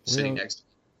 sitting we don't- next to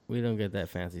We don't get that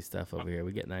fancy stuff over here.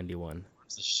 We get 91.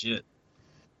 What's the shit?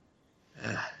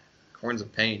 me. Corn's a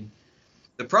pain.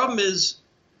 The problem is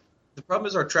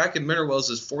our track in Mineral Wells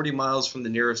is 40 miles from the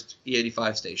nearest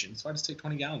E85 station. So I just take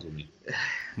 20 gallons with me.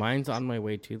 Mine's on my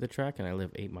way to the track, and I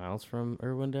live 8 miles from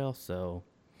Irwindale, so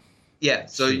Yeah,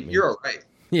 so Shoot me. you're all right.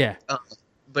 Yeah.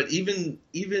 But even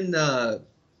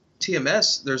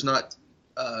TMS, there's not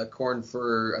corn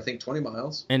for I think 20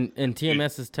 miles. And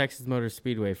TMS is Texas Motor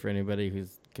Speedway for anybody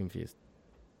who's confused.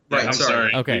 Right, I'm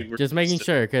sorry. Okay, We're just making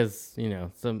still- sure because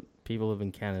some people live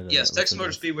in Canada. Yes, that Texas listen to Motor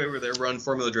this. Speedway where they run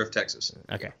Formula Drift Texas.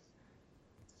 Okay.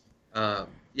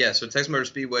 Yeah, so Texas Motor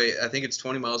Speedway, I think it's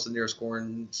 20 miles to the nearest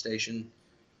corn station.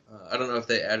 I don't know if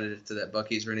they added it to that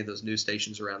Buc-ee's or any of those new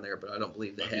stations around there, but I don't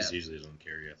believe they Buc-ee's have. usually don't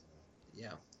carry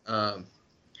ethanol. Yeah.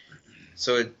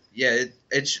 So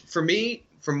it's for me,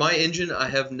 for my engine, I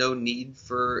have no need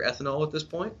for ethanol at this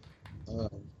point.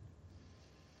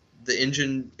 The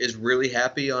engine is really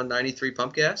happy on 93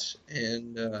 pump gas,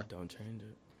 and Don't change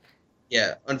it.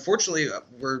 yeah, unfortunately,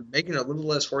 we're making a little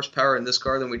less horsepower in this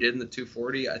car than we did in the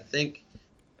 240. I think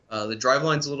the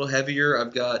driveline's a little heavier.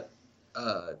 I've got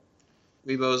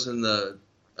Weebos in the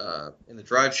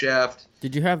drive shaft.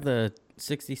 Did you have the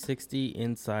 6060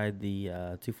 inside the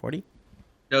 240?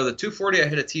 No, the 240 I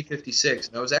had a T56,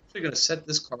 and I was actually going to set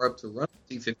this car up to run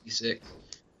a T56,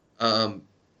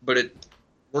 but it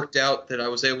worked out that I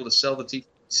was able to sell the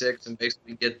T56 and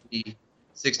basically get the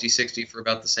 6060 for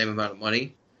about the same amount of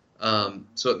money.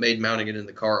 So it made mounting it in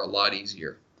the car a lot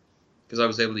easier because I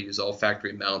was able to use all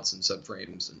factory mounts and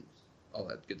subframes and all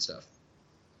that good stuff.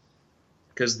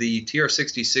 Because the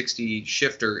TR6060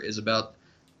 shifter is about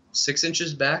 6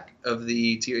 inches back of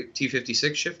the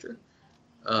T56 shifter.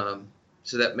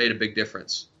 So that made a big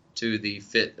difference to the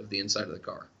fit of the inside of the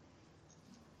car.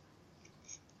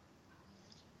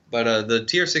 But the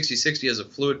TR6060 has a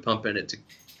fluid pump in it to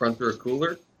run through a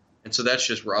cooler, and so that's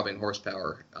just robbing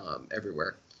horsepower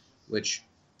everywhere, which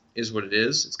is what it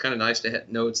is. It's kind of nice to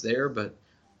know it's there, but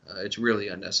it's really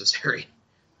unnecessary.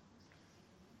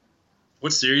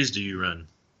 What series do you run,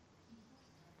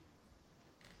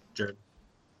 Jared?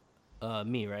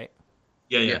 Me, right?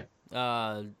 Yeah.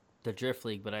 The Drift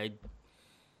League, but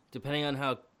depending on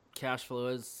how cash flow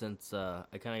is, since I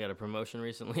kind of got a promotion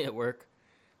recently at work,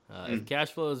 if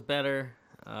cash flow is better,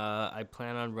 I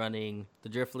plan on running the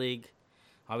Drift League.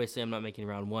 Obviously, I'm not making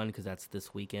round one because that's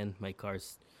this weekend. My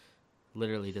car's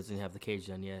literally doesn't have the cage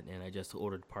done yet, and I just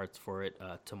ordered parts for it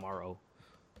tomorrow.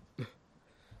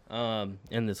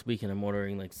 And this weekend I'm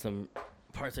ordering like some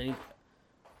parts I need.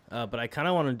 But I kind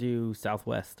of want to do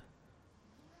Southwest.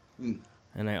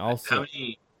 And I also How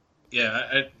many?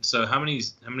 Yeah. So how many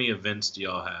events do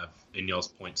y'all have in y'all's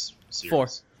points series? 4.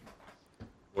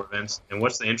 4 events. And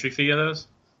what's the entry fee of those?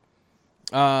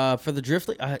 For the Drift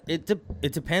League,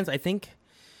 it depends. I think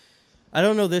I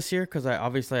don't know this year because I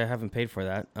haven't paid for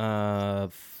that.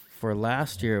 For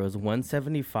last year it was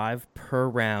 $175 per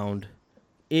round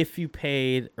if you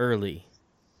paid early.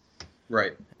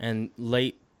 Right. And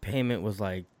late payment was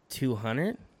like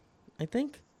 $200, I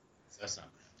think. That's not.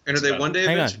 And are they one-day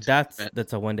Hang on, events?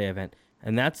 that's a one-day event,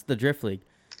 and that's the Drift League.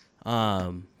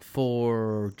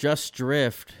 For Just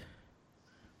Drift,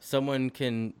 someone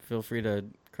can feel free to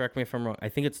correct me if I'm wrong. I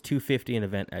think it's $250 an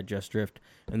event at Just Drift,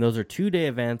 and those are 2-day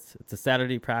events. It's a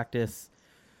Saturday practice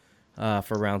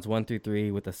for rounds 1 through 3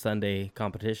 with a Sunday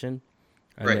competition,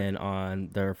 and Right. then on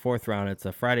their 4th round, it's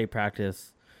a Friday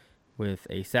practice with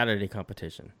a Saturday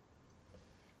competition.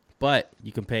 But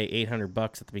you can pay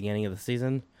 $800 at the beginning of the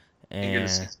season.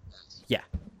 And yeah.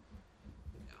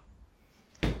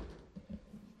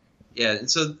 Yeah, and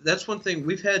so that's one thing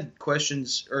we've had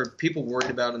questions or people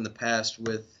worried about in the past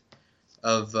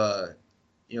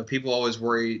people always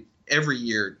worry every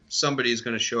year somebody's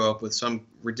going to show up with some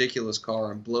ridiculous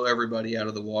car and blow everybody out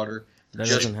of the water. That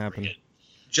doesn't happen.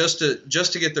 Just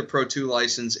to get their Pro 2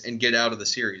 license and get out of the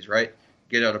series, right?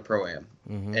 Get out of Pro-Am.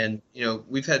 Mm-hmm. And,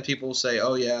 we've had people say,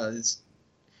 oh, yeah, it's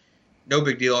no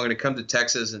big deal. I'm going to come to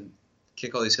Texas and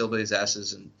kick all these hillbillies'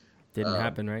 asses. And Didn't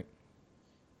happen, right?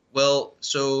 well,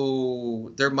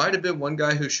 so there might have been one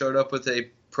guy who showed up with a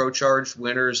Pro-Charged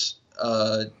Winners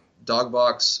dog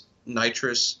box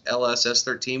nitrous LS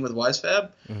S13 with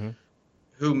WiseFab,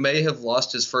 who may have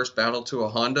lost his first battle to a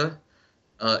Honda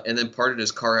and then parted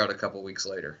his car out a couple weeks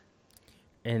later.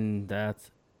 And that's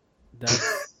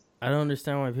I don't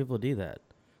understand why people do that.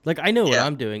 Like, I know what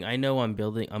I'm doing. I know I'm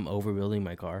overbuilding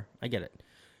my car. I get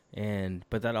it.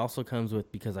 But that also comes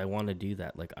with because I want to do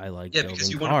that. Like, I like building because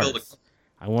you cars. want to build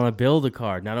I want to build a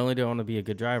car. Not only do I want to be a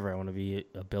good driver, I want to be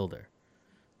a builder.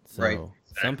 So Right.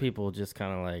 Some people just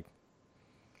kind of like,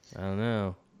 I don't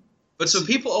know. But so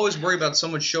people always worry about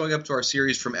someone showing up to our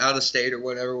series from out of state or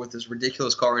whatever with this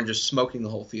ridiculous car and just smoking the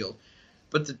whole field.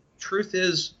 But the truth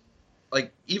is,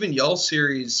 like, even y'all's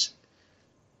series,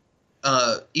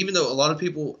 even though a lot of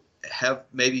people have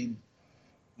maybe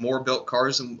more built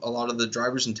cars than a lot of the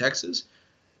drivers in Texas,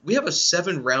 we have a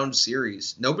 7-round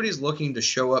series. Nobody's looking to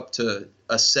show up to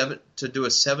do a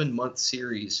 7-month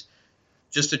series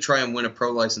just to try and win a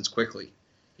pro license quickly.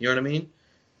 You know what I mean?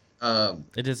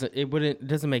 It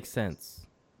doesn't make sense.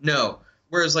 No.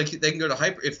 Whereas like they can go to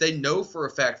Hyper if they know for a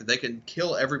fact that they can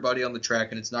kill everybody on the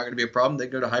track and it's not going to be a problem. They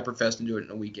go to Hyperfest and do it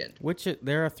in a weekend.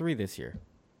 There are 3 this year.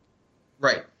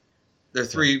 Right. There are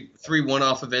three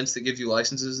one-off events that give you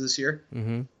licenses this year.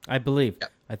 Mm-hmm. I believe. Yeah.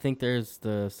 I think there's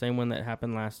the same one that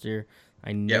happened last year.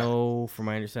 I know, from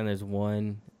my understanding, there's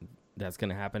one that's going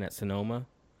to happen at Sonoma.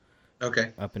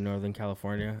 Okay. Up in Northern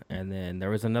California. And then there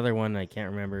was another one I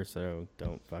can't remember, so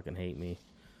don't fucking hate me.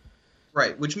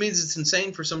 Right, which means it's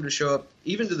insane for someone to show up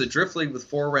even to the Drift League with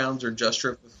 4 rounds or Just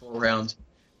Drift with 4 rounds,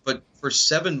 but for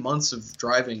 7 months of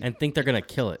driving. And think they're going to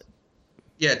kill it.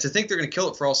 Yeah, to think they're going to kill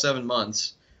it for all 7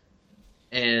 months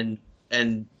and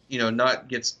not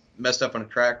get messed up on a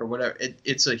track or whatever.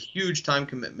 It's a huge time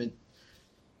commitment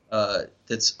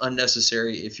that's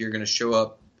unnecessary if you're going to show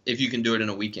up, if you can do it in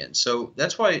a weekend. So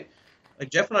that's why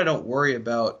Jeff and I don't worry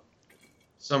about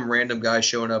some random guy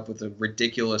showing up with a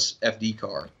ridiculous FD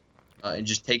car and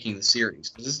just taking the series,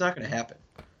 because it's not going to happen.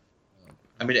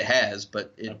 I mean, it has,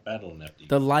 but A battle in FD.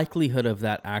 The likelihood of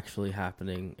that actually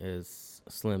happening is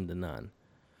slim to none.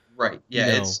 Right. Yeah,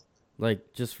 it's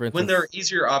like, just for instance, when there are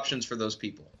easier options for those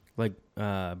people. Like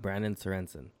Brandon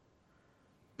Sorensen.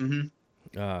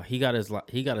 Mm-hmm. He got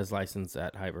his license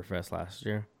at Hyperfest last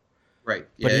year. Right.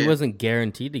 But he wasn't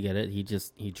guaranteed to get it.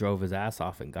 He drove his ass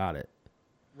off and got it.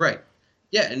 Right.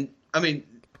 Yeah, and I mean,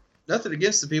 nothing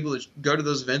against the people that go to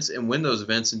those events and win those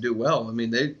events and do well. I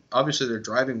mean, they're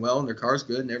driving well and their car's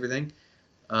good and everything.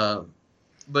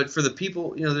 But for the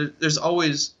people, there's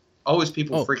always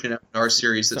people freaking out in our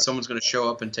series that someone's going to show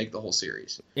up and take the whole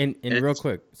series. And real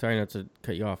quick, sorry not to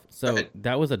cut you off. So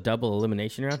that was a double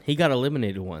elimination round. He got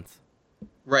eliminated once.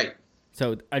 Right.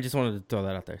 So I just wanted to throw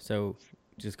that out there. So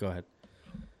just go ahead.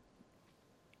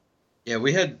 Yeah,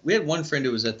 we had one friend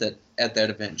who was at that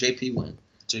event. JP went.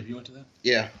 JP went to that?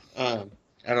 Yeah. I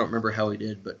don't remember how he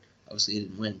did, but obviously he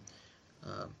didn't win.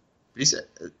 But he said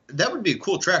that would be a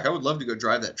cool track. I would love to go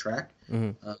drive that track.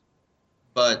 Mm-hmm.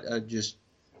 But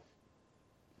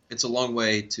it's a long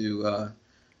way to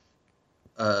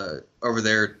over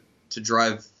there to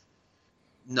drive.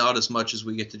 Not as much as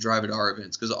we get to drive at our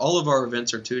events, because all of our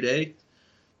events are 2-day.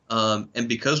 And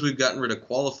because we've gotten rid of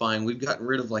qualifying, we've gotten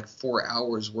rid of like 4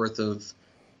 hours worth of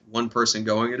one person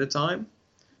going at a time.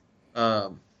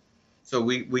 So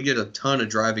we get a ton of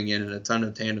driving in and a ton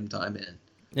of tandem time in.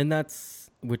 And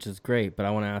which is great, but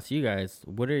I want to ask you guys,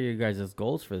 what are your guys'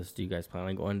 goals for this? Do you guys plan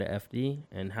on going to FD?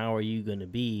 And how are you going to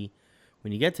be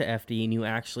when you get to FD and you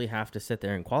actually have to sit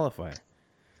there and qualify?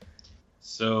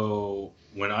 So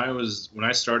when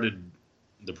I started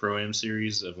the Pro-Am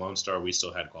series of Lone Star, we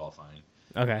still had qualifying.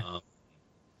 Okay.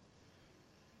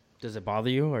 Does it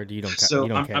bother you, or you don't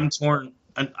care? I'm torn.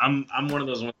 I'm one of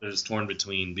those ones that is torn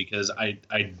between, because I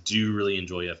do really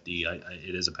enjoy FD.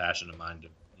 It is a passion of mine to,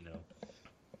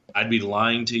 I'd be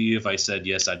lying to you if I said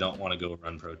yes, I don't want to go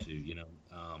run Pro 2.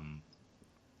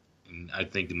 And I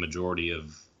think the majority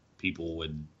of people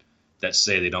that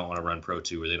say they don't want to run Pro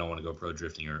 2 or they don't want to go pro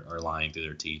drifting are lying through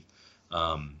their teeth.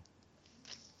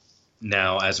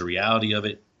 Now, as a reality of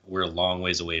it, we're a long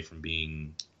ways away from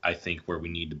being, I think, where we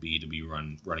need to be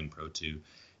running Pro 2.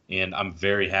 And I'm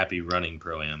very happy running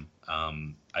Pro-Am.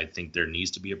 I think there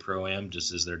needs to be a Pro-Am,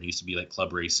 just as there needs to be like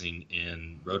club racing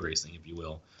and road racing, if you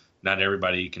will. Not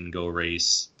everybody can go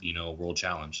race, World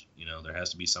Challenge. There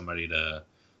has to be somebody to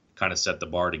kind of set the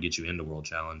bar to get you into World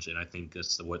Challenge. And I think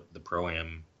that's what the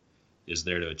Pro-Am is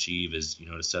there to achieve, is,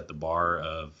 to set the bar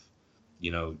of,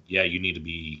 you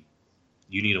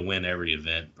need to win every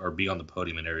event or be on the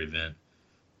podium in every event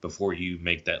before you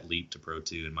make that leap to Pro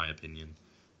 2, in my opinion.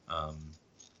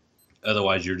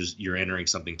 Otherwise, you're entering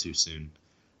something too soon.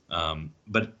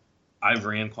 But I've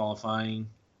ran qualifying.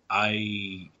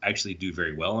 I actually do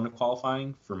very well in the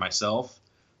qualifying for myself.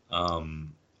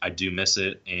 I do miss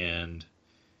it, and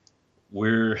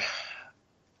we're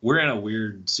in a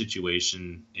weird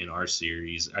situation in our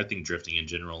series. I think drifting in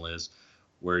general is,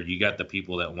 where you got the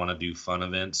people that want to do fun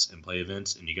events and play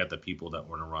events, and you got the people that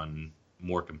want to run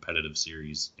more competitive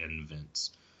series and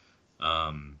events.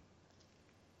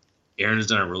 Aaron has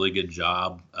done a really good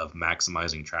job of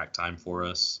maximizing track time for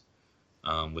us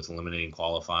with eliminating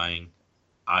qualifying.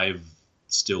 I've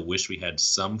still wish we had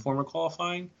some form of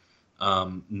qualifying.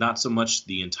 Not so much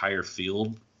the entire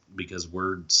field, because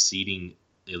we're seating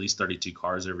at least 32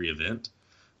 cars every event.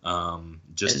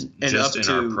 Just in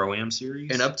our Pro-Am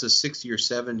series. And up to 60 or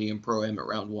 70 in Pro-Am at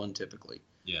round 1 typically.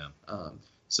 Yeah.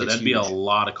 So that'd be a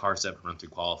lot of cars that have run through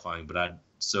qualifying, but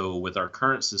So with our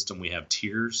current system, we have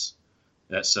tiers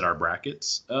that set our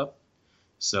brackets up.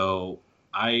 So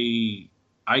I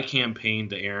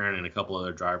campaigned to Aaron and a couple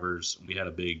other drivers. We had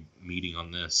a big meeting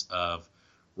on this of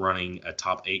running a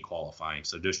top 8 qualifying.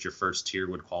 So just your first tier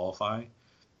would qualify,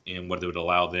 and what it would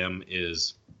allow them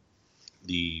is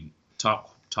the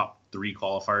top 3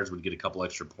 qualifiers would get a couple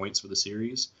extra points for the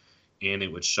series, and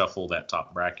it would shuffle that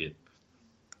top bracket.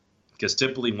 Because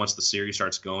typically, once the series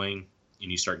starts going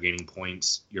and you start gaining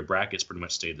points, your brackets pretty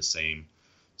much stay the same.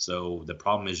 So the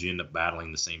problem is you end up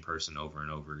battling the same person over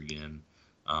and over again.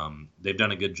 They've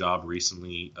done a good job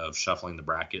recently of shuffling the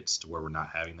brackets to where we're not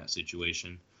having that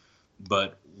situation.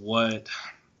 But what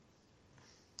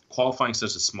qualifying is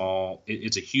such a small,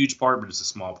 it's a huge part, but it's a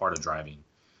small part of driving.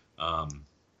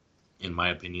 In my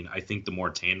opinion, I think the more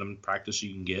tandem practice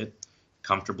you can get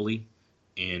comfortably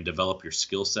and develop your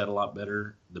skill set a lot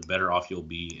better, the better off you'll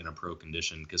be in a pro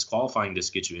condition. Because qualifying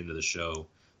just gets you into the show.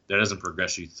 That doesn't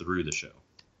progress you through the show.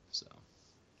 So.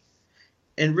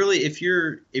 And really, if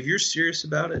you're serious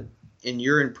about it and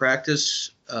you're in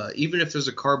practice, even if there's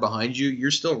a car behind you,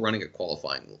 you're still running a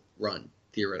qualifying run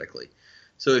theoretically.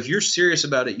 So if you're serious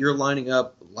about it, you're lining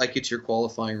up like it's your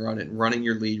qualifying run and running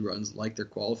your lead runs like they're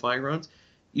qualifying runs.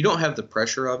 You don't have the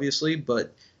pressure, obviously,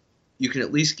 but you can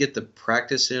at least get the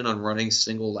practice in on running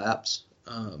single laps.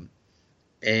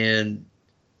 And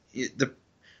it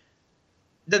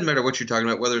doesn't matter what you're talking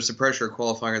about, whether it's the pressure of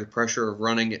qualifying or the pressure of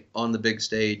running it on the big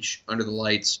stage under the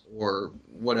lights or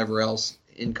whatever else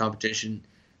in competition.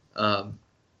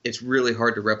 It's really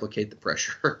hard to replicate the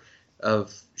pressure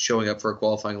of showing up for a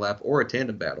qualifying lap or a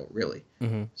tandem battle, really.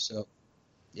 Mm-hmm. So,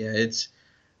 yeah, it's –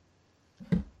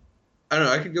 I don't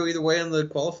know. I could go either way on the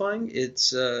qualifying.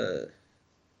 It's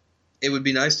it would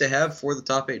be nice to have for the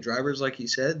top 8 drivers, like he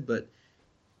said, but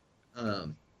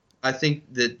I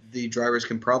think that the drivers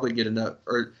can probably get enough,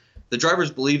 or the drivers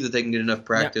believe that they can get enough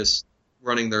practice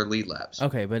running their lead laps.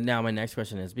 Okay, but now my next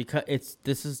question is, because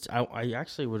I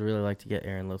actually would really like to get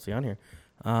Aaron Losey on here,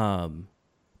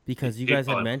 because you guys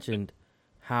had mentioned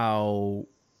how,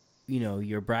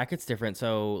 your bracket's different.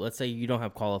 So let's say you don't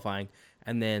have qualifying,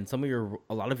 and then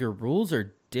a lot of your rules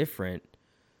are different.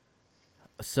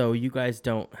 So you guys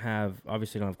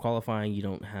obviously don't have qualifying. You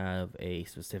don't have a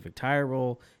specific tire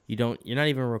roll. You're not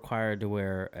even required to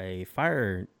wear a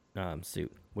fire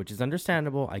suit, which is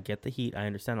understandable. I get the heat. I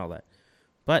understand all that.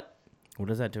 But what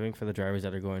is that doing for the drivers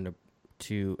that are going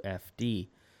to FD?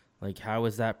 Like, how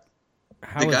is that?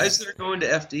 The guys that are going to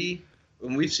FD,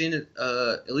 and we've seen it,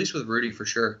 at least with Rudy for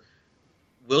sure,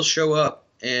 will show up.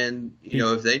 And,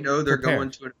 if they know they're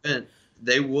going to an event,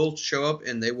 they will show up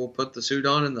and they will put the suit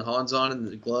on and the Hans on and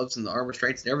the gloves and the arm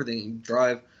restraints and everything and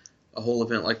drive a whole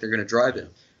event like they're going to drive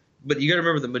it. But you got to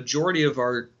remember, the majority of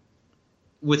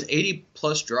with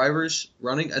 80-plus drivers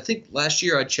running, I think last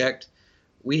year I checked,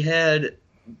 we had,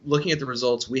 looking at the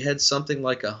results, we had something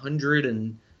like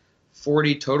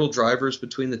 140 total drivers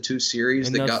between the 2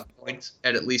 series that got points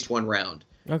at least one round.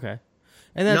 Okay.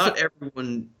 And not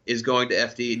everyone is going to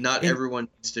FD. Not everyone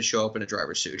needs to show up in a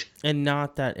driver's suit. And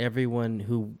not that everyone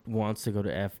who wants to go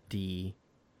to FD,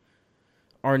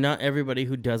 or not everybody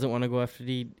who doesn't want to go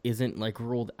FD isn't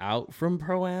ruled out from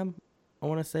Pro-Am, I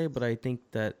want to say, but I think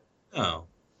that... No.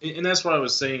 And that's what I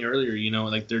was saying earlier,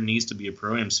 there needs to be a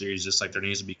Pro-Am series, just like there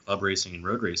needs to be club racing and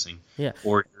road racing. Yeah.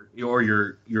 Or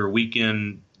your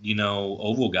weekend,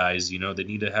 oval guys, they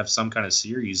need to have some kind of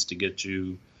series to get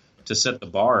you... to set the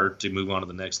bar to move on to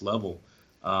the next level.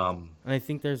 And I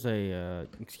think there's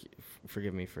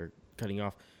forgive me for cutting you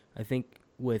off. I think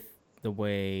with the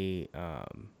way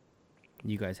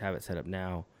you guys have it set up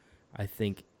now, I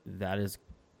think that is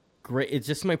great. It's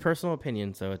just my personal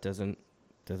opinion, so it doesn't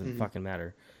fucking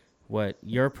matter. What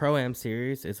your Pro-Am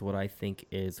series is, what I think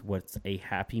is what's a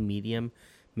happy medium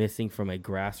missing from a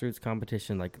grassroots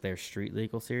competition like their street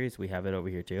legal series. We have it over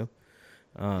here too.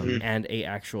 And a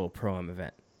actual Pro-Am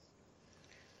event.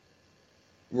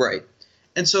 Right.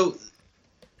 And so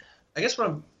I guess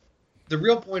the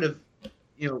real point of,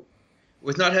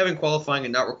 with not having qualifying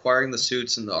and not requiring the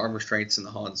suits and the arm restraints and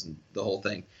the Hans and the whole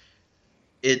thing,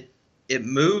 it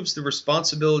moves the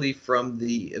responsibility from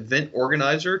the event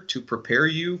organizer to prepare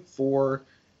you for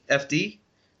FD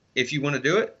if you want to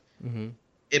do it. Mm-hmm.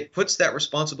 It puts that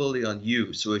responsibility on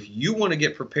you. So if you want to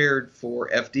get prepared for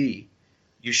FD,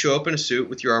 you show up in a suit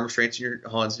with your arm restraints and your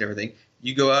Hans and everything.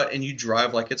 You go out and you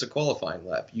drive like it's a qualifying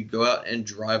lap. You go out and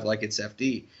drive like it's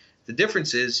FD. The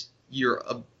difference is you're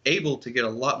able to get a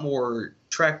lot more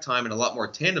track time and a lot more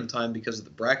tandem time because of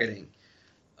the bracketing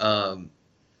than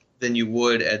you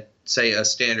would at, say, a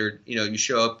standard. You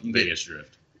show up, you Vegas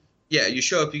drift. Yeah, you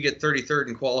show up, you get 33rd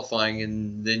in qualifying,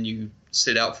 and then you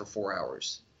sit out for 4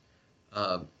 hours.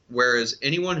 Whereas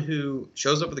anyone who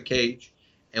shows up with a cage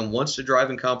and wants to drive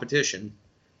in competition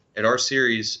at our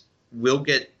series will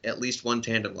get at least one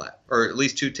tandem lap, or at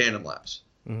least 2 tandem laps.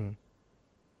 Mm-hmm.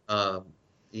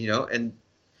 And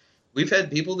we've had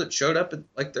people that showed up at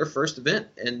like their first event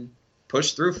and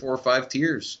pushed through 4 or 5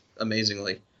 tiers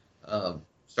amazingly.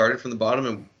 Started from the bottom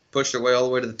and pushed their way all the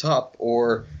way to the top.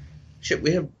 Or shit,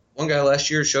 we had one guy last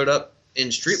year showed up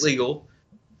in street legal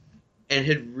and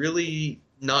had really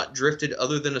not drifted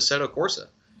other than Assetto Corsa,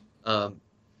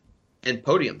 and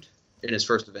podiumed in his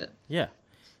first event. Yeah,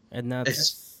 and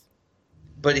that's.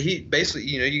 But he basically,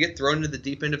 you get thrown into the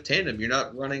deep end of tandem. You're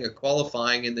not running a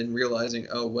qualifying and then realizing,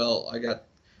 oh well, I got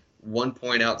 1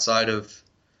 point outside of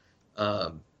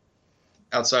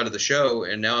the show,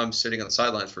 and now I'm sitting on the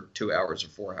sidelines for 2 hours or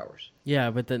 4 hours.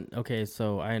 Yeah, but then okay,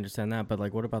 so I understand that, but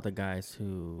like, what about the guys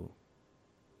who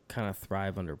kind of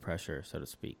thrive under pressure, so to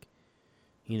speak?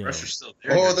 Pressure's still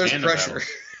there. Oh, there's pressure.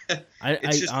 I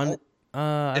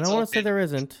don't want to say there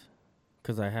isn't,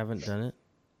 because I haven't done it.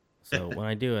 So when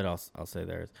I do it, I'll say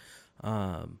there is.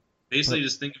 Basically,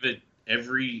 just think of it.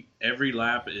 Every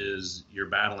lap is you're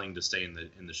battling to stay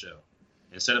in the show.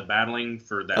 Instead of battling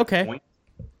for that point,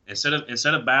 instead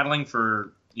of battling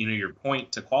for your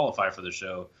point to qualify for the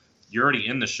show, you're already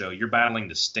in the show. You're battling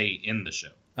to stay in the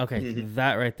show. Okay,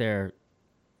 that right there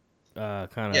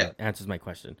kind of answers my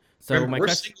question. So my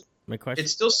question.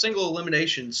 It's still single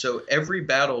elimination, so every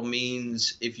battle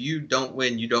means if you don't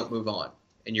win, you don't move on,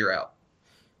 and you're out.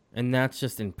 And that's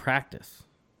just in practice.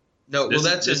 No,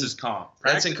 this is comp.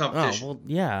 That's in competition. Oh, well,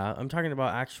 yeah, I'm talking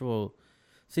about actual.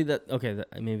 See that? Okay,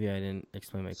 maybe I didn't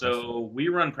explain my question. So we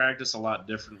run practice a lot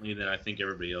differently than I think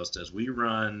everybody else does. We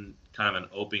run kind of an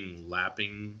open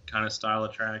lapping kind of style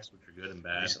of tracks, which are good and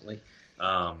bad. Recently.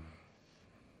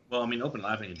 Open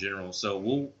lapping in general.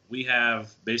 So we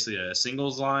have basically a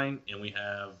singles line, and we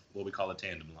have what we call a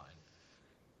tandem line.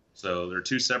 So they're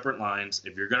 2 separate lines.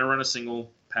 If you're going to run a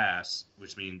single pass,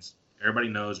 which means everybody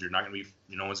knows you're not going to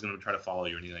be, no one's going to try to follow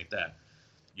you or anything like that.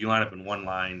 You line up in one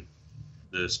line.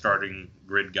 The starting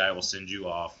grid guy will send you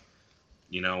off.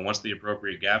 Once the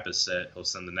appropriate gap is set, he'll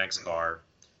send the next car.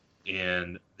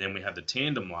 And then we have the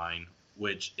tandem line,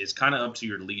 which is kind of up to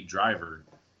your lead driver.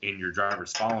 And your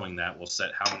drivers following that will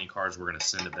set how many cars we're going to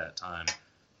send at that time.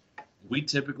 We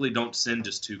typically don't send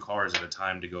just 2 cars at a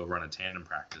time to go run a tandem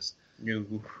practice. No.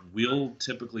 We'll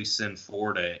typically send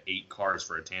 4 to 8 cars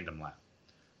for a tandem lap.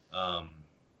 And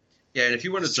if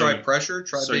you want to try pressure,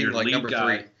 try being like number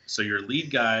 3. So your lead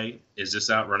guy is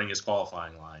just out running his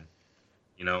qualifying line.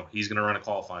 He's going to run a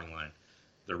qualifying line.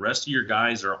 The rest of your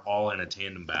guys are all in a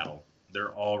tandem battle.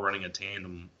 They're all running a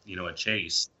tandem, a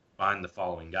chase behind the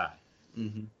following guy.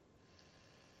 Mm-hmm.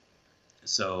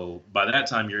 So by that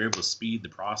time, you're able to speed the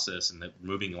process and the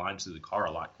moving lines through the car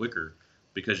a lot quicker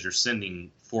because you're sending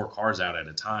 4 cars out at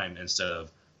a time instead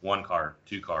of 1 car,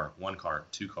 2 car, 1 car,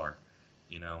 2 car,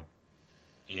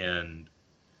 And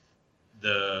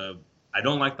I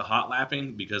don't like the hot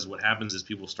lapping because what happens is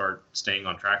people start staying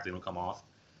on track. They don't come off.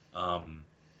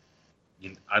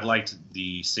 I'd like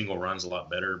the single runs a lot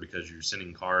better because you're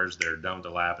sending cars, they're done with the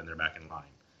lap, and they're back in line.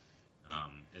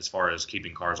 As far as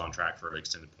keeping cars on track for an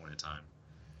extended point of time.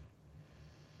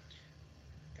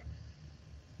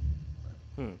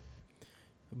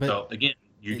 But, so again,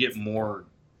 you get more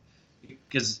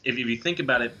because if you think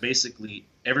about it, basically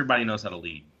everybody knows how to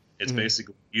lead. It's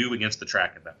basically you against the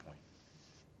track at that point.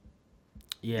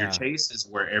 Yeah. Your chase is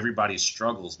where everybody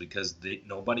struggles because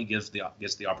nobody gets the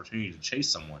opportunity to chase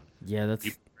someone. Yeah, that's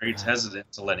people are very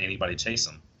hesitant to let anybody chase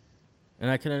them.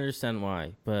 And I can understand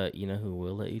why, but you know who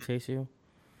will let you chase you?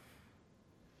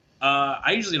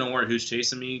 I usually don't worry who's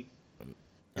chasing me.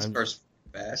 This person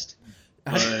fast.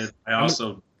 But I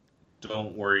also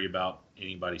don't worry about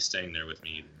anybody staying there with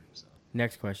me either. So.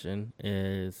 Next question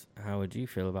is, how would you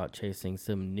feel about chasing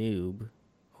some noob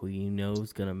who you know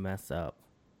is going to mess up?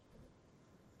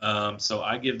 So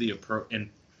I give the approach, and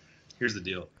here's the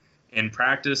deal. In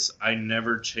practice, I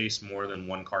never chase more than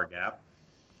 1 car gap.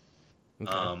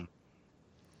 Okay.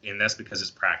 And that's because it's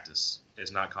practice.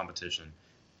 It's not competition.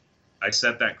 I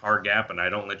set that car gap, and I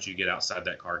don't let you get outside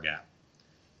that car gap.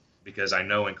 Because I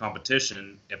know in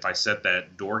competition, if I set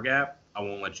that door gap, I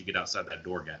won't let you get outside that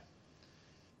door gap.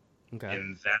 Okay.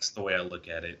 And that's the way I look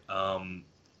at it.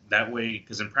 That way,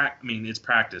 because it's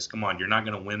practice. Come on, you're not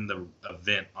going to win the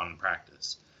event on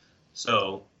practice.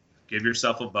 So give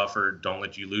yourself a buffer. Don't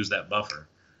let you lose that buffer.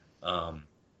 And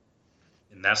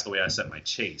that's the way I set my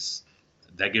chase.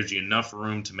 That gives you enough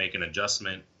room to make an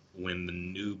adjustment when the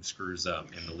noob screws up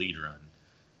in the lead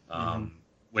run.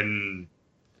 When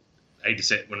I hate to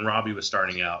say it, when Robbie was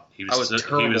starting out, he I was was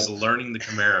terrible. learning the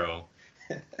Camaro,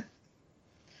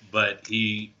 but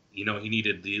he wanted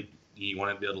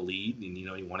to be able to lead, and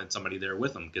he wanted somebody there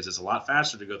with him because it's a lot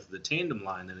faster to go through the tandem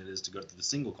line than it is to go through the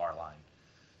single car line.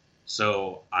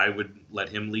 So I would let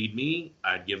him lead me.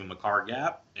 I'd give him a car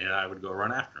gap, and I would go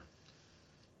run after him.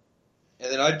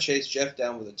 And then I'd chase Jeff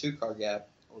down with a 2-car gap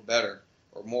or better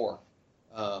or more,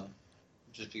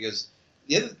 just because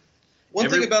one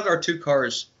thing about our 2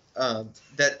 cars,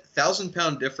 that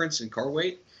 1,000-pound difference in car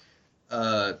weight,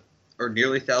 or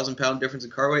nearly 1,000-pound difference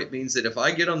in car weight, means that if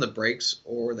I get on the brakes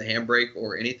or the handbrake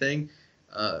or anything,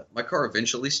 my car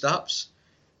eventually stops,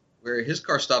 where his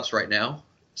car stops right now.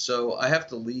 So I have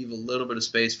to leave a little bit of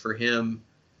space for him,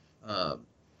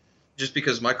 just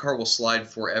because my car will slide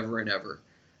forever and ever,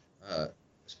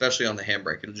 especially on the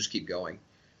handbrake. It'll just keep going.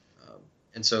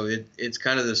 And so it's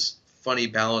kind of this funny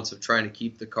balance of trying to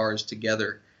keep the cars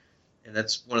together. And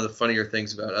that's one of the funnier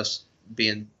things about us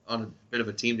being on a bit of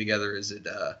a team together, is it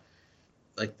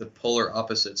like the polar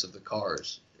opposites of the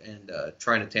cars, and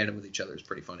trying to tandem with each other is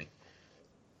pretty funny.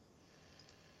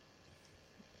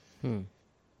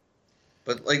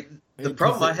 But like the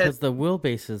problem I had, because the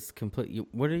wheelbase is complete.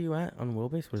 What are you at on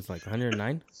wheelbase? What is it, like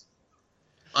 109?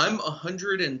 I'm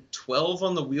 112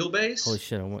 on the wheelbase. Holy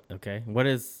shit! Okay, what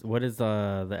is the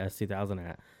S2000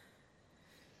 at?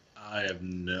 I have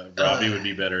no. Robbie would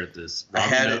be better at this. I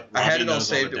had it all knows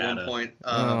saved the at one data. point.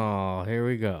 Oh, here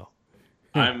we go.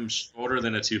 I'm shorter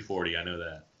than a 240. I know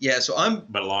that. Yeah, so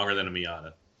but longer than a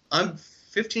Miata. I'm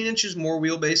 15 inches more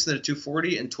wheelbase than a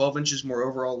 240 and 12 inches more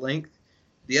overall length.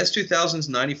 The S2000 is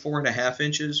 94.5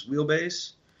 inches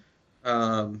wheelbase.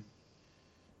 And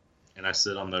I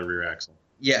sit on the rear axle.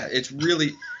 Yeah, it's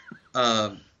really.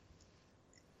 The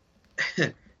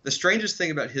strangest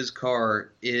thing about his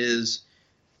car is,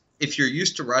 if you're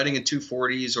used to riding in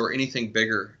 240s or anything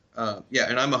bigger, and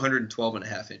I'm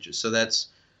 112.5 inches, so that's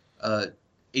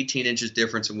 18 inches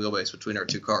difference in wheelbase between our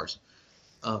 2 cars.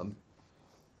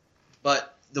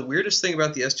 But the weirdest thing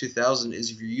about the S2000 is,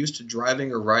 if you're used to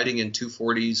driving or riding in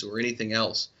 240s or anything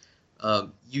else,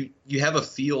 you have a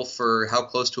feel for how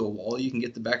close to a wall you can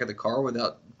get the back of the car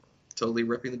without totally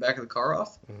ripping the back of the car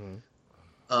off.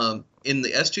 Mm-hmm. In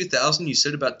the S2000, you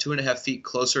sit about 2.5 feet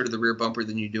closer to the rear bumper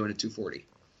than you do in a 240.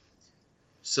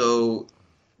 So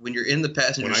when you're in the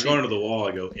passenger seat... When I go into the wall,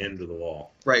 I go into the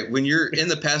wall. Right. When you're in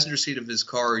the passenger seat of his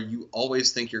car, you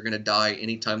always think you're going to die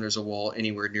anytime there's a wall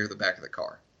anywhere near the back of the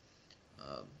car.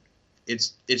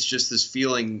 It's just this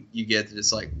feeling you get that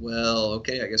it's like, well,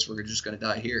 okay, I guess we're just going to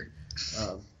die here.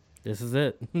 This is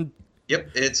it. Yep,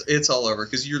 it's all over,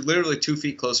 because you're literally 2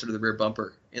 feet closer to the rear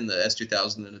bumper in the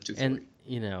S2000 than a 240.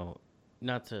 And,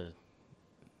 not to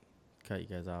cut you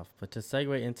guys off, but to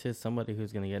segue into somebody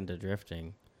who's going to get into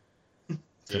drifting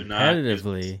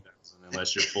competitively.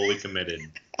 Unless you're fully committed.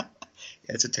 Yeah,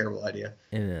 it's a terrible idea.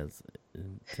 It is.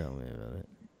 Tell me about it.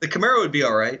 The Camaro would be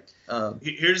all right.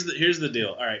 Here's the deal.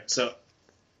 All right, so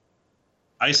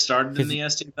I started in the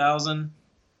S2000,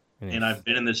 and I've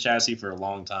been in this chassis for a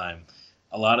long time.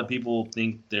 A lot of people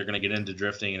think they're going to get into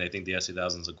drifting, and they think the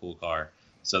S2000 is a cool car.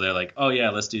 So they're like, oh, yeah,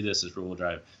 let's do this as rear-wheel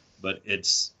drive. But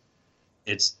it's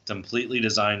completely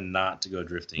designed not to go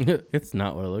drifting. It's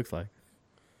not what it looks like.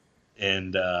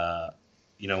 And,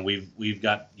 we've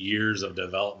got years of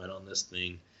development on this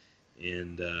thing.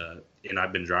 And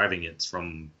I've been driving it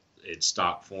from its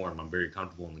stock form. I'm very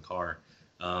comfortable in the car.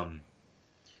 And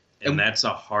that's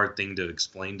a hard thing to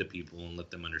explain to people and let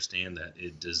them understand that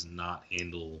it does not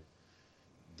handle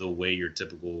the way your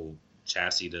typical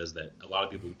chassis does that a lot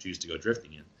of people choose to go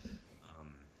drifting in.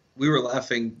 We were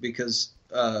laughing because,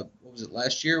 what was it,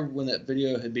 last year when that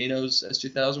video Hibino's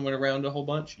S2000 went around a whole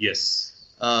bunch? Yes.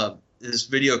 This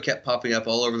video kept popping up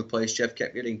all over the place. Jeff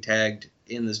kept getting tagged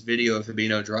in this video of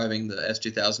Hibino driving the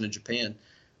S2000 in Japan.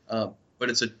 But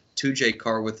it's a 2J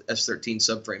car with S13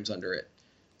 subframes under it.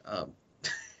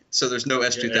 So there's no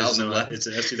S2000 left. It's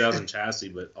an S2000 chassis,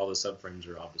 but all the subframes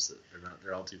are opposite.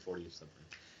 They're all 240 subframes.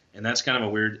 And that's kind of a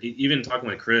weird. Even talking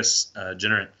with Chris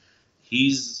Generant,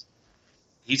 he's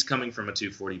coming from a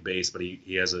 240 base, but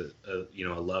he has a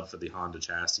love for the Honda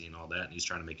chassis and all that, and he's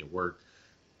trying to make it work.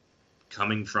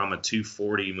 Coming from a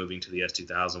 240, moving to the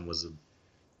S2000 was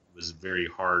very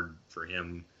hard for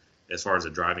him as far as a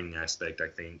driving aspect, I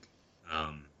think,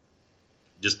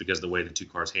 just because of the way the two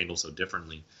cars handle so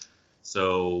differently.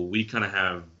 So we kind of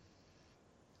have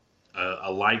a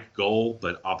like goal,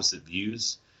 but opposite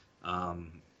views.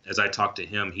 As I talk to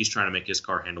him, he's trying to make his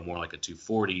car handle more like a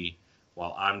 240,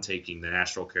 while I'm taking the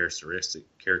natural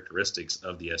characteristics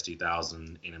of the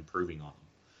S2000 and improving on them.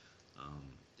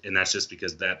 And that's just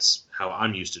because that's how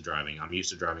I'm used to driving. I'm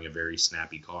used to driving a very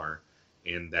snappy car.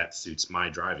 and that suits my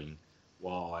driving.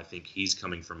 While I think he's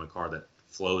coming from a car that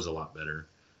flows a lot better,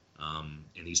 and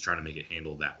he's trying to make it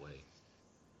handle that way.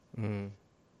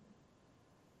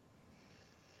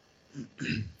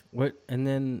 What and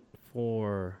then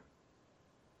for,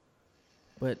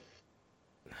 but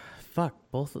fuck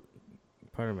both.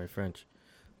 Pardon my French.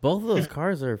 Both of those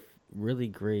cars are really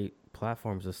great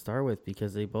platforms to start with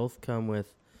because they both come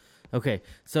with. Okay,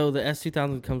 so the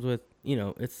S2000 comes with,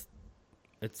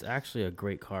 it's actually a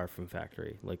great car from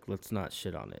factory. Like, let's not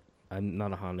shit on it. I'm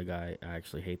not a Honda guy. I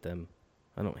actually hate them.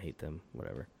 I don't hate them,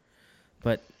 whatever.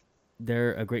 But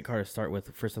they're a great car to start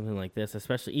with for something like this,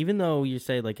 especially even though you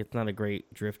say like it's not a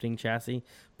great drifting chassis,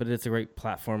 but it's a great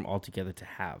platform altogether to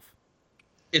have.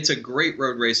 It's a great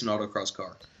road race and autocross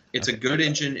car. It's a good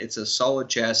engine. It's a solid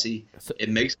chassis. It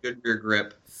makes good rear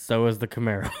grip. So is the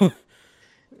Camaro.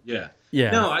 Yeah.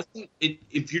 Yeah. No, I think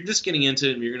if you're just getting into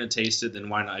it and you're going to taste it, then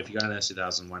why not? If you got an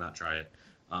S2000, why not try it?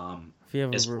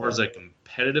 As far as a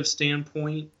competitive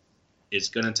standpoint, it's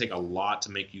going to take a lot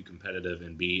to make you competitive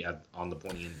and be on the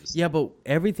pointy end of the scale. Yeah, but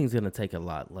everything's going to take a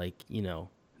lot. Like,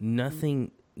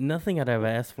 nothing out of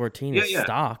S14 is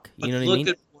stock. You know what I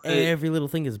mean? Every little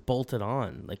thing is bolted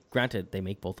on. Like, granted, they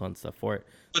make bolt-on stuff for it.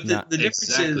 But the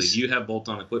difference is... You have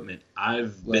bolt-on equipment.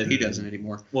 He doesn't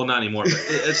anymore. Well, not anymore. But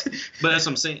that's what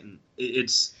I'm saying.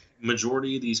 It's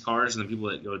majority of these cars and the people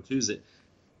that go to use it,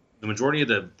 the majority of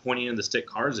the pointy end of the stick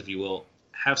cars, if you will,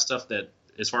 have stuff that,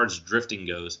 as far as drifting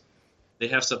goes, they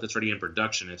have stuff that's already in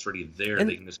production. It's already there.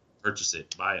 They can just purchase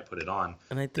it, buy it, put it on.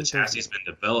 And I think the chassis has been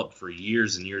developed for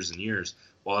years and years and years.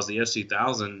 While as the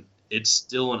S2000, it's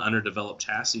still an underdeveloped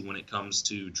chassis when it comes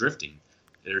to drifting.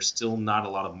 There's still not a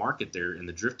lot of market there in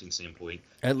the drifting standpoint.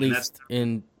 At least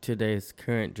in today's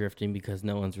current drifting, because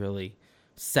no one's really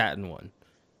sat in one.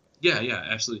 Yeah,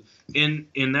 absolutely.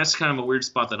 And that's kind of a weird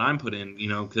spot that I'm put in,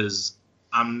 because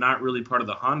I'm not really part of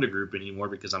the Honda group anymore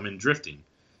because I'm in drifting.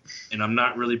 And I'm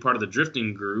not really part of the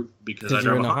drifting group because I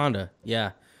you're drive in a a Honda.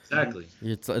 Yeah. Exactly.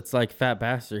 It's like fat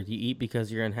bastard. You eat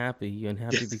because you're unhappy. You're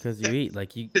unhappy because you eat.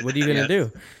 Like, what are you going to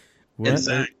do? What?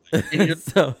 Exactly.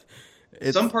 So,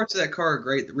 some parts of that car are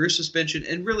great. The rear suspension,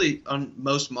 and really on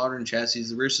most modern chassis,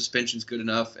 the rear suspension is good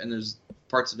enough, and there's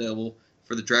parts available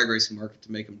for the drag racing market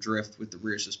to make them drift with the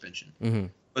rear suspension. Mm-hmm.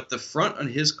 But the front on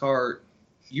his car,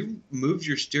 you moved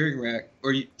your steering rack,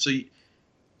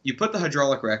 you put the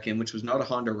hydraulic rack in, which was not a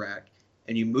Honda rack,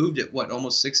 and you moved it,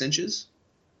 almost 6 inches?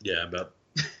 Yeah, about,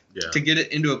 yeah. To get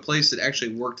it into a place that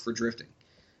actually worked for drifting.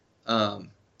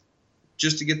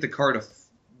 Just to get the car to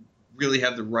really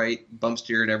have the right bump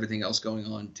steer and everything else going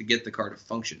on to get the car to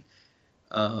function.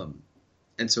 And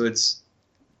so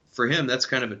for him, that's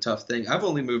kind of a tough thing. I've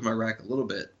only moved my rack a little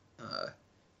bit,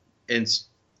 and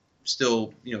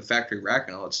still, factory rack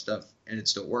and all that stuff, and it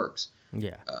still works.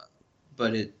 Yeah.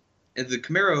 But the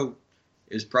Camaro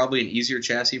is probably an easier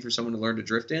chassis for someone to learn to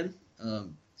drift in,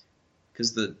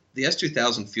 because the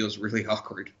S2000 feels really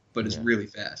awkward, but it's really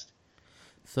fast.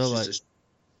 So,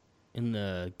 in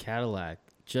the Cadillac,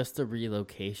 just the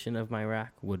relocation of my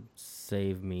rack would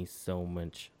save me so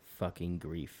much fucking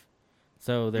grief.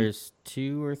 So there's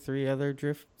 2 or 3 other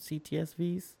drift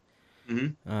CTSVs.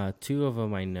 Mm-hmm. 2 of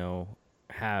them I know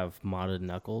have modded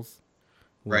knuckles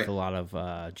with a lot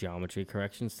of geometry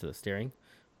corrections to the steering.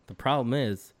 The problem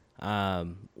is,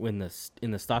 in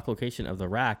the stock location of the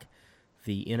rack,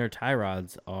 the inner tie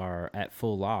rods are at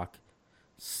full lock,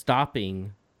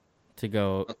 stopping to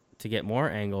get more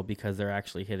angle because they're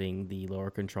actually hitting the lower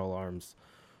control arms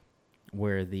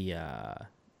where the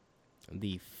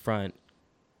front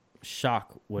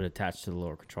shock would attach to the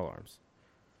lower control arms.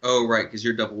 Oh, right, because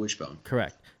you're double wishbone.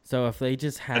 Correct. So if they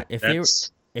just had, if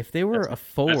they were a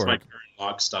forward, that's my current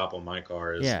lock stop on my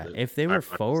car. If they were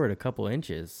forward a couple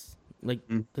inches, like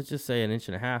let's just say 1.5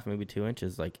 inches, maybe 2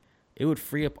 inches, like it would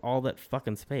free up all that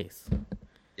fucking space.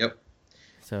 Yep.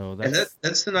 So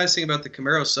that's the nice thing about the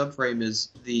Camaro subframe is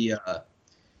the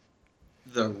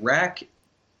rack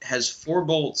has 4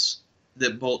 bolts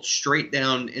that bolt straight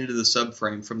down into the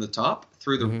subframe from the top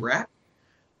through the rack,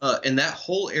 and that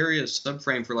whole area of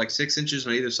subframe for like 6 inches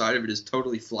on either side of it is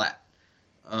totally flat.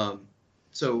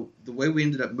 So the way we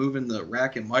ended up moving the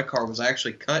rack in my car was I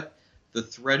actually cut the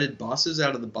threaded bosses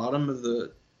out of the bottom of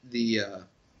the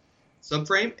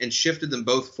subframe and shifted them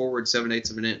both forward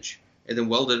 7/8 of an inch, and then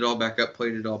welded it all back up,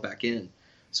 plated it all back in.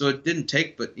 So it didn't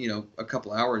take but a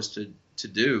couple hours to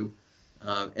do,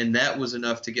 and that was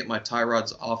enough to get my tie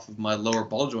rods off of my lower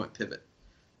ball joint pivot,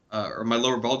 or my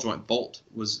lower ball joint bolt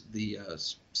was the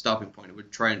stopping point. It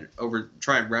would try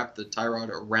and wrap the tie rod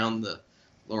around the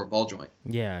lower ball joint.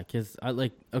 Yeah, because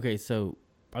so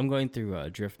I'm going through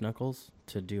Drift Knuckles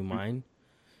to do mine.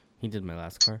 He did my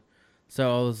last car. So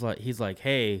I was like, he's like,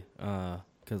 hey,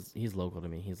 because he's local to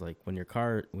me. He's like, when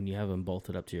you have them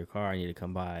bolted up to your car, I need to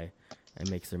come by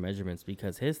and make some measurements,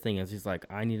 because his thing is, he's like,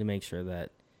 I need to make sure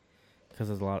that, because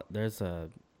there's a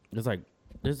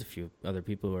few other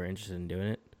people who are interested in doing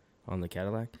it on the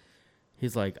Cadillac.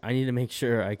 He's like, I need to make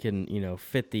sure I can,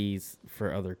 fit these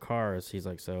for other cars. He's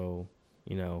like, so,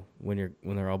 when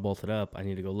they're all bolted up, I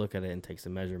need to go look at it and take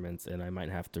some measurements, and I might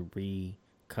have to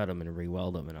cut them and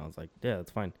re-weld them. And I was like, yeah,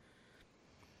 that's fine.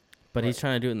 But he's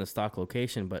trying to do it in the stock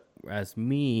location. But as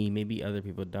me, maybe other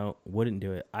people wouldn't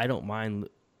do it. I don't mind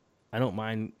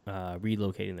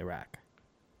relocating the rack.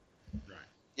 Right.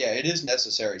 Yeah, it is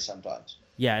necessary sometimes.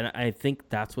 Yeah, and I think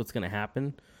that's what's going to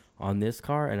happen on this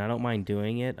car, and I don't mind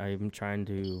doing it. I'm trying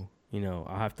to,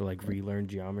 I'll have to like relearn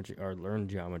geometry or learn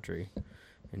geometry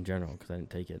in general because I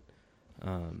didn't take it,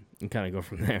 and kind of go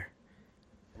from there.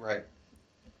 Right.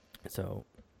 So,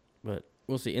 but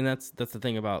we'll see. And that's the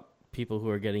thing about people who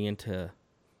are getting into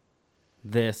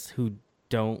this who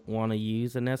don't want to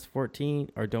use an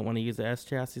S14 or don't want to use the S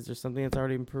chassis or something that's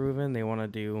already been proven. They want to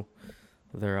do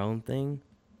their own thing.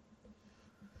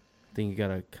 I think you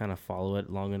gotta kind of follow it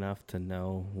long enough to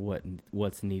know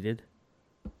what's needed.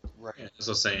 Right. Yeah, as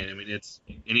I was saying, I mean, it's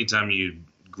anytime you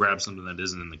grab something that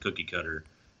isn't in the cookie cutter,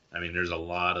 I mean, there's a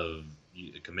lot of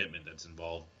commitment that's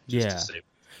involved. Just to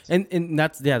save. And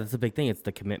that's a big thing. It's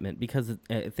the commitment, because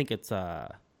I think it's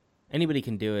anybody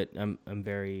can do it. I'm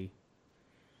very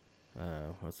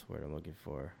what's the word I'm looking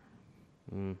for?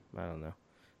 I don't know.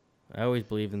 I always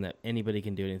believe in that anybody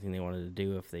can do anything they wanted to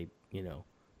do if they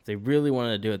if they really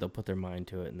wanted to do it, they'll put their mind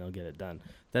to it and they'll get it done.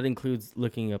 That includes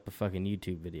looking up a fucking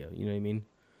YouTube video. You know what I mean?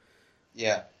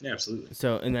 Yeah. Yeah, absolutely.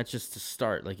 So, and that's just to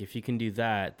start. Like, if you can do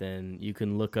that, then you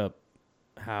can look up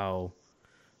how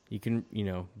you can,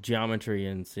 geometry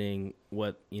and seeing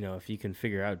what, if you can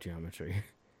figure out geometry,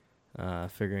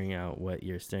 figuring out what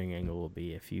your steering angle will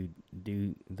be if you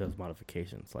do those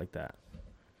modifications like that.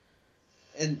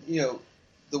 And,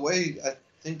 the way I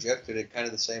think Jeff did it kind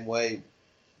of the same way.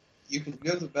 You can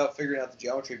go about figuring out the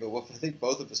geometry, but what I think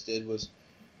both of us did was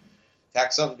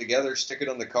tack something together, stick it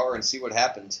on the car, and see what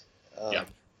happened.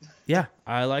 Yeah,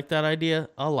 I like that idea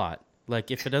a lot.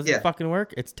 Like, if it doesn't fucking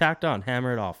work, it's tacked on.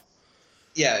 Hammer it off.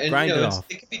 Yeah, and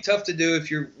it can be tough to do if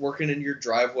you're working in your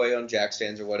driveway on jack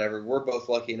stands or whatever. We're both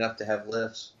lucky enough to have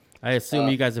lifts. I assume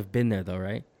you guys have been there, though,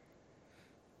 right?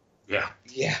 Yeah.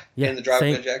 In the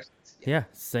driveway on jack stands. Yeah,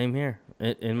 same here.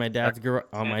 In my dad's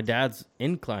on my dad's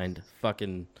inclined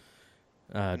fucking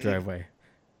driveway.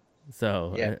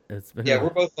 So it's been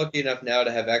we're both lucky enough now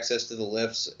to have access to the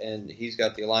lifts, and he's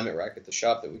got the alignment rack at the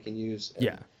shop that we can use.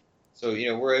 And so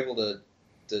we're able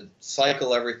to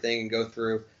cycle everything and go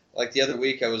through. Like the other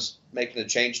week, I was making a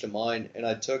change to mine, and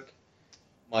I took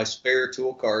my spare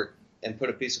tool cart and put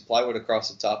a piece of plywood across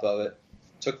the top of it,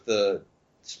 took the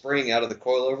spring out of the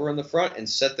coilover in the front, and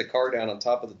set the car down on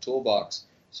top of the toolbox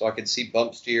so I could see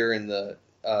bump steer and the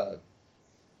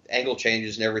angle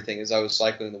changes and everything as I was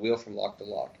cycling the wheel from lock to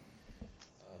lock.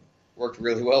 Worked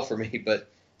really well for me, but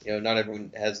not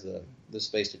everyone has the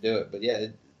space to do it. But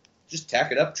just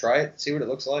tack it up, try it, see what it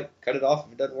looks like, cut it off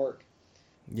if it doesn't work.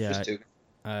 Yeah,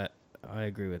 I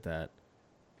agree with that.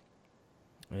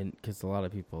 And because a lot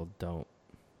of people don't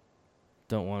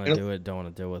want to do it, don't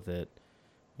want to deal with it.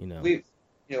 We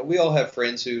all have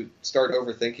friends who start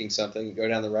overthinking something and go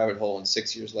down the rabbit hole, and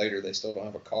 6 years later they still don't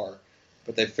have a car,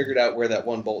 but they've figured out where that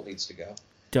one bolt needs to go.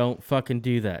 Don't fucking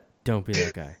do that. Don't be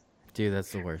that guy. Dude,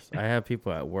 that's the worst. I have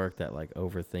people at work that like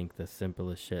overthink the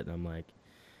simplest shit, and I'm like,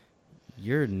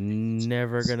 you're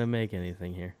never gonna make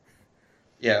anything here.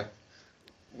 Yeah.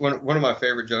 One of my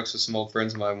favorite jokes with some old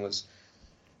friends of mine was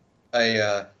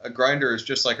a grinder is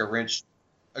just like a wrench.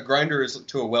 A grinder is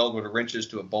to a weld what a wrench is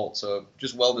to a bolt. So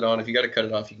just weld it on. If you got to cut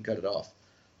it off, you can cut it off.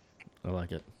 I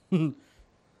like it. That's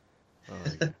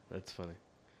funny.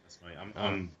 That's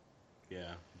funny.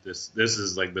 This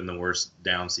has like been the worst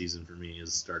down season for me,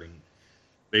 is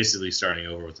basically starting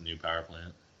over with the new power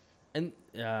plant. And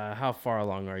how far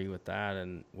along are you with that,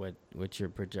 and what's your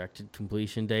projected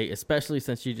completion date, especially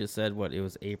since you just said it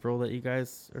was April that you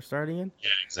guys are starting in? Yeah,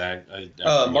 exactly.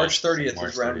 March 30th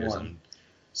is round 1.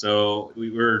 So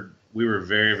we were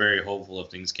very, very hopeful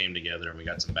if things came together and we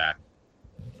got some back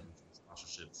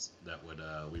sponsorships that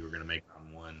we were going to make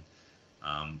round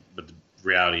 1. But the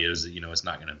reality is that it's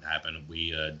not going to happen.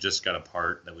 We just got a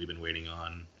part that we've been waiting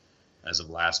on as of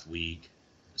last week.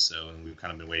 So we've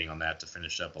kind of been waiting on that to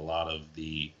finish up a lot of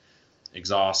the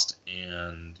exhaust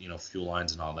and fuel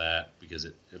lines and all that, because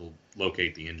it'll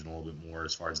locate the engine a little bit more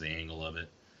as far as the angle of it.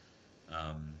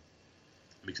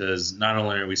 because not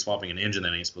only are we swapping an engine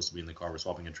that ain't supposed to be in the car, we're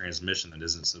swapping a transmission that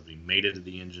isn't supposed to be mated to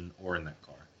the engine or in that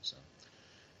car. So,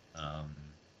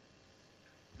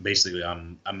 basically,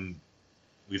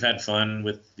 we've had fun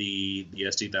with the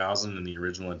S2000, and the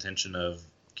original intention of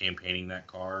campaigning that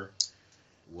car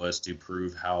was to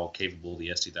prove how capable the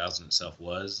S2000 itself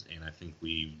was, and I think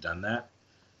we've done that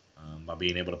by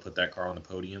being able to put that car on the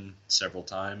podium several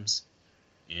times,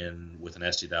 and with an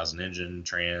S2000 engine,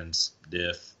 trans,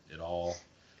 diff, it all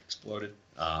Exploded.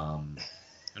 I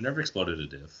never exploded a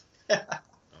diff.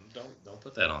 Don't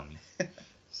put that on me.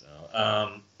 So,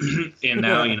 and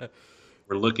now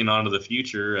we're looking on to the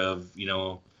future of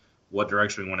what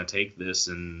direction we want to take this,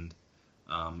 and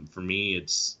for me,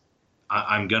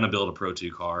 I'm gonna build a Pro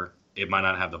 2 car. It might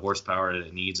not have the horsepower that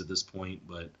it needs at this point,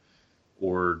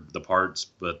 or the parts,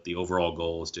 but the overall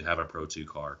goal is to have a Pro 2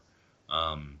 car.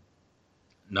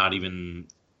 Not even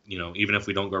even if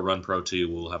we don't go run Pro 2,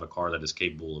 we'll have a car that is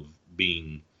capable of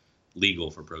being legal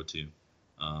for Pro 2.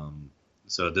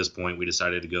 So at this point, we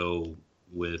decided to go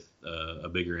with a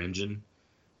bigger engine.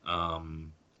 I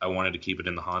wanted to keep it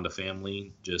in the Honda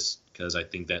family just because I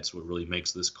think that's what really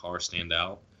makes this car stand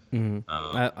out. Mm-hmm.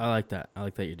 I like that. I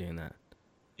like that you're doing that.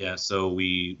 Yeah, so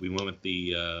we went with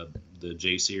the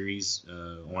J Series.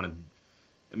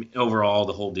 Overall,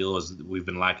 the whole deal is we've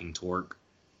been lacking torque.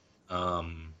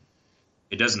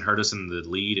 It doesn't hurt us in the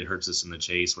lead; it hurts us in the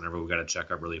chase. Whenever we got to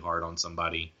check up really hard on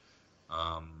somebody,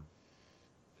 I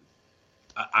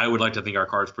would like to think our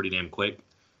car is pretty damn quick,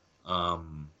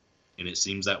 and it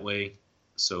seems that way.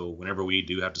 So whenever we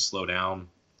do have to slow down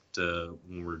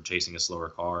when we're chasing a slower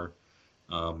car,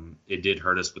 it did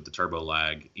hurt us with the turbo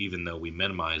lag. Even though we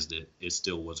minimized it, it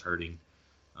still was hurting.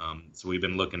 So we've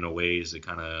been looking at ways to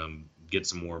kind of get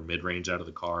some more mid-range out of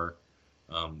the car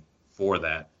for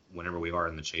that whenever we are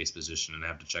in the chase position and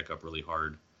have to check up really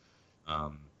hard.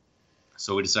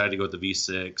 So we decided to go with the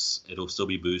V6. It'll still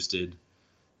be boosted.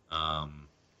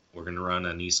 We're going to run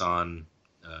a Nissan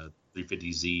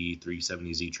 350Z,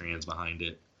 370Z trans behind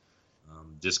it,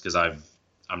 just because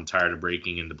I'm tired of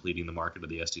breaking and depleting the market of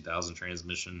the S2000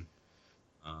 transmission.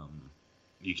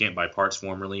 You can't buy parts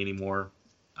formerly anymore.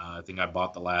 I think I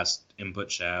bought the last input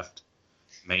shaft,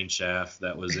 main shaft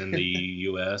that was in the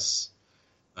U.S.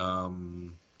 A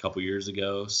couple years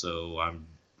ago, so I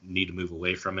need to move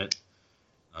away from it.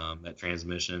 That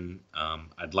transmission.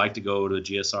 I'd like to go to a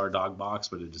GSR dog box,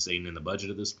 but it just ain't in the budget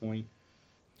at this point.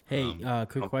 Hey,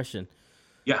 quick question.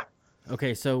 Yeah.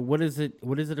 Okay, so what is it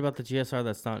about the GSR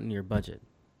that's not in your budget?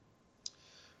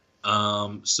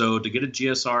 So to get a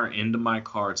GSR into my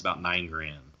car, it's about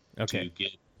 $9,000. Okay. To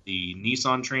get the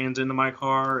Nissan Trans into my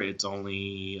car, it's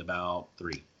only about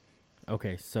 $3,000.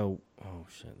 Okay, so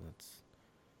shit, that's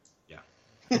yeah.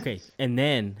 Okay, and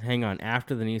then hang on.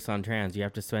 After the Nissan Trans, you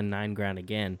have to spend $9,000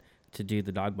 again to do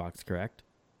the dog box, correct?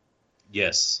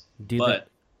 Yes, that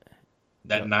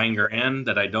 $9,000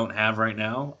 that I don't have right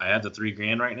now, I have the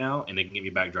 $3,000 right now, and it can get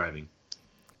me back driving.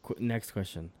 Next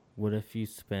question: what if you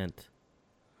spent?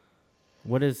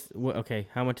 Okay,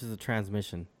 how much is the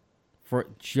transmission? For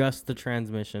just the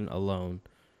transmission alone.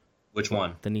 Which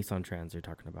one? The Nissan Trans you're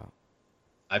talking about.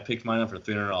 I picked mine up for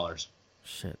 $300.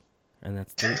 Shit. And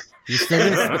that's you're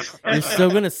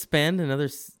still gonna spend another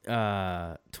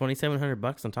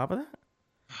 $2,700 on top of that?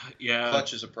 Yeah.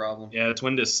 Clutch is a problem. Yeah, the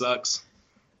twin disc sucks.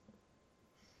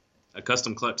 A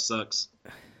custom clutch sucks.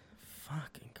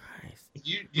 Fucking Christ.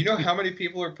 You know how many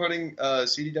people are putting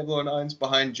CD009s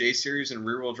behind J Series and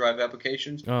rear wheel drive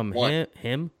applications?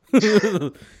 Him?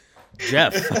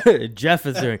 Jeff. Jeff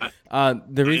is doing.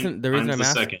 The reason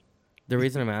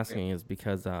I'm asking is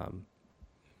because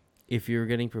if you're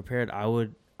getting prepared,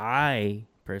 I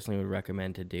personally would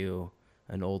recommend to do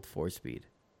an old 4-speed.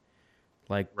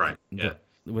 Like right, yeah.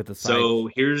 With the side. So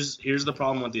here's the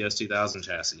problem with the S2000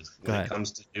 chassis when it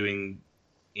comes to doing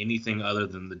anything other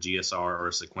than the GSR or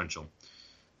a sequential.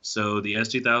 So the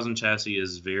S2000 chassis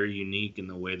is very unique in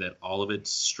the way that all of its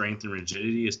strength and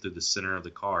rigidity is through the center of the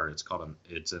car. It's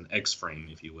an X frame,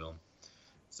 if you will.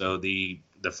 So the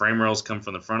frame rails come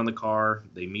from the front of the car,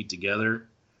 they meet together,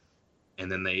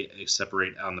 and then they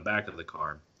separate on the back of the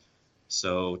car.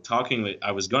 So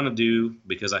I was going to do,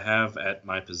 because I have at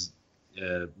my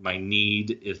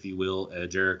need, if you will, a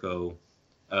Jericho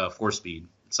 4-speed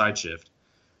side shift.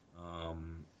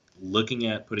 Looking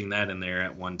at putting that in there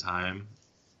at one time,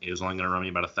 it was only going to run me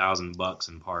about $1,000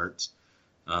 in parts.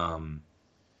 Talking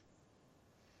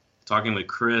with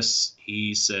Chris,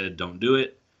 he said don't do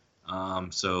it.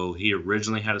 So he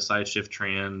originally had a side shift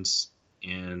trans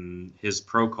in his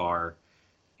Pro car,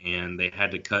 and they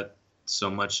had to cut so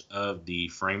much of the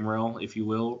frame rail, if you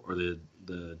will, or the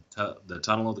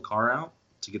tunnel of the car out,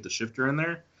 to get the shifter in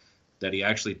there that he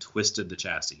actually twisted the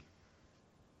chassis.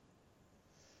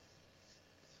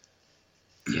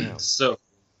 Damn. So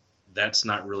that's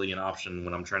not really an option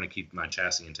when I'm trying to keep my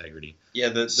chassis integrity. Yeah,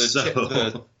 the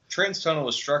So- trans tunnel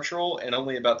is structural and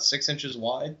only about 6 inches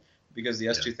wide because the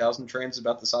S2000 trans is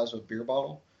about the size of a beer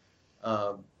bottle.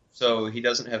 So he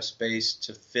doesn't have space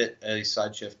to fit a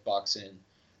side shift box in.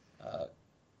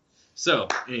 So,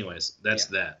 anyways, that's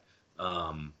that.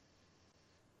 So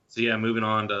yeah, moving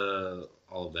on to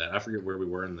all of that. I forget where we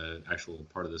were in the actual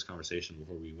part of this conversation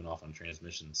before we went off on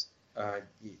transmissions. Yeah,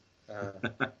 I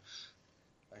don't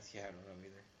know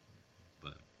either.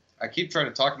 But I keep trying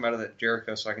to talk him out of that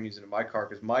Jericho so I can use it in my car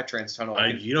because my trans tunnel.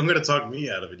 you don't got to talk me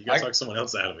out of it. You got I- to talk someone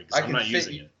else out of it because I'm not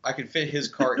using it. I can fit his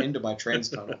car into my trans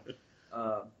tunnel,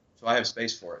 so I have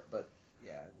space for it. But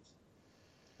yeah,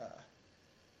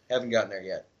 haven't gotten there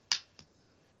yet.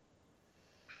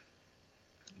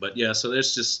 But yeah, so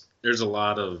there's a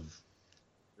lot of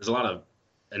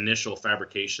initial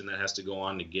fabrication that has to go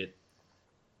on to get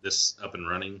this up and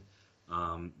running.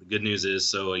 The good news is,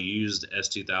 so a used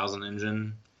S2000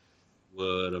 engine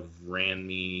would have ran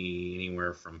me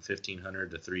anywhere from $1,500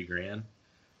 to $3,000.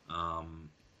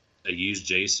 A used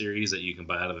J series that you can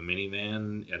buy out of a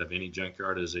minivan out of any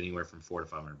junkyard is anywhere from $400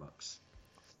 to $500.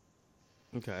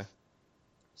 Okay.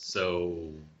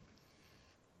 So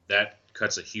that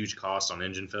cuts a huge cost on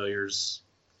engine failures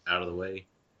out of the way.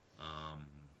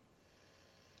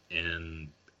 And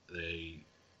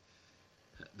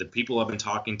the people I've been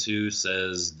talking to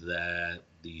says that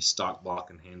the stock block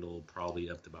can handle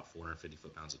probably up to about 450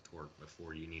 foot-pounds of torque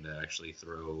before you need to actually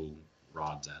throw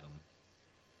rods at them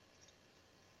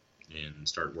and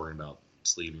start worrying about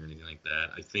sleeving or anything like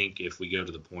that. I think if we go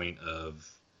to the point of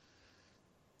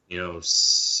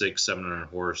 600-700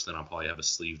 horse, then I'll probably have a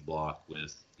sleeved block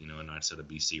with a nice set of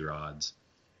BC rods.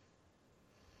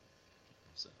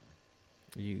 So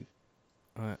I can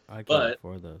But-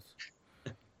 afford those.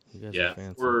 You guys yeah, are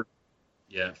fancy.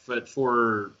 but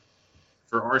for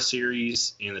our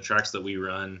series and the tracks that we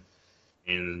run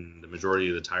and the majority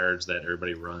of the tires that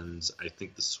everybody runs, I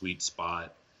think the sweet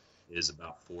spot is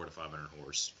about 400 to 500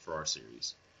 horse for our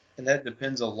series. And that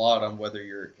depends a lot on whether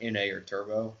you're NA or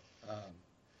turbo.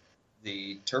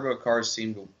 The turbo cars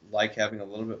seem to like having a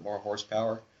little bit more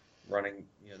horsepower, running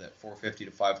that 450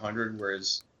 to 500,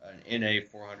 whereas an NA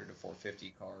 400 to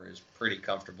 450 car is pretty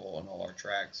comfortable on all our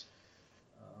tracks.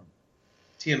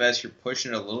 TMS, you're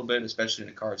pushing it a little bit, especially in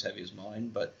a car as heavy as mine,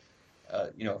 but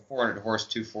 400 horse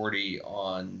 240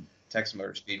 on Texas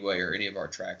Motor Speedway or any of our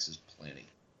tracks is plenty.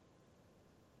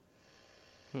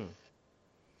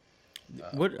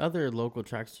 What other local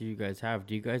tracks do you guys have?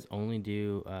 Do you guys only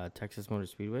do Texas Motor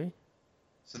Speedway?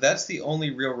 So that's the only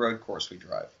real road course we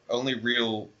drive. Only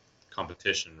real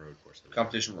Competition road course.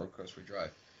 competition road course we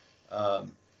drive.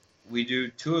 We do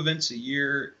 2 events a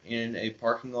year in a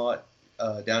parking lot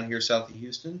down here south of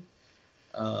Houston.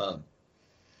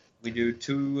 We do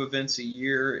 2 events a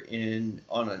year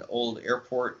on an old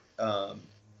airport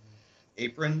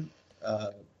apron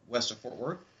west of Fort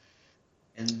Worth.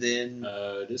 And then,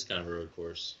 It is kind of a road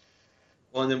course.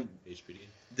 well, and then HPD.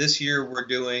 this year we're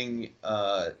doing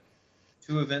 1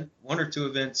 or 2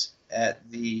 events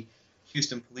at the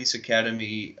Houston Police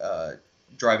Academy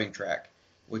driving track,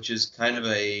 which is kind of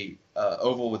a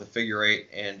oval with a figure 8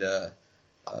 and a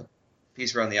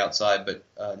piece around the outside, but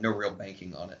no real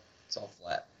banking on it. It's all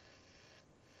flat.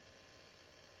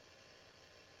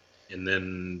 And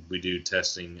then we do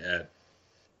testing at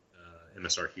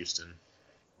MSR Houston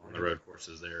on the road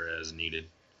courses there as needed,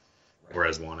 or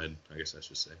as wanted, I guess I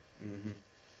should say. Mm-hmm.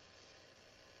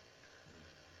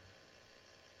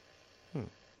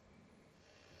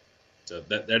 So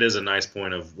that is a nice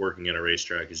point of working at a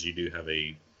racetrack, is you do have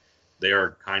they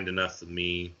are kind enough with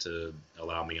me to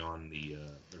allow me on the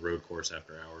road course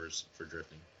after hours for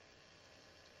drifting.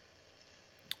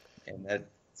 And that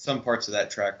some parts of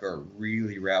that track are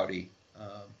really rowdy.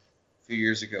 A few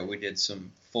years ago, we did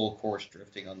some full course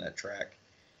drifting on that track,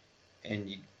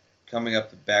 and coming up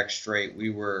the back straight,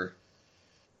 we were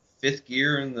 5th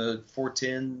gear in the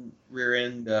 410 rear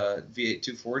end V8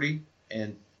 240,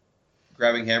 and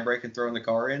grabbing handbrake and throwing the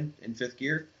car in 5th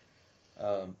gear,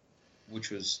 which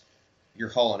was, you're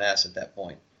hauling ass at that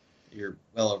point. You're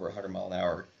well over 100 mile an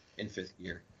hour in 5th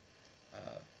gear.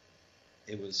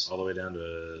 It was All the way down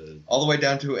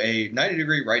to a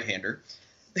 90-degree right-hander,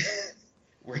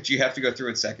 which you have to go through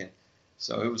in second.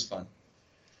 So it was fun.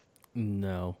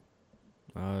 No.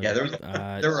 Yeah, there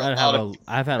were a lot of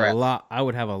I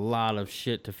would have a lot of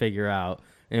shit to figure out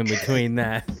in between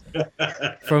that.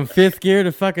 From 5th gear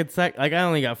to fucking I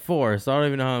only got 4, so I don't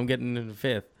even know how I'm getting into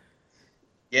 5th.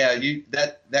 Yeah,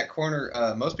 that corner.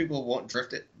 Most people won't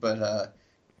drift it, but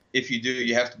if you do,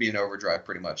 you have to be in overdrive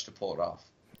pretty much to pull it off.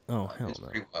 Oh hell It's no.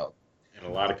 pretty wild. And a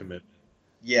lot of commitment.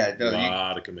 Yeah, A no,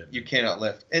 lot of commitment. you cannot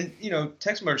lift. And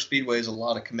Texas Motor Speedway is a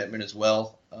lot of commitment as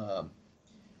well.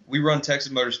 We run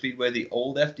Texas Motor Speedway the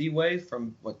old FD way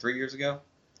from 3 years ago,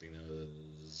 I think that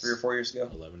was 3 or 4 years ago.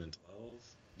 11 and 12.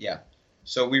 Yeah.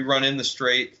 So we run in the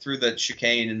straight through the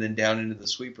chicane and then down into the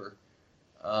sweeper,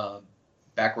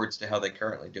 backwards to how they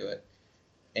currently do it.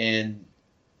 And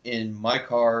in my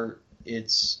car,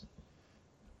 it's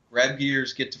grab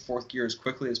gears, get to fourth gear as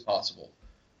quickly as possible.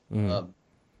 A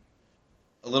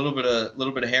little bit of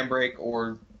handbrake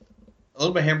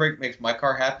makes my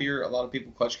car happier. A lot of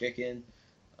people clutch kick in,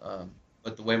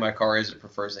 but the way my car is, it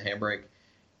prefers the handbrake.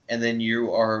 And then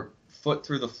you are foot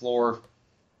through the floor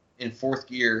in fourth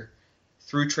gear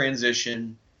through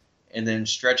transition, and then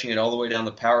stretching it all the way down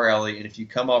the power alley. And if you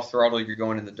come off throttle, you're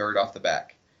going in the dirt off the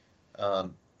back.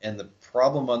 And the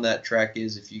problem on that track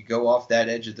is if you go off that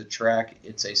edge of the track,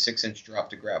 it's a 6-inch drop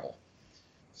to gravel.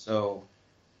 So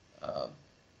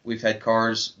we've had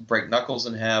cars break knuckles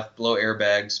in half, blow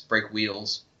airbags, break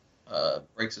wheels,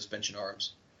 break suspension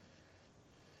arms,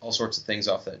 all sorts of things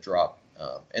off that drop.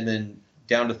 And then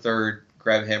down to third,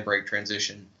 grab handbrake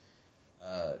transition,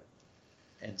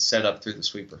 and set up through the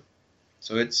sweeper.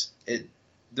 So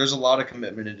there's a lot of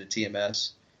commitment into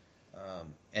TMS,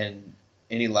 and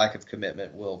any lack of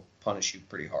commitment will punish you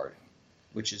pretty hard,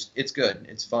 it's good.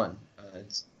 It's fun.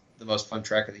 It's the most fun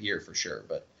track of the year for sure,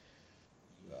 but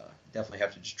you definitely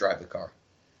have to just drive the car.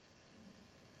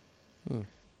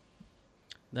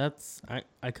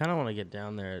 I kind of want to get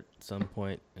down there at some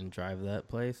point and drive that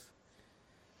place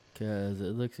because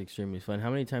it looks extremely fun. How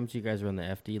many times do you guys run the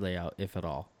FD layout, if at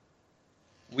all?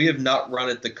 We have not run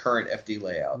it the current FD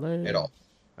layout at all.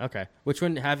 Okay. Which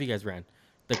one have you guys ran?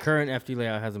 The current FD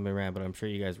layout hasn't been ran, but I'm sure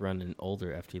you guys run an older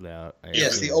FD layout.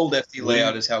 Yes, the old FD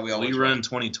layout is how we always run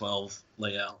 2012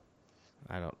 layout.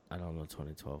 I don't know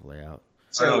 2012 layout.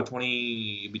 So it'd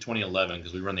be 2011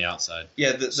 because we run the outside.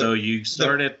 Yeah. So you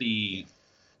start at the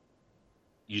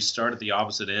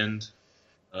opposite end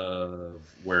of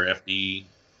where FD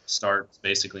starts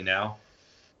basically now.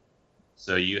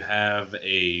 So you have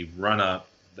a run up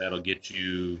that'll get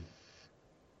you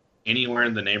anywhere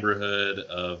in the neighborhood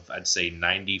of, I'd say,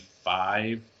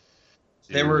 95.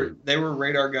 They were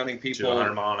radar gunning people to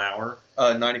 100 mile an hour.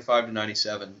 95 to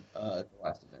 97 at the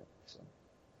last event. So.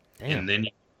 Damn.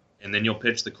 And then you'll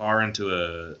pitch the car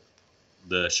into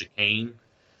the chicane.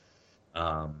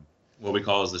 What we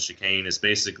call is the chicane is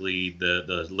basically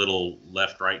the little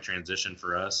left-right transition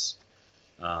for us.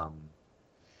 And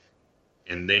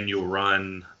then you'll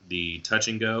run the touch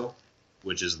and go,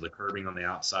 which is the curbing on the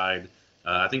outside.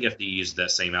 I think FD uses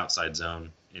that same outside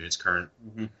zone in its current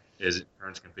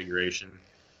configuration.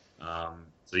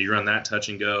 So you run that touch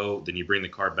and go, then you bring the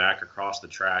car back across the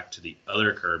track to the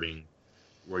other curbing,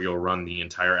 where you'll run the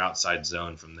entire outside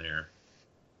zone from there.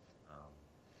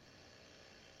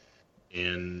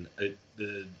 And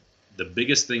the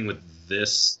biggest thing with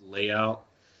this layout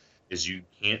is you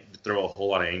can't throw a whole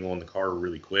lot of angle in the car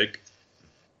really quick.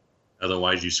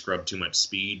 Otherwise, you scrub too much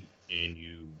speed and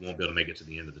you won't be able to make it to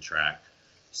the end of the track.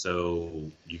 So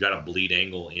you got to bleed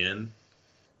angle in,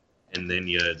 and then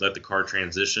you let the car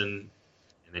transition,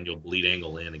 and then you'll bleed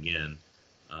angle in again.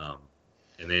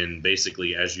 And then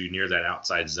basically, as you near that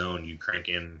outside zone, you crank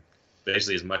in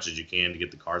basically as much as you can to get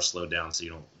the car slowed down so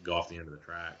you don't go off the end of the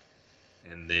track.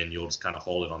 And then you'll just kind of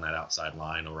hold it on that outside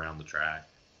line around the track.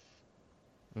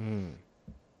 I'd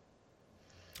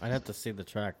have to see the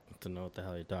track to know what the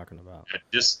hell you're talking about.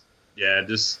 Just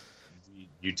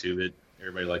YouTube it.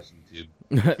 Everybody likes YouTube.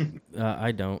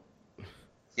 I don't.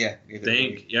 Yeah.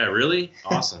 Yeah, really?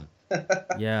 Awesome.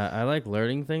 Yeah, I like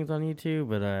learning things on YouTube,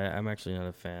 but I'm actually not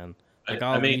a fan. Like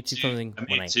I made two two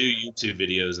YouTube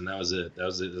videos, and that was it. That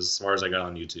was it as far as I got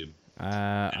on YouTube.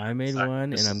 I made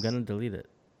one, and I'm gonna delete it.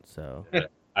 So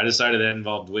I decided that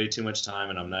involved way too much time,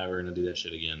 and I'm never gonna do that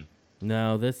shit again.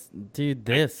 No, this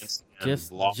this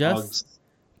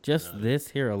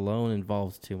here alone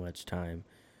involves too much time.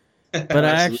 But I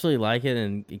actually like it,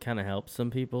 and it kind of helps some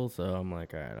people. So I'm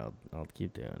like, all right, I'll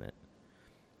keep doing it.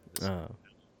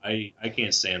 I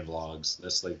can't stand vlogs.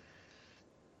 That's like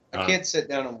I can't sit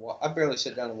down and I barely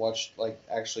sit down and watch like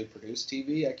actually produce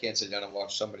TV. I can't sit down and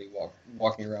watch somebody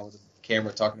walking around with a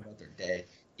camera talking about their day,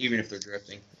 even if they're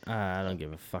drifting. I don't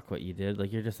give a fuck what you did.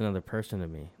 Like, you're just another person to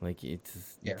me. Like,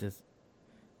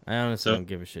 I honestly don't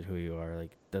give a shit who you are.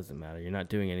 Like, it doesn't matter. You're not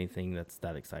doing anything that's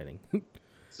that exciting.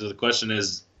 So the question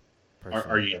is,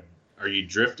 are you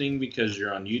drifting because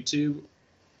you're on YouTube,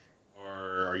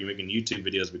 or are you making YouTube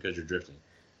videos because you're drifting?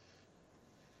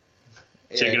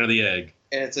 Chicken And, or the egg?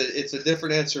 and it's a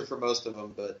different answer for most of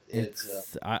them, but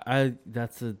It's I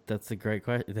that's a great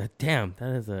question. Damn,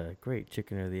 that is a great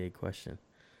chicken or the egg question.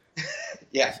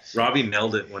 yeah. Robbie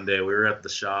nailed it one day. We were at the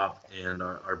shop, and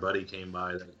our buddy came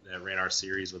by that ran our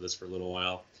series with us for a little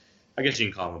while. I guess you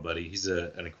can call him a buddy. He's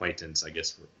an acquaintance. I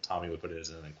guess Tommy would put it as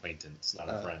an acquaintance, not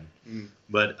a friend.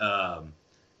 But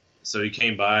so he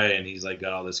came by, and he's like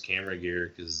got all this camera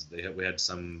gear because we had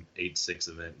some 8-6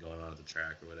 event going on at the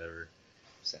track or whatever.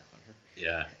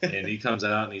 Yeah, and he comes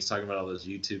out and he's talking about all this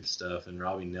YouTube stuff, and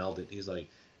Robbie nailed it. He's like,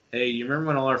 "Hey, you remember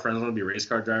when all our friends want to be race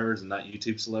car drivers and not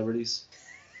YouTube celebrities?"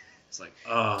 It's like,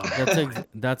 oh,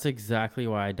 That's exactly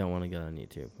why I don't want to get on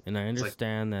YouTube. And I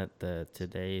understand that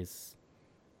today's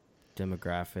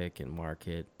demographic and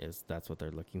market that's what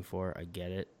they're looking for. I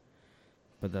get it.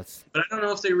 But I don't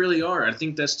know if they really are. I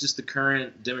think that's just the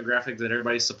current demographic that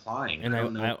everybody's supplying. And I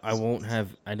don't want to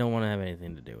have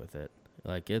anything to do with it.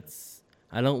 Like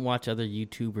I don't watch other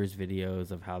YouTubers'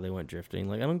 videos of how they went drifting.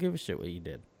 Like, I don't give a shit what you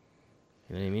did.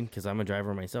 You know what I mean? Because I'm a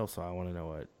driver myself, so I want to know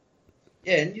what.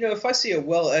 Yeah, and if I see a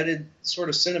well-edited sort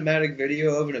of cinematic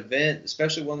video of an event,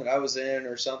 especially one that I was in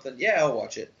or something, yeah, I'll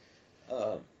watch it.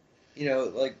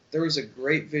 Like there was a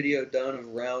great video done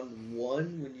of round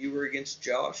 1 when you were against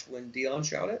Josh when Dion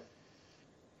shot it.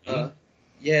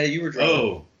 Yeah, you were driving.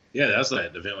 Oh, yeah, that's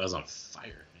that event was on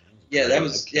fire. Man. Yeah, that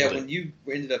was when you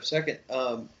ended up second.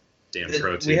 Damn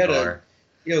Pro 2 we had car.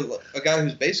 a guy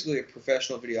who's basically a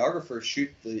professional videographer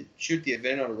shoot the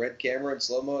event on a red camera and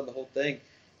slow mo and the whole thing,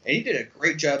 and he did a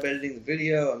great job editing the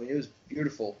video. I mean, it was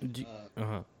beautiful.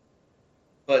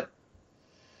 But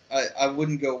I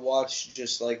wouldn't go watch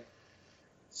just like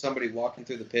somebody walking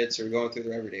through the pits or going through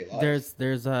their everyday life.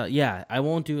 There's I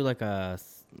won't do like a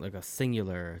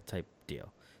singular type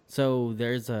deal. So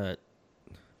they're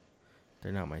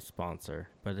not my sponsor,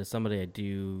 but it's somebody I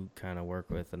do kind of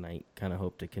work with, and I kind of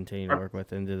hope to continue to work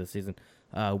with into the season.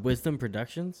 Wisdom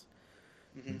Productions.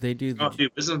 Mm-hmm. They do.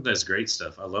 Dude, Wisdom does great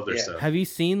stuff. I love their stuff. Have you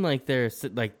seen like they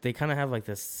kind of have like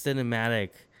this cinematic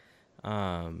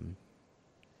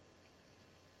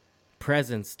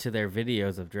presence to their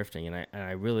videos of drifting, and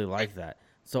I really like that.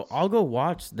 So I'll go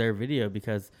watch their video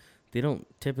because they don't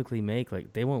typically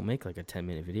they won't make like a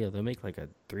 10-minute video. They'll make like a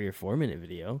 3 or 4 minute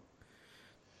video.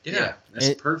 Yeah,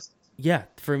 that's perfect. Yeah,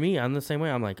 for me, I'm the same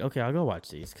way. I'm like, okay, I'll go watch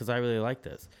these because I really like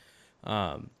this.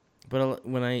 But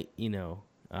when I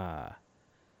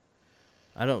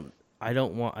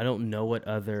don't know what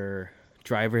other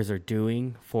drivers are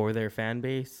doing for their fan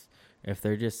base. If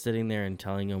they're just sitting there and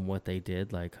telling them what they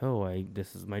did, like,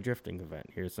 this is my drifting event.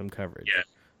 Here's some coverage. Yeah.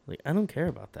 Like, I don't care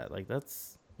about that. Like,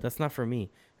 that's not for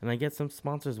me. And I get some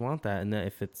sponsors want that, and that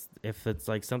if it's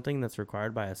like something that's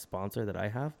required by a sponsor that I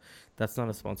have, that's not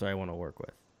a sponsor I want to work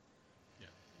with. Yeah.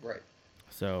 Right.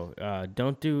 So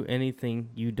don't do anything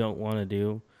you don't want to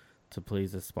do to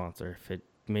please a sponsor. If it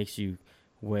makes you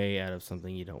way out of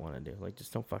something you don't want to do, like,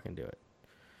 just don't fucking do it.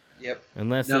 Yep.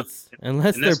 Unless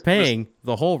they're paying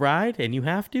the whole ride and you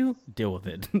have to deal with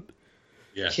it.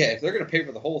 Yeah. Yeah. If they're gonna pay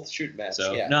for the whole shoot match.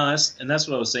 So yeah. No, that's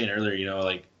what I was saying earlier.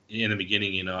 Like in the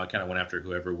beginning, I kind of went after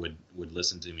whoever would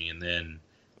listen to me, and then,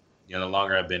 the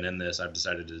longer I've been in this, I've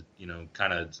decided to,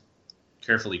 kind of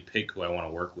carefully pick who I want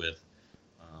to work with,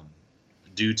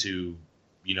 due to,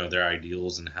 their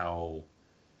ideals and how,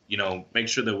 make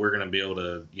sure that we're going to be able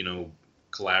to,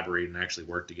 collaborate and actually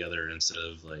work together instead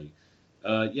of like,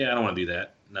 I don't want to do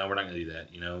that. No, we're not going to do that.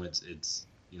 It's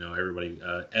everybody.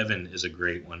 Evan is a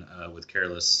great one with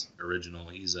Careless Original.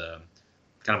 He's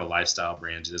kind of a lifestyle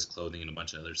brand. He does clothing and a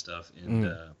bunch of other stuff.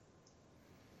 And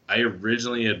I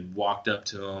originally had walked up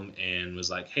to him and was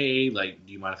like, hey, like,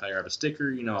 do you mind if I grab a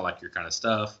sticker? I like your kind of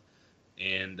stuff.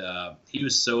 And he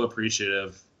was so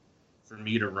appreciative for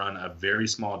me to run a very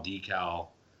small decal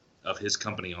of his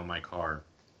company on my car.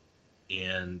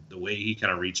 And the way he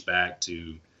kind of reached back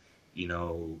to,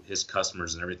 his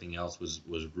customers and everything else was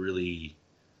really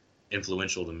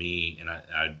influential to me. And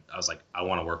I was like, I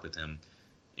want to work with him.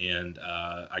 And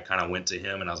I kind of went to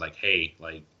him and I was like, hey,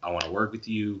 like, I want to work with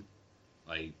you.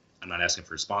 Like, I'm not asking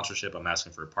for a sponsorship. I'm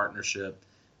asking for a partnership.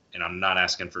 And I'm not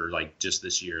asking for, like, just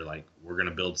this year. Like, we're going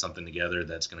to build something together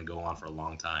that's going to go on for a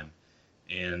long time.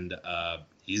 And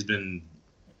he's been,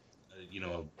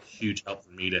 a huge help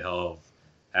for me to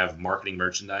have marketing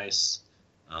merchandise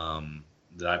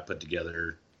that I put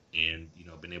together, and,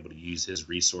 been able to use his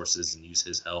resources and use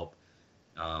his help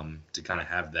to kind of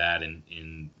have that.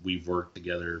 And we've worked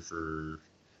together for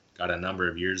a number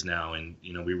of years now. And,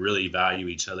 we really value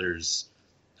each other's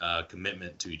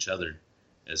commitment to each other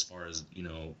as far as,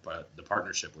 the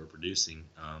partnership we're producing,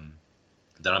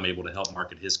 that I'm able to help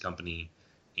market his company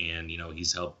and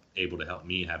he's able to help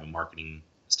me have a marketing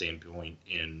standpoint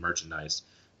in merchandise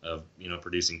of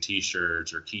producing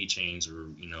T-shirts or keychains or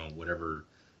whatever,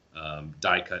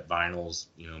 die cut vinyls.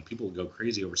 People go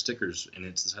crazy over stickers, and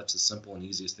it's such a simple and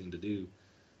easiest thing to do.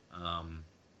 And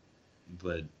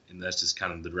that's just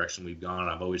kind of the direction we've gone.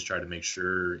 I've always tried to make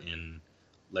sure and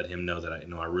let him know that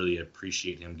I really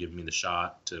appreciate him giving me the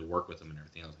shot to work with him and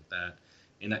everything else like that.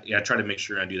 And I try to make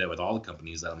sure I do that with all the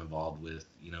companies that I'm involved with.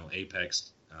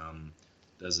 Apex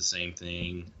does the same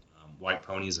thing. White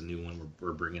Pony is a new one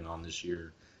we're bringing on this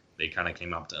year. They kind of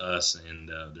came up to us, and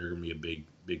they're going to be a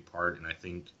big part. And I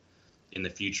think in the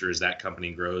future, as that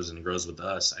company grows and grows with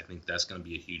us, I think that's going to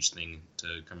be a huge thing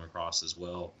to come across as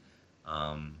well.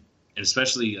 And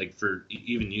especially like for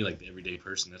even you, like the everyday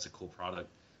person, that's a cool product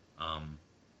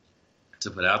to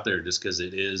put out there, just because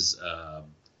it is,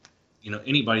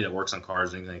 anybody that works on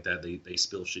cars or anything like that, they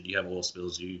spill shit. You have oil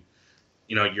spills.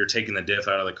 You're taking the diff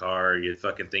out of the car. You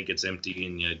fucking think it's empty,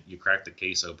 and you crack the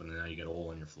case open, and now you got oil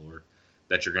on your floor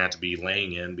that you're gonna have to be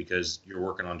laying in because you're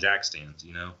working on jack stands.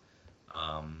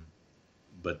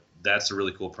 But that's a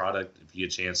really cool product. If you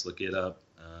get a chance, look it up.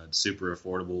 It's super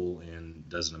affordable and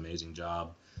does an amazing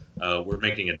job. We're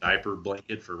making a diaper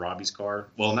blanket for Robbie's car.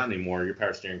 Well, not anymore. Your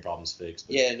power steering problem's fixed.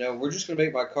 But... Yeah, no, we're just going to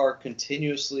make my car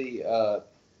continuously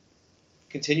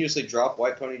drop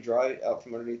White Pony dry out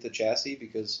from underneath the chassis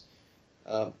because,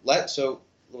 so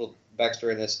a little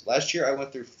backstory on this. Last year I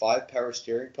went through 5 power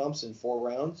steering pumps in 4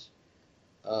 rounds.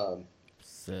 Until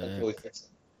we fixed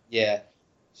them. Yeah.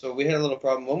 So we had a little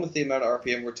problem. One with the amount of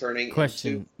RPM we're turning.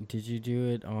 Question: did you do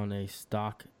it on a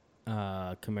stock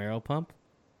Camaro pump?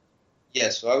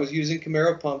 Yes. So I was using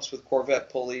Camaro pumps with Corvette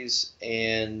pulleys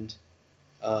and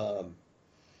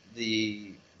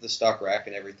the stock rack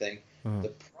and everything. Uh-huh.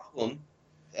 The problem,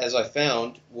 as I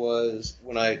found, was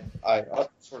when I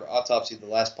sort of autopsied the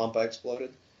last pump I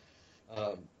exploded.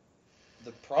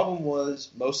 The problem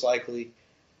was most likely.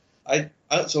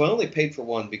 So I only paid for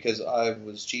one because I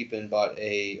was cheap and bought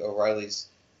a O'Reilly's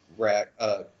rack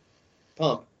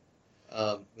pump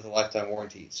with a lifetime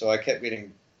warranty. So I kept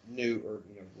getting new or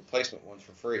replacement ones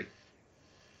for free.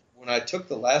 When I took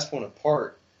the last one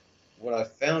apart, what I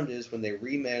found is when they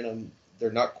reman them,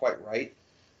 they're not quite right.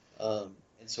 And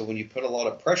so when you put a lot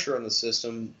of pressure on the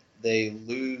system, they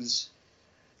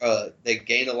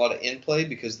gain a lot of in play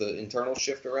because the internals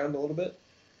shift around a little bit.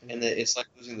 And it's like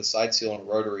losing the side seal on a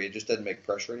rotary. It just doesn't make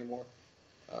pressure anymore.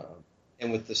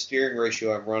 And with the steering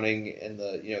ratio I'm running and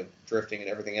the drifting and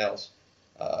everything else,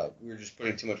 we were just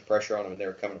putting too much pressure on them, and they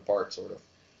were coming apart, sort of.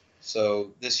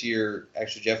 So this year,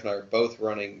 actually, Jeff and I are both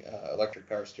running electric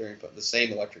power steering pump, the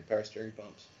same electric power steering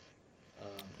pumps.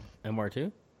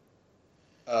 MR2?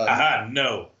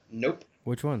 No. Nope.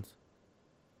 Which ones?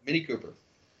 Mini Cooper.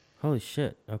 Holy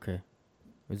shit. Okay.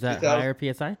 Is that higher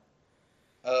PSI?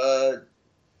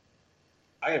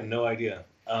 I have no idea.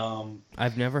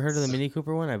 I've never heard of the Mini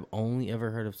Cooper one. I've only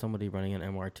ever heard of somebody running an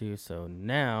MR2. So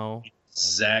now,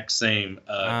 exact same.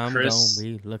 I'm gonna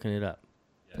be looking it up.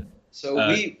 Yeah.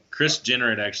 So Chris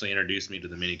Jenner had actually introduced me to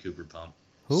the Mini Cooper pump.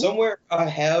 Who? Somewhere I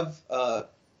have.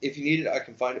 If you need it, I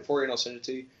can find it for you and I'll send it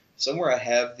to you. Somewhere I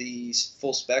have the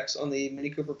full specs on the Mini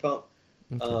Cooper pump.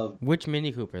 Okay. Which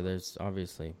Mini Cooper? There's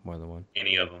obviously more than one.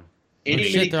 Any of them.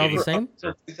 Shit, they're all the same?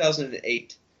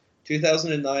 2008.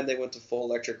 2009, they went to full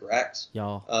electric racks.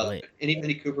 Y'all, wait. Any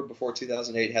Mini Cooper before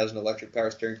 2008 has an electric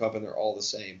power steering pump, and they're all the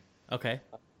same. Okay.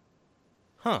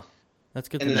 Huh. That's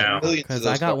good to And know. there's millions of Because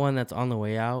those I got cars. one that's on the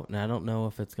way out, and I don't know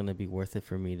if it's going to be worth it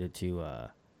for me to do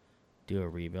a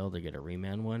rebuild or get a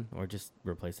reman one, or just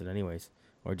replace it anyways,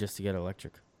 or just to get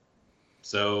electric.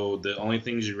 So the only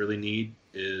things you really need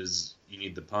is you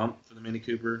need the pump for the Mini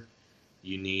Cooper,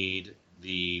 you need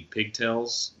the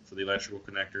pigtails for the electrical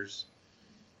connectors,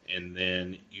 and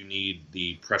then you need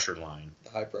the pressure line. The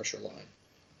high pressure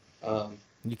line.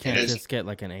 You can't just get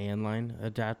like an AN line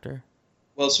adapter?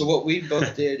 Well, so what we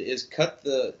both did is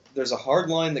there's a hard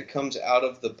line that comes out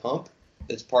of the pump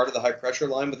that's part of the high pressure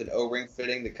line with an O-ring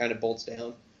fitting that kind of bolts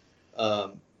down.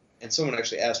 And someone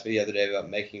actually asked me the other day about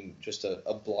making just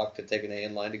a block to take an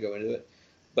AN line to go into it.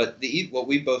 But what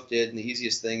we both did, and the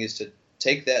easiest thing is to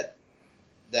take the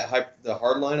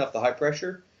hard line off the high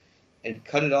pressure and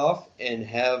cut it off and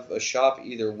have a shop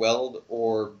either weld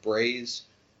or braze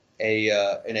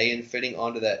an AN fitting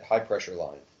onto that high pressure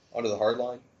line, onto the hard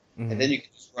line. Mm-hmm. And then you can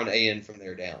just run AN from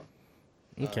there down.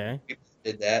 Okay. We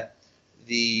did that.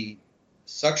 The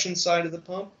suction side of the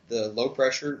pump, the low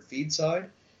pressure feed side,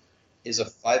 is a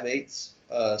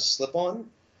 5/8 slip-on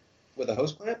with a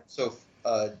hose clamp. So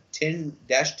 10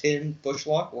 push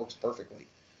lock works perfectly.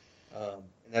 And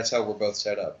that's how we're both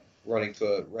set up, running to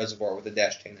a reservoir with a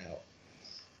 -10 out.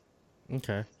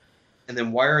 Okay. And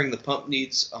then wiring the pump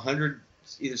needs 100,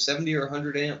 either 70 or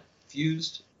 100 amp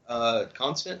fused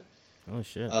constant, Oh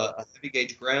shit. a heavy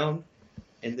gauge ground,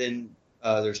 and then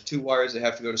there's 2 wires that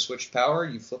have to go to switched power.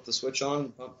 You flip the switch on, the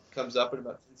pump comes up in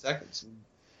about 10 seconds. And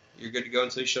you're good to go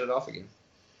until you shut it off again.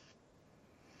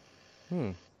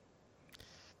 They're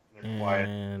quiet.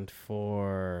 And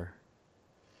for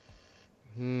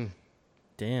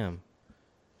damn.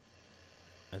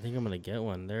 I think I'm gonna get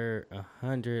one. They're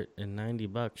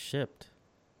 $190 shipped.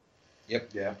 Yep.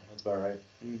 Yeah, that's about right.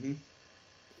 Mm-hmm.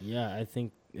 Yeah, I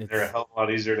think it's. They're a hell of a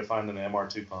lot easier to find than an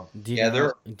MR2 pump. Do you Yeah, know?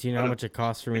 they're- Do you know how much it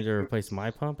costs for me to replace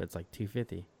my pump? It's like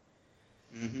 $250.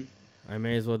 Mm-hmm. I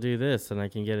may as well do this, and I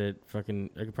can get it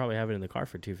fucking. I could probably have it in the car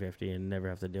for $250 and never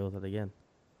have to deal with it again.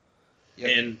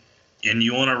 Yep. And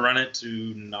you want to run it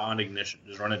to non-ignition.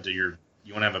 Just run it to your.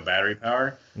 You want to have a battery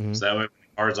power, Mhm. so that way when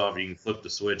the car's off, you can flip the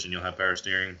switch and you'll have power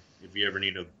steering if you ever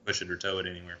need to push it or tow it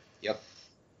anywhere. Yep.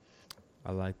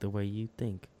 I like the way you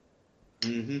think.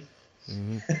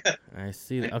 Mm-hmm. I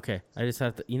see that. Okay, I just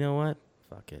have to. You know what?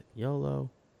 Fuck it.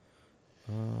 YOLO.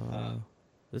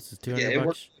 This is $200. Yeah, it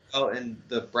works well, and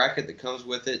the bracket that comes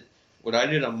with it. What I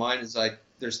did on mine is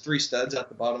there's 3 studs at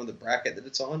the bottom of the bracket that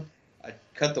it's on. I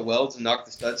cut the welds and knocked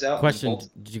the studs out. Question: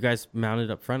 And did you guys mount it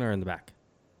up front or in the back?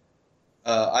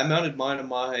 I mounted mine on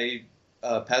my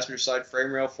passenger side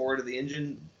frame rail forward of the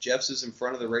engine. Jeff's is in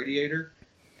front of the radiator,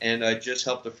 and I just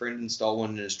helped a friend install one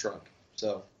in his trunk.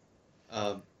 So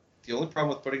the only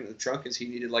problem with putting it in the trunk is he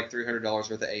needed like $300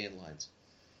 worth of AN lines.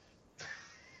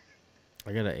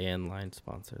 I got an AN line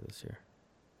sponsor this year.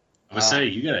 I would say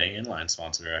you got an inline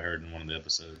sponsor. I heard in one of the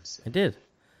episodes. I did.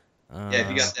 Yeah, if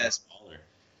you got that. Smaller.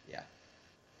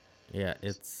 Yeah,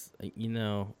 it's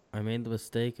I made the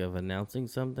mistake of announcing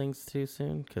some things too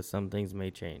soon because some things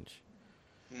may change.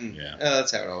 Yeah.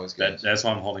 That's how it always goes. That's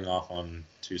why I'm holding off on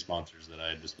 2 sponsors that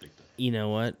I just picked up. You know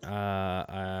what?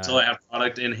 Until I have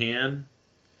product in hand,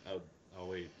 I'll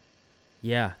wait.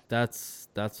 Yeah, that's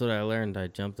what I learned. I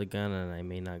jumped the gun and I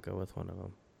may not go with one of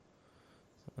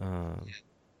them.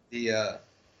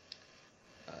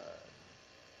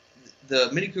 The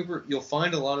Mini Cooper, you'll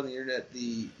find a lot on the internet.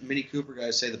 The Mini Cooper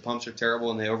guys say the pumps are terrible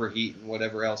and they overheat and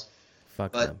whatever else.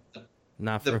 Fuck But them.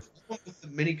 Not the for. problem with the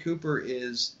Mini Cooper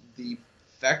is the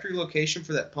factory location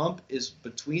for that pump is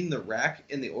between the rack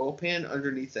and the oil pan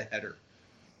underneath the header.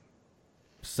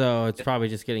 So it's probably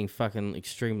just getting fucking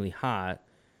extremely hot.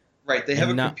 Right, they have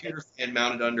a And not- computer fan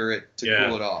mounted under it to Yeah.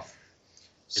 cool it off.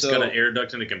 It's got an air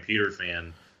duct and a computer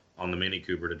fan on the Mini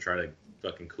Cooper to try to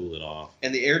fucking cool it off.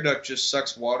 And the air duct just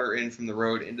sucks water in from the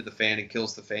road into the fan and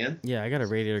kills the fan. Yeah, I got a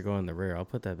radiator going in the rear. I'll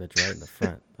put that bitch right in the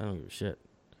front. I don't give a shit.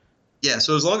 Yeah,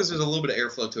 so as long as there's a little bit of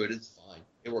airflow to it, it's fine.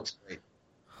 It works great.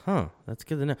 Huh, that's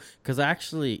good to know. Because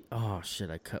actually, oh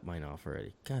shit, I cut mine off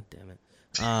already. God damn it.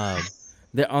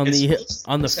 The on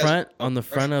the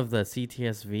front of the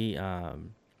CTSV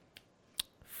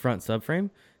front subframe,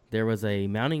 there was a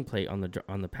mounting plate on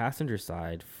the passenger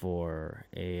side for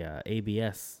a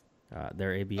ABS,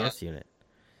 their ABS unit.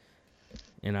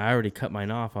 And I already cut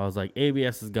mine off. I was like,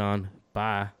 ABS is gone.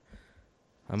 Bye.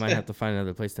 I might have to find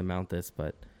another place to mount this,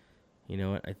 but you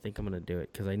know what? I think I'm gonna do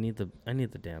it because I need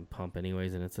the damn pump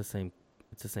anyways, and it's the same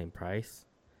price.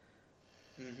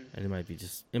 Mm-hmm. And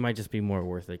it might just be more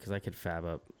worth it because I could fab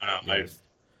up.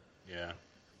 Yeah.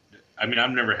 I mean,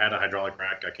 I've never had a hydraulic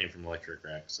rack. I came from electric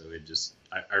rack, so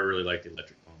I really like the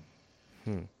electric pump.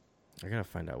 I gotta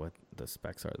find out what the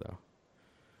specs are though.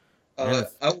 I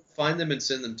will find them and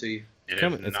send them to you.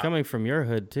 And It's coming from your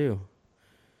hood too.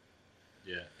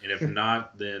 Yeah, and if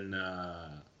not, then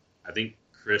I think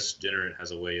Chris Jenner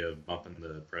has a way of bumping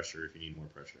the pressure if you need more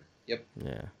pressure. Yep.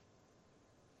 Yeah.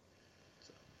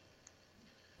 So.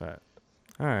 But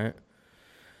all right.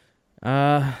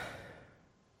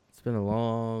 It's been a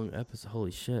long episode. Holy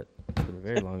shit! It's been a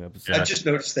very long episode. I just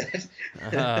noticed that.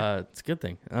 It's a good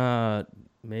thing.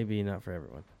 Maybe not for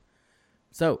everyone.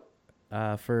 So,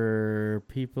 for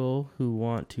people who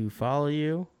want to follow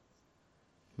you,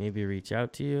 maybe reach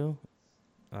out to you,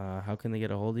 how can they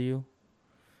get a hold of you?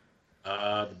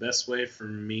 The best way for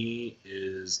me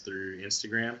is through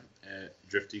Instagram at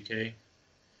DriftUK.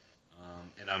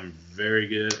 And I'm very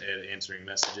good at answering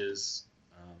messages.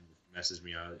 Message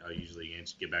me, I'll usually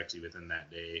get back to you within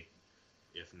that day,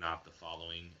 if not the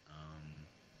following.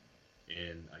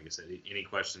 And like I said, any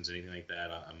questions, anything like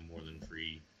that, I'm more than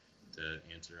free to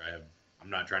answer. I'm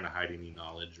not trying to hide any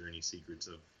knowledge or any secrets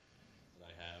that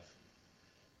I have.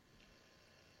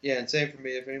 Yeah, and same for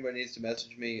me. If anybody needs to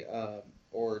message me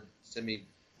or send me.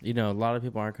 You know, a lot of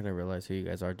people aren't going to realize who you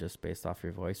guys are just based off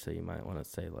your voice, so you might want to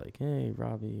say, like, hey,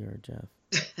 Robbie or Jeff.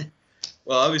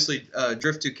 Well, obviously,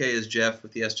 Drift 2K is Jeff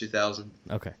with the S2000.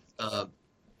 Okay.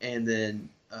 And then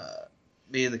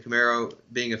me and the Camaro,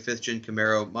 being a 5th gen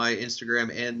Camaro, my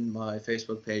Instagram and my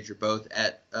Facebook page are both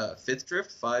at 5th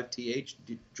Drift, 5TH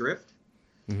Drift.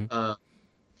 Mhm.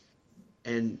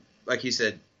 And like he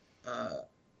said, I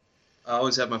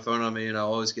always have my phone on me and I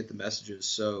always get the messages.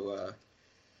 So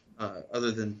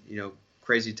other than,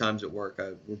 crazy times at work,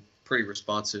 we're pretty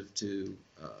responsive to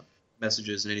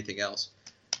messages and anything else.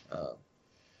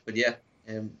 But yeah,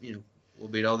 and we'll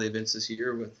be at all the events this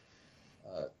year with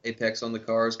Apex on the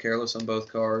cars, Careless on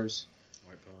both cars,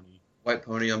 White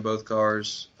Pony on both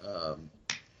cars,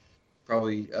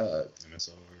 probably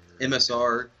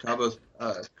MSR,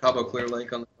 Cabo Clear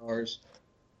Lake on the cars.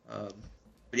 But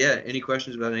yeah, any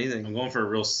questions about anything? I'm going for a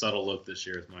real subtle look this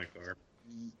year with my car.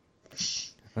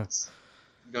 You're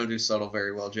going to do subtle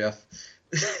very well, Jeff.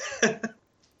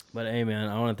 But hey, man,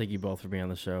 I want to thank you both for being on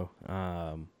the show.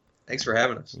 Thanks for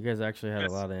having us. You guys actually had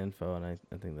a lot of info, and I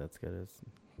think that's good. It's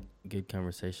a good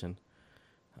conversation.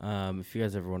 If you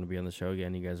guys ever want to be on the show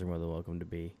again, you guys are more than welcome to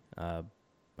be. I'm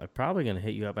probably going to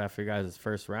hit you up after your guys'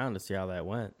 first round to see how that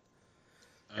went.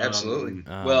 Absolutely.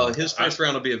 Well, his first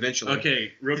round will be eventually.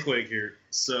 Okay, real quick here.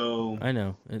 So I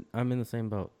know. I'm in the same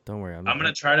boat. Don't worry. I'm going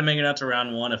to try to make it out to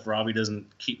round 1 if Robbie doesn't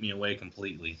keep me away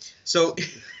completely. So,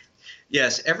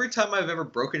 yes, every time I've ever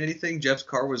broken anything, Jeff's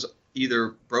car was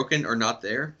either broken or not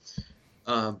there.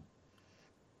 And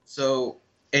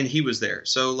he was there.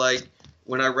 So, like,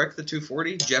 when I wrecked the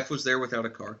 240, Jeff was there without a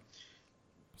car.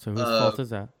 So whose fault is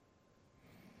that?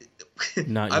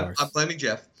 Not yours. I'm blaming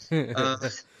Jeff.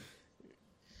 Let's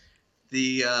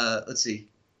see.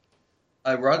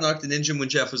 I rod knocked an engine when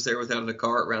Jeff was there without a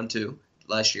car at round 2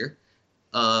 last year.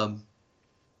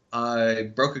 I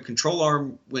broke a control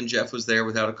arm when Jeff was there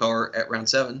without a car at round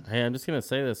 7. Hey, I'm just gonna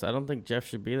say this. I don't think Jeff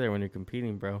should be there when you're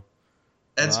competing, bro.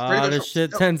 That's a pretty lot much of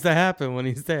shit tends to happen when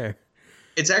he's there.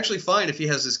 It's actually fine if he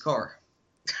has his car.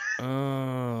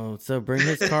 Oh, so bring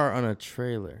his car on a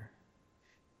trailer.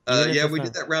 Yeah, we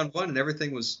did that round 1 and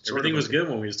everything was good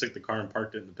when we just took the car and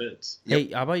parked it in the pits. Yep.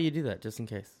 Hey, how about you do that just in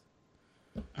case?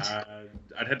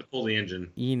 I'd have to pull the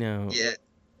engine. Yeah. Just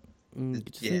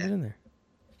leave it in there.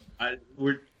 I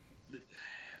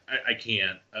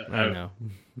can't. I know.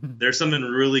 There's something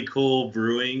really cool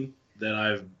brewing that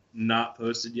I've not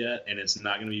posted yet, and it's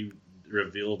not going to be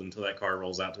revealed until that car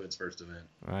rolls out to its first event.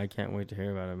 I can't wait to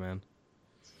hear about it, man.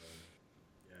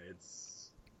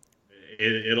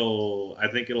 I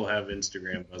think it'll have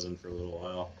Instagram buzzing for a little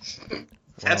while.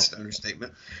 That's an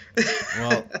understatement.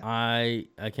 Well, I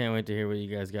can't wait to hear what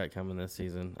you guys got coming this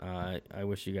season. I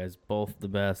wish you guys both the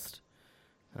best.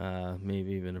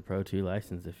 Maybe even a Pro 2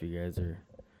 license if you guys are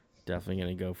definitely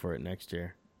going to go for it next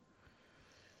year.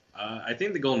 I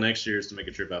think the goal next year is to make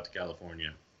a trip out to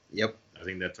California. Yep. I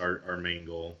think that's our main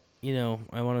goal.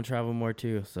 I want to travel more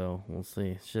too, so we'll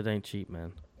see. Shit ain't cheap,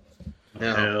 man.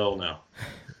 No. Hell no.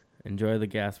 Enjoy the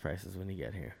gas prices when you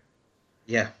get here.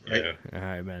 Yeah. Right. Yeah. All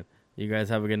right, man. You guys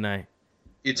have a good night.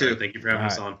 You too. Right, thank you for having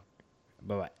us on.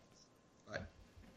 Bye-bye.